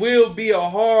 It will be a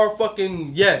hard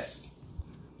fucking yes.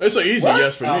 It's an easy What?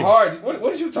 yes for me. Hard. What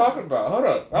are you talking about? Hold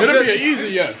up. It'll be an easy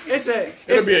yes.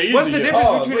 It'll be an easy What's the yes. difference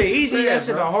Oh, between what an you easy saying, yes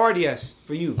and bro? a hard yes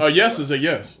for you? A yes is a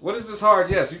yes. What is this hard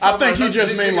yes? You I talking think he about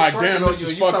just another mean nigga like, twerking damn, on this you,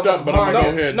 is and you fucked talking up, about but I'm some gonna go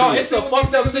hard ahead and No, do it. it's a fucked up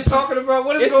What you situation. talking about?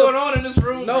 What is It's going a- on in this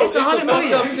room? No, It's it's a $100 fucked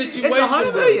million. up It's situation.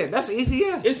 $100 bro. million. That's an easy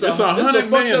yes. It's $100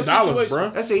 million, bro.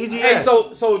 That's an easy Hey, yes.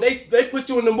 so they put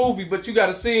you in the movie, but you got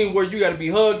a scene where you got to be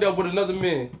hugged up with another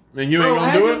man. And you ain't Bro,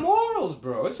 gonna have do your it? morals,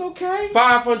 bro. It's okay.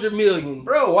 500 million.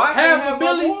 Bro, why Half can't a I have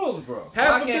billion? my morals, bro? Half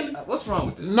Why a can't- billion? What's wrong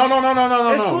with this? No.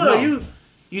 It's cool no. though.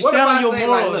 You What stand if on I your say,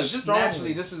 morals. like, look, just strongly.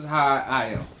 naturally, this is how I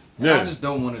am. And Yeah. I just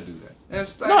don't want to do that. And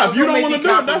it's No, if you don't make wanna me do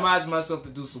it, that's- compromise myself to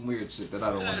do some weird shit that I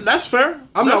don't want to do. That's fair.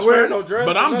 I'm That's not wearing fair. no dress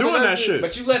But or I'm none of doing that that shit. shit.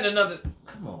 But you letting another...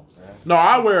 Come on, bro. No,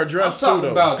 I wear a I'm dress too, talking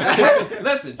though. about...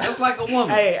 Listen, just like a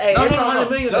woman. Hey, No, it's no, no, no. $100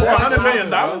 million. Just For like a $100 million?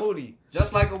 woman. Hoodie.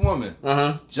 Just like a woman.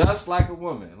 Uh-huh. Just like a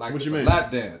woman. Like What it's you a mean?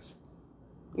 lap dance.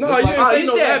 No, Just you like- ain't Oh, say you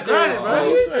no said lap grinding, dance. bro. Oh, You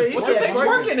you said what you think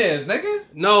twerking. twerking is, nigga?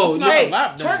 No, It's not no. a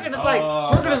lap dance. Twerking is like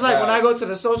Oh, twerking is like my when I God. go to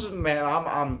the socials.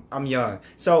 Man, I'm young,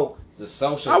 so The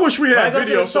social... I wish we when I had go to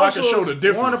the video so I could show socials, the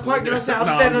difference. Want to park? You know what I'm saying? I'm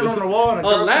Nah, standing just- on the wall and a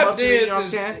girl lap come up to me, you know what I'm dance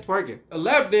saying? Twerking. A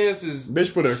lap dance is.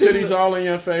 Bitch put her similar- titties all in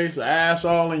your face, ass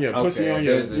all in your pussy on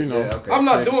your, you know. I'm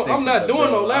not doing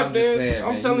no lap dance.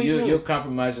 I'm telling you. You'll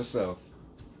compromise yourself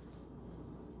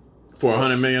For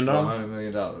 $100 million. for $100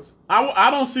 million.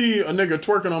 I don't see a nigga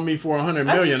twerking on me for $100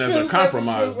 million as a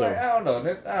compromise, though. I don't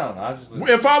know. I just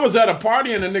If I was at a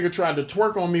party and a nigga tried to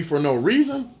twerk on me for no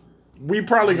reason, we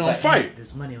probably gonna fight.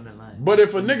 There's money on the line. But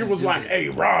if a nigga was like, "Hey,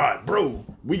 Rod, bro,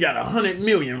 we got $100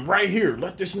 million right here.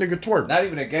 Let this nigga twerk." not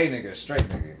even a gay nigga, a straight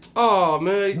nigga. Oh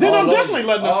man. Then I'm all definitely on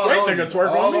letting a you. straight All on nigga you. twerk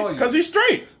All on me on you. because he's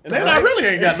straight, and then I really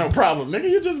ain't got no problem, nigga.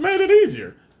 You just made it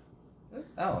easier.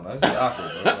 I don't know. It's just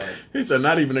awkward, bro. Like, He said,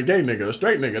 "Not even a gay nigga, a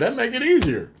straight nigga. That make it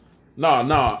easier." No.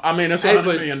 I mean, it's Hey, $100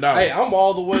 million. Hey, I'm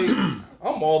all the way.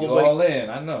 I'm all the You way. all in,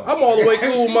 I know. I'm all the way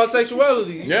cool with my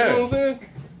sexuality. Yeah. You know what I'm saying?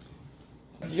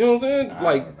 You know what I'm saying? I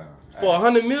Like don't know. for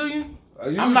 100 million. You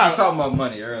I'm was not- just talking about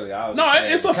money earlier. I was No, just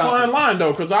saying, it's a count- fine line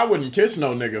though, because I wouldn't kiss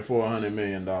no nigga for $100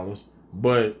 million.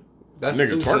 But That's nigga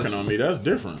too twerking sensitive. on me, that's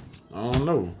different. I don't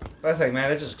know. That's like, man,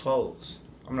 that's just clothes.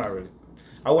 I'm not really.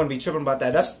 I wouldn't be tripping about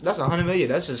that. That's 100 million.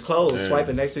 That's just clothes Yeah.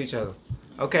 swiping next to each other.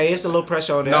 Okay, it's a little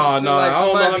pressure on there. Nah, I feel like I don't know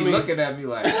somebody how be many. looking at me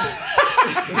like,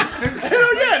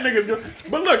 Hell yeah, niggas.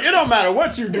 But look, it don't matter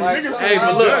what you do. Like, Niggas Hey, but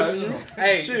finna look. judge you.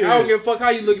 Hey, Shit. I don't give a fuck how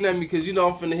you looking at me because you know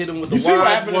I'm finna hit him with the You see what wise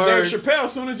happened words. to Dave Chappelle?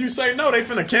 As soon as you say no, they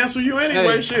finna cancel you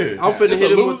anyway. Hey, Shit. I'm finna It's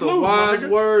hit a him with the lose-lose, my wise nigga.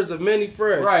 words of many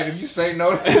fresh. right, if you say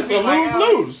no, It's a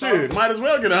lose-lose. Shit. Might as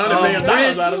well get $100 million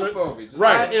rich. out of it. I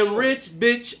Right. am rich,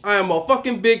 bitch. I am a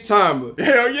fucking big timer.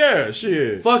 Hell yeah.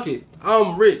 Shit. Fuck it.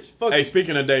 I'm rich. Fuck Hey, it.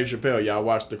 speaking of Dave Chappelle, y'all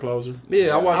watched The Closer?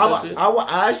 Yeah, I watched that shit.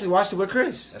 I actually watched it with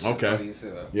Chris. Okay.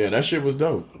 Yeah, that shit was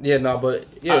dope. Yeah, no, but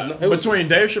yeah, no, it was, Between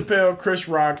Dave Chappelle, Chris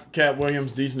Rock, Cat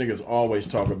Williams, these niggas always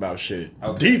talk about shit.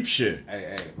 Okay. Deep shit.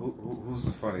 Hey, who's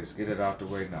the funniest? Get it out the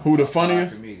way now. Who the Top five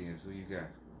funniest? comedians? Who you got?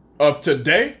 Of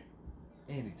today,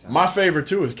 Anytime. my favorite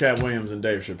too is Cat Williams and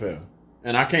Dave Chappelle.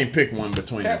 And I can't pick one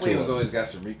between Cat the two. Williams of them. always got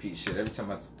some repeat shit. Every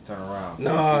time I turn around.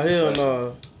 nah, I see some hell specials.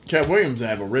 no. Cat Williams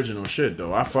have original shit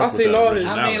though. I fuck I with seen that all his-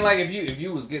 originality. I mean, like if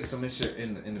you was getting some shit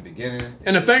in the beginning.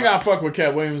 And the thing I fuck with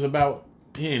Cat Williams about,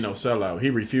 he ain't no sellout. He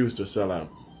refused to sell out.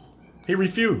 He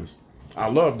refused. I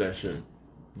love that shit.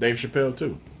 Dave Chappelle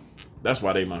too. That's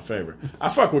why they my favorite. I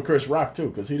fuck with Chris Rock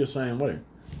too, cause he the same way.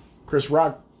 Chris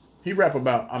Rock, he rap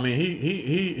about. I mean,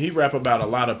 he rap about a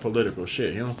lot of political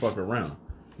shit. He don't fuck around.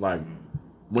 Like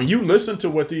when you listen to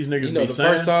what these niggas You know, be the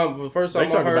saying, first time they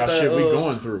talk I heard about that, shit we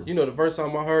going through. You know, the first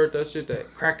time I heard that shit,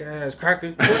 that cracker ass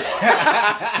cracker.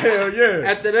 Hell yeah.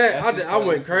 After that, I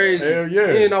went crazy. Hell yeah.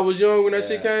 And I was young when that Yeah.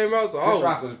 shit came out, so I Chris was.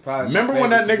 Rock was probably. Remember my when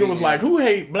that favorite nigga was comedian. like, who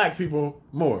hate black people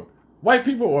more? White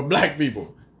people or black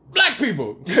people? Black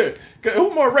people.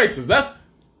 Who more racist? That's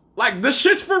like, this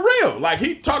shit's for real. Like,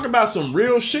 he talk about some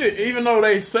real shit, even though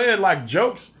they said like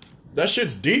jokes. That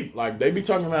shit's deep. Like, they be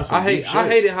talking about some deep shit. I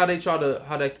hated how they try to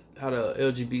how the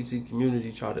LGBT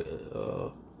community try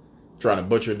to. Trying to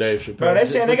butcher Dave Chappelle. Bro, they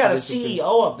saying they got a What's the-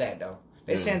 CEO of that though.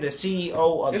 They saying the CEO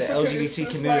of the LGBT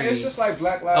community. It's just like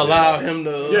Black Lives Allow Matter. him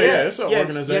to. Yeah, it's an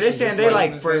organization. Yeah, they saying just they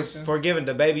like organization. for giving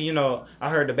the baby. You know, I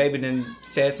heard the baby then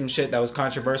said some shit that was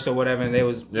controversial, or whatever, and they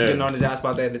was Yeah. getting on his ass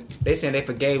about that. They saying they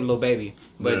forgave Lil Baby,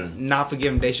 but Yeah. not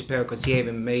forgiving Dave Chappelle because he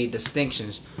haven't made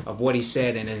distinctions of what he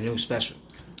said in his new special.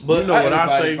 But You know what I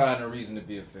Everybody say? find a reason to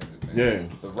be offended, man.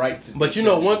 Yeah. The right to be But you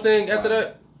know offended one is thing after fine.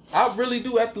 that, I really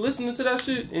do after listening to that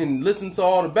shit and listen to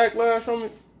all the backlash from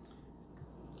it.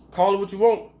 Call it what you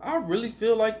want. I really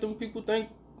feel like them people think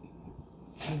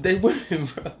they women,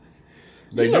 bro.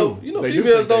 They you know, do. You know, They do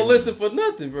females think they don't women. listen for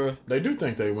nothing, bro. They do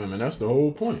think they women. That's the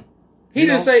whole point. He You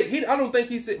didn't know? say. I don't think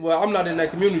he said. Well, I'm not in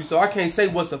that community, so I can't say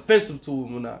what's offensive to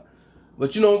him or not.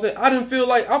 But you know what I'm saying. I didn't feel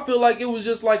like. I feel like it was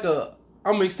just like a.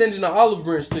 I'm extending an olive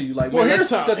branch to you. Like, Well, man, here's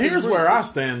let's cut this here's branch. where I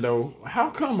stand though. How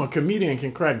come a comedian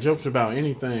can crack jokes about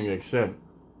anything except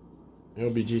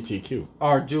LGBTQ?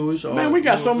 Are Jewish. Or, Man, we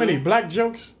got you know so what I'm many saying? black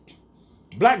jokes.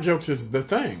 Black jokes is the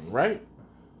thing, right?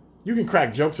 You can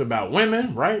crack jokes about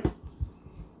women, right?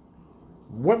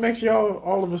 What makes y'all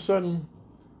all of a sudden?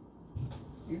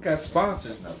 You got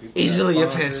sponsors now. People Easily got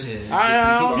sponsors. offensive.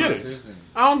 I don't get it. Sponsors and-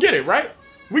 I don't get it, right?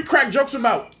 We crack jokes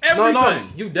about everything. No,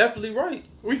 you definitely right.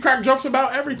 We crack jokes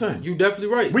about everything. You definitely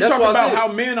right. We That's talk why I about said- how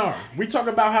men are. We talk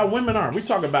about how women are. We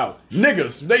talk about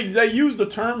niggas. They use the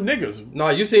term niggas. No,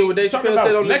 you seen what Dave Talk Chappelle about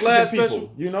said on this Mexican last people,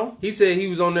 special? you know? He said he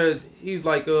was on there. He's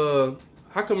like,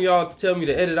 how come y'all tell me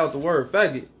to edit out the word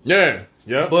faggot? Yeah,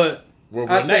 yeah. But Well,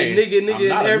 I say Renee, nigga, I'm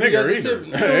not and a every nigger other either. sibling.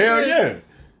 You know what I'm Hell saying? yeah.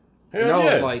 And Hell I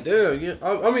yeah. was like, damn, yeah.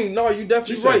 I mean, no, you She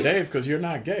definitely said, right. Dave, because you're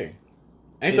not gay.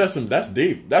 Ain't that some? That's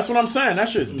deep. That's what I'm saying. That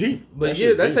shit's deep. But yeah,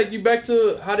 shit's that deep. take you back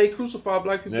to how they crucify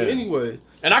black people Yeah. anyway.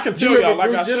 And I can tell You y'all,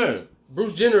 remember like I Bruce Jenner? said,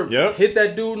 Bruce Jenner Yep. hit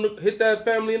that dude, hit that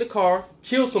family in the car,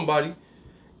 killed somebody,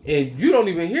 and you don't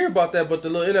even hear about that. But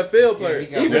the little NFL player, he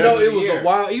got even woman though of it the was a year.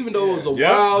 wild, even though it was a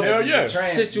Yeah. wild, Hell yeah.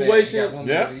 Trans situation. man, got woman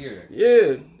Yeah. of the year.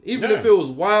 yeah. Even Yeah. if it was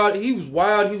wild, he was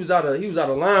wild. He was out of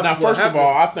line. now for what first of happened.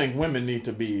 all, I think women need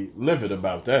to be livid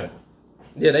about that.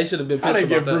 yeah, they should have been How pissed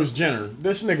they about give Bruce that. Jenner?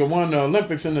 This nigga won the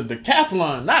Olympics in the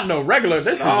decathlon, not no regular.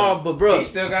 This Oh, is but bro, He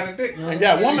still got a dick. and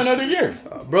got woman of the year.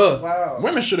 bro, Wow.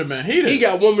 Women should have been heated. he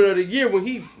got woman of the year when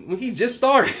he just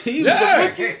started. He was Yeah. a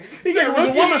rookie. He He got was a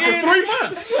rookie woman for and- 3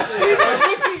 months.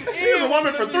 He was a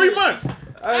woman for 3 months.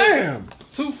 Damn.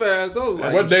 Too fast. Oh,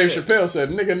 like, What Dave shit. Chappelle said,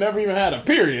 nigga never even had a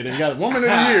period and got woman of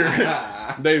the year.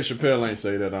 Dave Chappelle ain't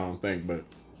say that, I don't think,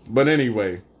 but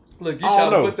anyway, Look, you I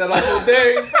trying don't to know. put that on your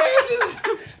day.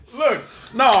 Look,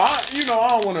 no, I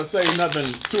don't want to say nothing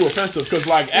too offensive because,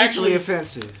 like, Easily actually,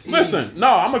 offensive. listen, no,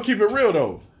 I'm gonna keep it real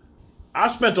though. I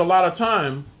spent a lot of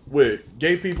time with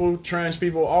gay people, trans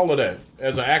people, all of that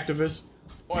as an activist,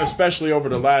 especially over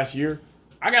the last year.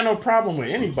 I got no problem with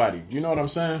anybody. You know what I'm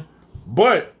saying?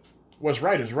 But what's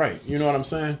right is right. You know what I'm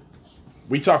saying?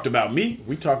 We talked about me.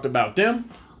 We talked about them.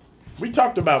 We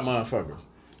talked about motherfuckers.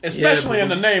 Especially in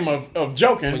the name of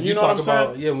joking. You know what I'm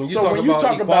saying? Yeah, when you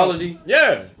talk about equality.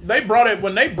 Yeah, they brought it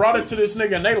to this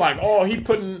nigga and they like, oh, he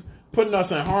putting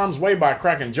us in harm's way by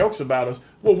cracking jokes about us.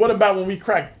 Well, what about when we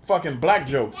crack fucking black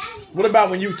jokes? What about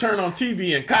when you turn on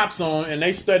TV and cops on and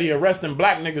they study arresting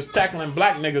black niggas, tackling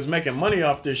black niggas, making money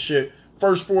off this shit?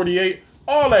 First 48,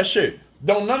 all that shit.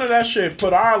 Don't none of that shit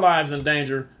put our lives in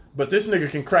danger, but this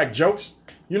nigga can crack jokes.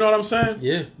 You know what I'm saying?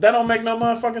 Yeah. That don't make no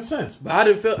motherfucking sense. But I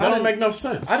didn't feel that don't make no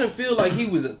sense. I didn't feel like he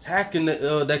was attacking that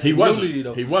community he wasn't.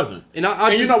 though. He wasn't. And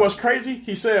you know what's crazy?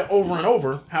 He said over and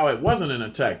over how it wasn't an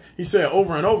attack. He said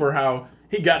over and over how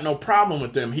he got no problem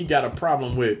with them. He got a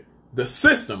problem with the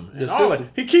system and all that.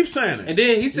 He keeps saying it. And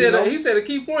then he said a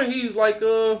key point. He's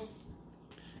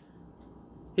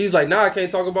like, nah, I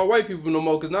can't talk about white people no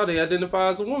more because now they identify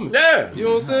as a woman. Yeah. You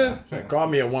know what I'm saying? Call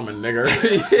me a woman, nigga.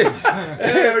 Yeah.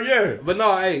 Hell yeah. But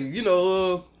no, hey, you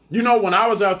know, when I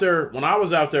was out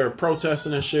there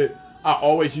protesting and shit, I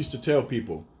always used to tell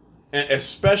people, and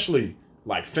especially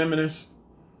like feminists,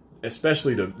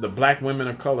 especially the black women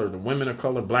of color, the women of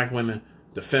color, black women,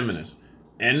 the feminists,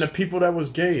 and the people that was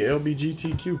gay,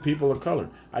 LGBTQ people of color.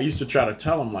 I used to try to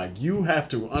tell them, like, you have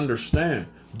to understand.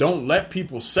 Don't let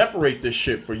people separate this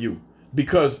shit for you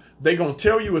because they gonna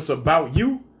tell you it's about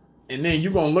you, and then you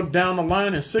gonna look down the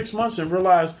line in 6 months and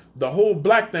realize the whole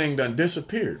black thing done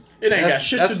disappeared. It ain't got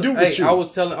shit to do with you. I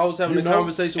was having a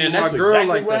conversation with my girl exactly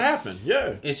like what that. happened.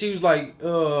 Yeah, and she was like,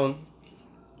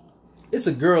 "It's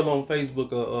a girl on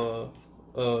Facebook,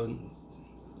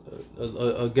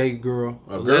 a gay girl,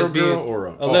 a lesbian, girl or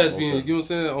a lesbian." Okay. You know what I'm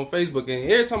saying, on Facebook, and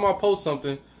every time I post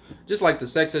something. Just like the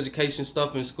sex education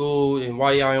stuff in school and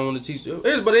why y'all want to teach. But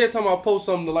every time I post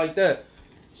something like that,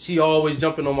 she always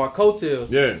jumping on my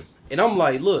coattails. Yeah. And I'm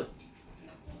like, look,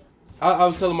 I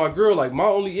was telling my girl, like, my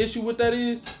only issue with that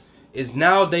is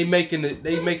now they making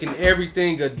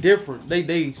everything a different.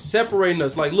 They separating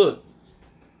us. Like, look,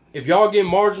 if y'all get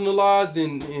marginalized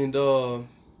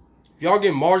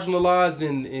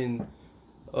and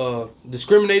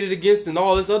discriminated against and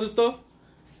all this other stuff,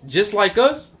 just like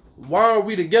us. Why are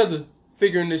we together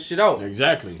figuring this shit out?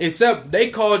 Exactly. Except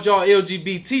they called y'all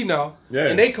LGBT now. Yeah.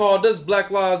 And they called us Black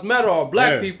Lives Matter or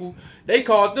black people. They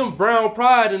called them brown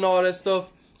pride and all that stuff.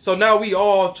 So now we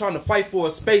all trying to fight for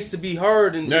a space to be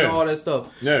heard and all that stuff.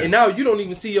 Yeah. And now you don't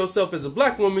even see yourself as a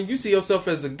black woman. You see yourself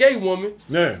as a gay woman.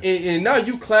 Yeah. And now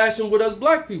you clashing with us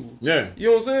black people. Yeah.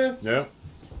 You know what I'm saying? Yeah.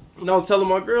 And I was telling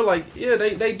my girl, like, yeah,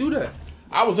 they do that.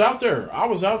 I was out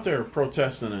there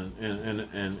protesting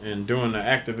and doing the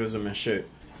activism and shit,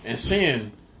 and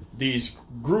seeing these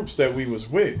groups that we was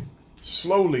with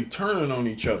slowly turning on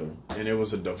each other, and it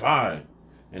was a divide,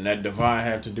 and that divide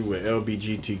had to do with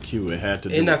LGBTQ. It had to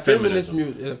do with feminism.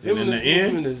 And in the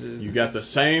end, you got the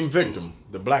same victim,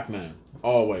 the black man,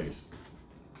 always.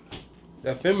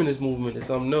 That feminist movement is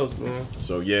something else, man.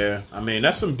 So yeah, I mean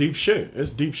that's some deep shit. It's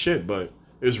deep shit, but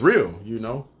it's real, you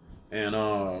know. And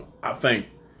I think,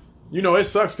 you know, it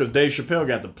sucks because Dave Chappelle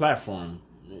got the platform.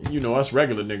 You know, us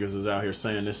regular niggas is out here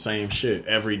saying this same shit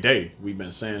every day. We've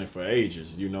been saying it for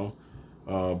ages, you know.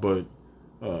 But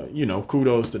you know,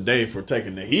 kudos to Dave for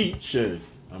taking the heat. Shit,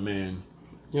 I mean,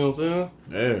 you know what I'm saying?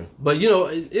 Yeah. But you know,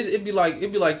 it'd be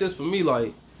like this for me.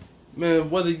 Like, man,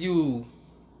 whether you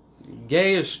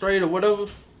gay or straight or whatever,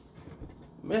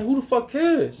 man, who the fuck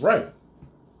cares? Right.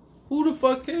 Who the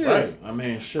fuck cares? Right. I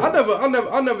mean, shit.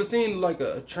 I never seen like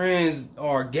a trans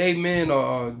or a gay man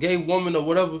or a gay woman or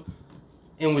whatever,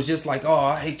 and was just like, oh,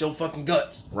 I hate your fucking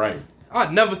guts. Right.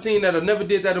 I'd never seen that or never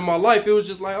did that in my life. It was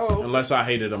just like, oh. Unless I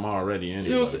hated them already anyway.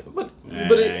 You know what I'm saying?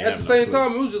 But at the same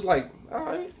time, it was just like, all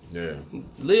right. Yeah.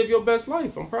 Live your best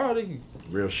life. I'm proud of you.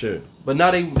 Real shit. But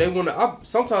now they want to.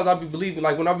 Sometimes I be believing,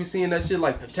 like when I be seeing that shit,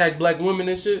 like protect black women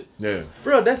and shit. Yeah.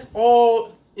 Bro, that's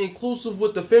all inclusive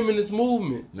with the feminist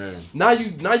movement. Yeah. Now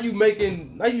you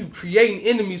creating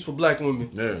enemies for black women.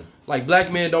 Yeah. Like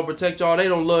black men don't protect y'all, they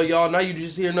don't love y'all. Now you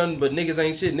just hear nothing but niggas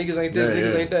ain't shit, niggas ain't this,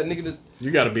 niggas ain't that, niggas.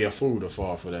 You got to be a fool to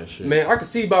fall for that shit. Man, I could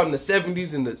see about in the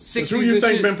 70s and the 60s. But who you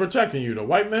think shit. been protecting you? The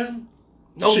white man?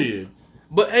 No. Shit.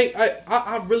 But hey,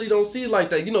 I really don't see it like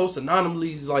that. You know, it's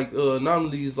anomalies like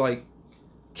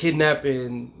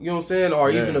kidnapping, you know what I'm saying, or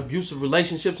even abusive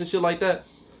relationships and shit like that.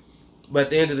 But at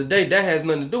the end of the day, that has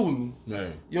nothing to do with me. Yeah.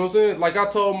 You know what I'm saying? Like I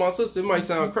told my sister, it might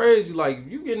sound crazy. Like,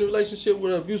 if you get in a relationship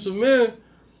with an abusive man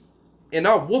and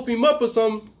I whoop him up or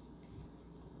something,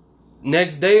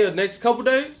 next day or next couple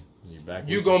days,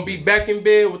 you going to be back in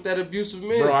bed with that abusive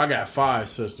man. Bro, I got 5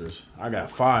 sisters.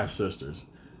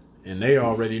 And they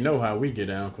already know how we get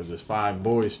down because it's 5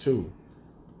 boys too.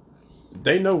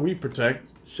 They know we protect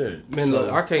shit. Man, so,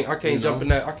 look, I can't jump in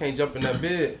that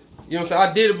bed. You know what I'm saying?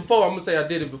 I did it before. I'm gonna say I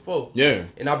did it before. Yeah.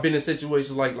 And I've been in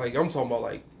situations like I'm talking about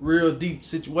like real deep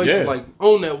situations, like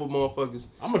on that with motherfuckers.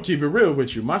 I'm gonna keep it real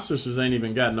with you. My sisters ain't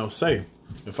even got no say.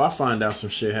 If I find out some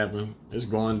shit happen, it's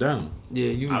going down.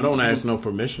 Yeah, I don't ask no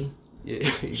permission. Yeah.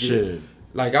 Shit.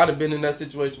 Like I'd have been in that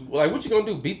situation. Like, what you gonna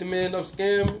do? Beat the man up,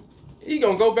 scam him? He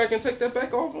gonna go back and take that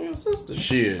back off on your sister.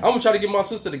 Shit. I'm gonna try to give my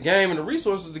sister the game and the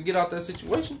resources to get out that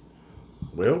situation.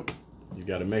 Well, you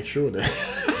gotta make sure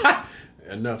that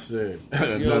enough said.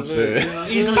 Enough said.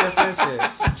 Easily offensive.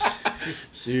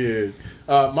 Shit.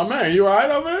 My man, you alright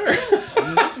over there?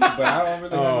 I'm listening, but I don't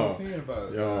really have an opinion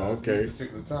about it. Yo, okay. This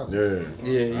particular topic.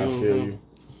 Yeah, I feel you.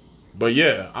 But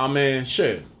yeah, I mean,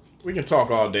 shit. We can talk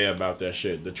all day about that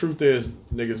shit. The truth is,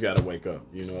 niggas gotta wake up.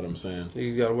 You know what I'm saying?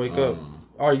 Niggas gotta wake up.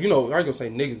 Or, you know, I ain't gonna say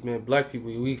niggas, man. Black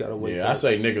people, we gotta wake up. Yeah, I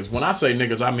say niggas. When I say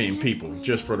niggas, I mean people.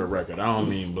 Just for the record, I don't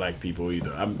mean black people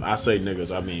either. I say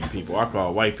niggas, I mean people. I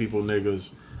call white people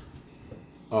niggas.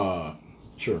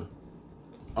 Sure.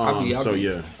 I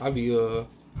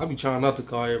be trying not to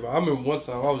call everybody. I remember one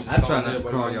time I was just I try calling not to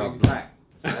everybody call y'all niggas. black.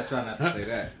 I try not to say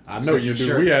that. I know you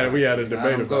do. We had a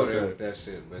debate about that. With that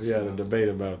shit, but we had a debate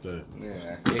about that.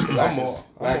 Yeah,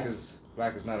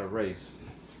 Black is not a race.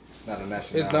 It's not a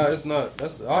nationality. It's not.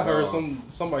 That's I heard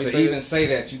somebody to say even this. say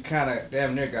that, you kind of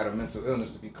damn near got a mental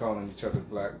illness to be calling each other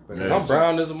black. But Yeah. I'm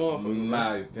brown as a motherfucker. in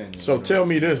my opinion. So tell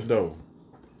me this though,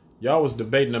 y'all was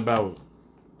debating about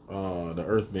the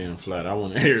Earth being flat. I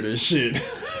want to hear this shit.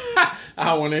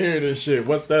 I want to hear this shit.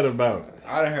 What's that about?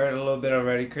 I done heard a little bit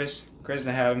already. Chris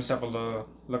done had himself a little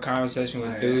conversation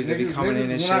with dudes that be coming in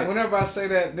and shit. Whenever I say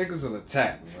that, niggas will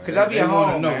attack me. Because I be at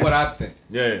home, to know man. what I think.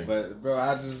 Yeah. But bro,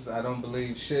 I don't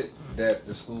believe shit that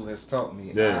the school has taught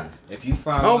me. Yeah. If you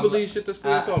find I don't believe shit the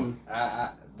school taught me.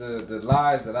 The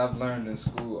lies that I've learned in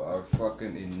school are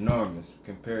fucking enormous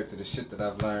compared to the shit that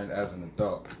I've learned as an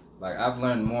adult. Like, I've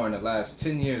learned more in the last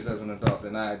 10 years as an adult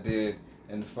than I did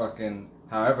in fucking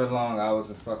however long I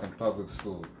was in fucking public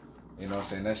school. You know what I'm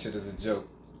saying? That shit is a joke.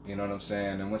 You know what I'm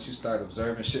saying? And once you start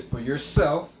observing shit for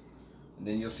yourself,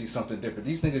 then you'll see something different.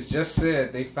 These niggas just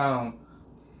said they found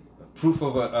proof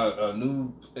of a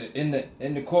new in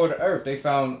the core of the earth. They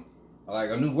found like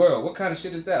a new world. What kind of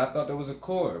shit is that? I thought there was a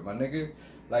core, my nigga.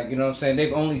 Like, you know what I'm saying?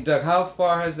 They've only dug. How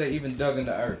far has they even dug in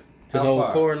the earth? To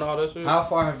know core and all that shit. How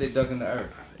far have they dug in the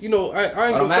earth? You know, I ain't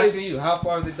gonna I'm say. asking you, how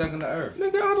far have they dug in the earth?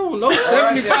 Nigga, I don't know.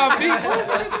 75 feet.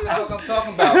 That's what I'm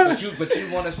talking about. But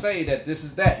you want to say that this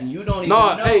is that, and you don't even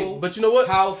know. Hey, but you know what?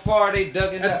 How far they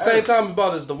dug in the earth. At the same time,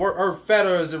 about is the earth fat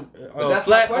or is it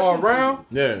flat or round?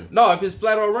 Yeah. No, if it's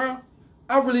flat or round,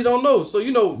 I really don't know. So,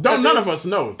 you know, None of us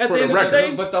know. At For the the end of the record.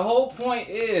 day, But the whole point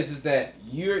is that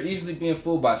you're easily being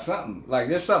fooled by something. Like,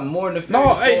 there's something more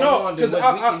nefarious going on than because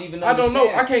what we can even I don't know.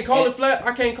 understand. I can't call it flat.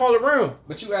 I can't call it round.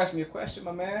 But you asked me a question,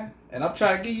 my man, and I'm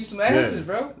trying to give you some answers,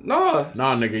 bro. Nah,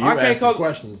 nigga, you I can't asking call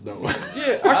questions though.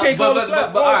 Yeah, I can't call it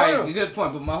flat. But all right, good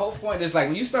point. But my whole point is, like,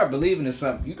 when you start believing in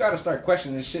something, you got to start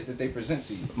questioning the shit that they present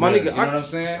to you. My Yeah. nigga, You know what I'm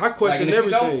saying? I question like,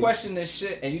 everything. If you don't question this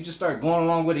shit and you just start going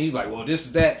along with it, you're like, well, this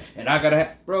is that, and I gotta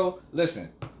have. Bro, listen.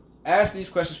 Ask these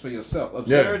questions for yourself.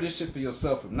 Observe this shit for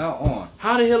yourself from now on.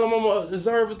 How the hell am I gonna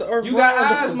observe the earth? You got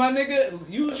eyes, my nigga.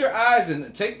 Use your eyes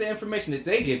and take the information that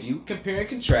they give you, compare and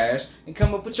contrast, and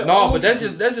come up with your own. No, but that's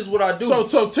just what I do.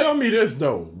 So tell me this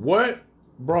though. What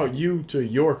brought you to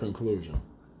your conclusion?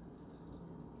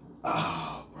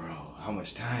 Oh, bro, how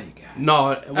much time you got?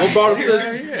 No, what brought him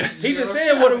to Yeah. he just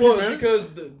said what it was because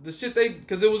the shit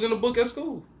because it was in the book at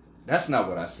school. That's not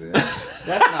what I said. That's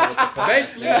not what the fuck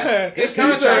Basically, I said. it's He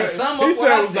contrary. said- Some he of what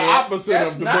said I it was the said, opposite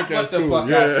that's of the not book at what the school. fuck I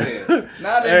Yeah. said.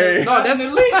 Not Hey. in No, that's the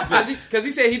least. because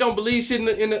he said he don't believe shit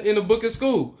in the book in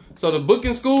school. So the book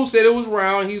in school said it was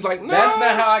round. He's like, no, That's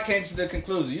not how I came to the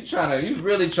conclusion. You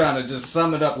really trying to just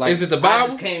sum it up like, Is it the I Bible?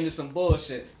 just came to some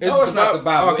bullshit. Is No, it it's the not the Bible?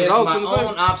 Bible. Oh, 'cause It's I was my gonna say-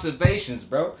 own observations,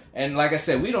 bro. And like I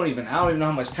said, I don't even know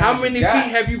how much time. how many we got.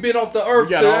 feet have you been off the We earth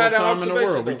got to all have the that time in the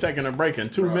observation? world. We though? taking a break in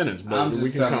 2 minutes, but I'm we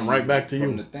just can telling come you right back to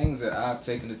from you. the things that I've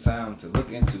taken the time to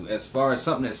look into, as far as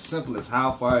something as simple as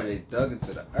how far they dug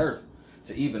into the earth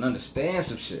to even understand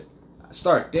some shit.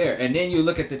 Start there, and then you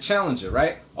look at the Challenger,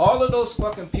 right? All of those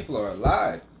fucking people are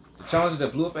alive. The Challenger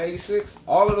that blew up in 86,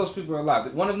 all of those people are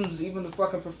alive. One of them is even the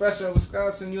fucking professor at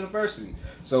Wisconsin University.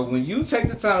 So when you take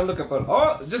the time to look up on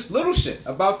all just little shit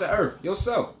about the earth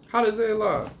yourself. How does they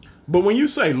alive? But when you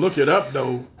say look it up,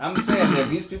 though, I'm saying that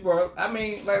these people are, I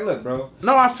mean, like, look, bro.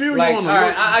 no, I feel Like, you on the all right,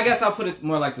 look. I guess I'll put it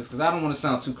more like this because I don't want to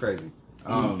sound too crazy.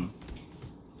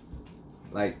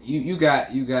 Like you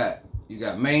got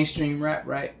mainstream rap,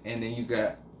 right? And then you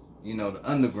got, you know, the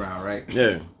underground, right?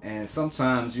 Yeah. And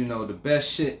sometimes, you know, the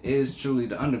best shit is truly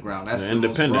the underground. That's The the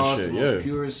independent most raw, shit, the most yeah.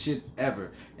 purest shit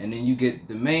ever. And then you get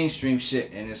the mainstream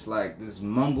shit, and it's like this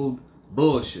mumbled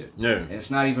bullshit. Yeah. And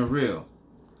it's not even real.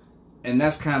 And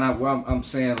that's kind of what I'm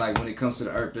saying, like, when it comes to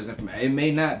the earth, there's information. It may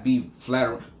not be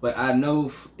flattering, but I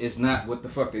know it's not what the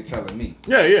fuck they telling me.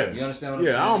 Yeah, yeah. You understand what I'm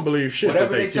saying? Yeah, I don't believe shit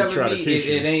Whatever that they telling try to me, teach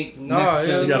you. it ain't No,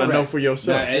 necessarily You gotta correct. know for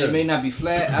yourself. Now, yeah. It may not be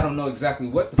flat. I don't know exactly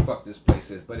what the fuck this place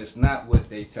is, but it's not what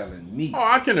they telling me. Oh,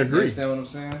 I can You agree. understand what I'm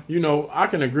saying? You know, I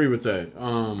can agree with that.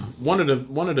 One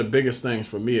of the biggest things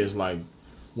for me is like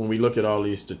when we look at all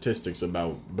these statistics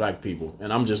about black people,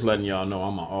 and I'm just letting y'all know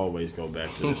I'm gonna always go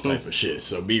back to this type of shit.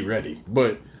 So be ready.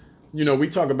 But you know, we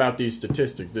talk about these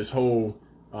statistics. This whole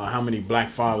how many black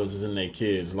fathers is in their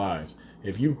kids' lives.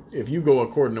 If you go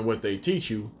according to what they teach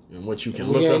you and what you can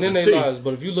We look ain't up in and their see, lives,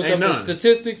 but if you look ain't up none. the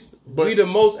statistics, But- we the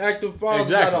most active fathers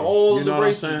exactly. out of all You know the what I'm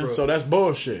races, saying? bro. So that's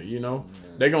bullshit. You know,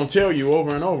 they gonna tell you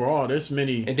over and over, oh, this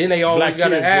many. And then they always black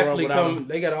got an kids grow up athlete without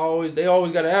come. They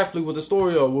always got an athlete with a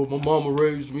story of, well, my mama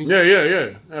raised me. Yeah.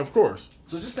 Of course.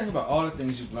 So just think about all the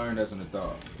things you've learned as an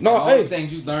adult. No, all hey. the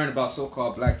things you learned about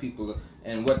so-called black people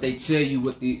and what they tell you,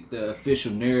 what the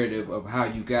official narrative of how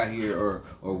you got here, or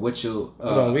what you'll.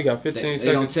 Hold on, we got 15 They don't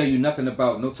seconds. tell you nothing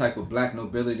about no type of black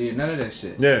nobility or none of that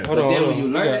shit. Yeah. Hold But on, then hold when you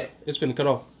on. learn it, It's finna cut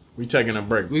off. We taking a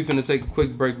break. We finna take a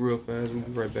quick break real fast. We'll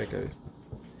be right back, guys.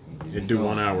 You do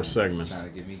 1 hour segments. trying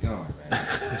to get me going, man.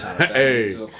 Trying to Hey. into a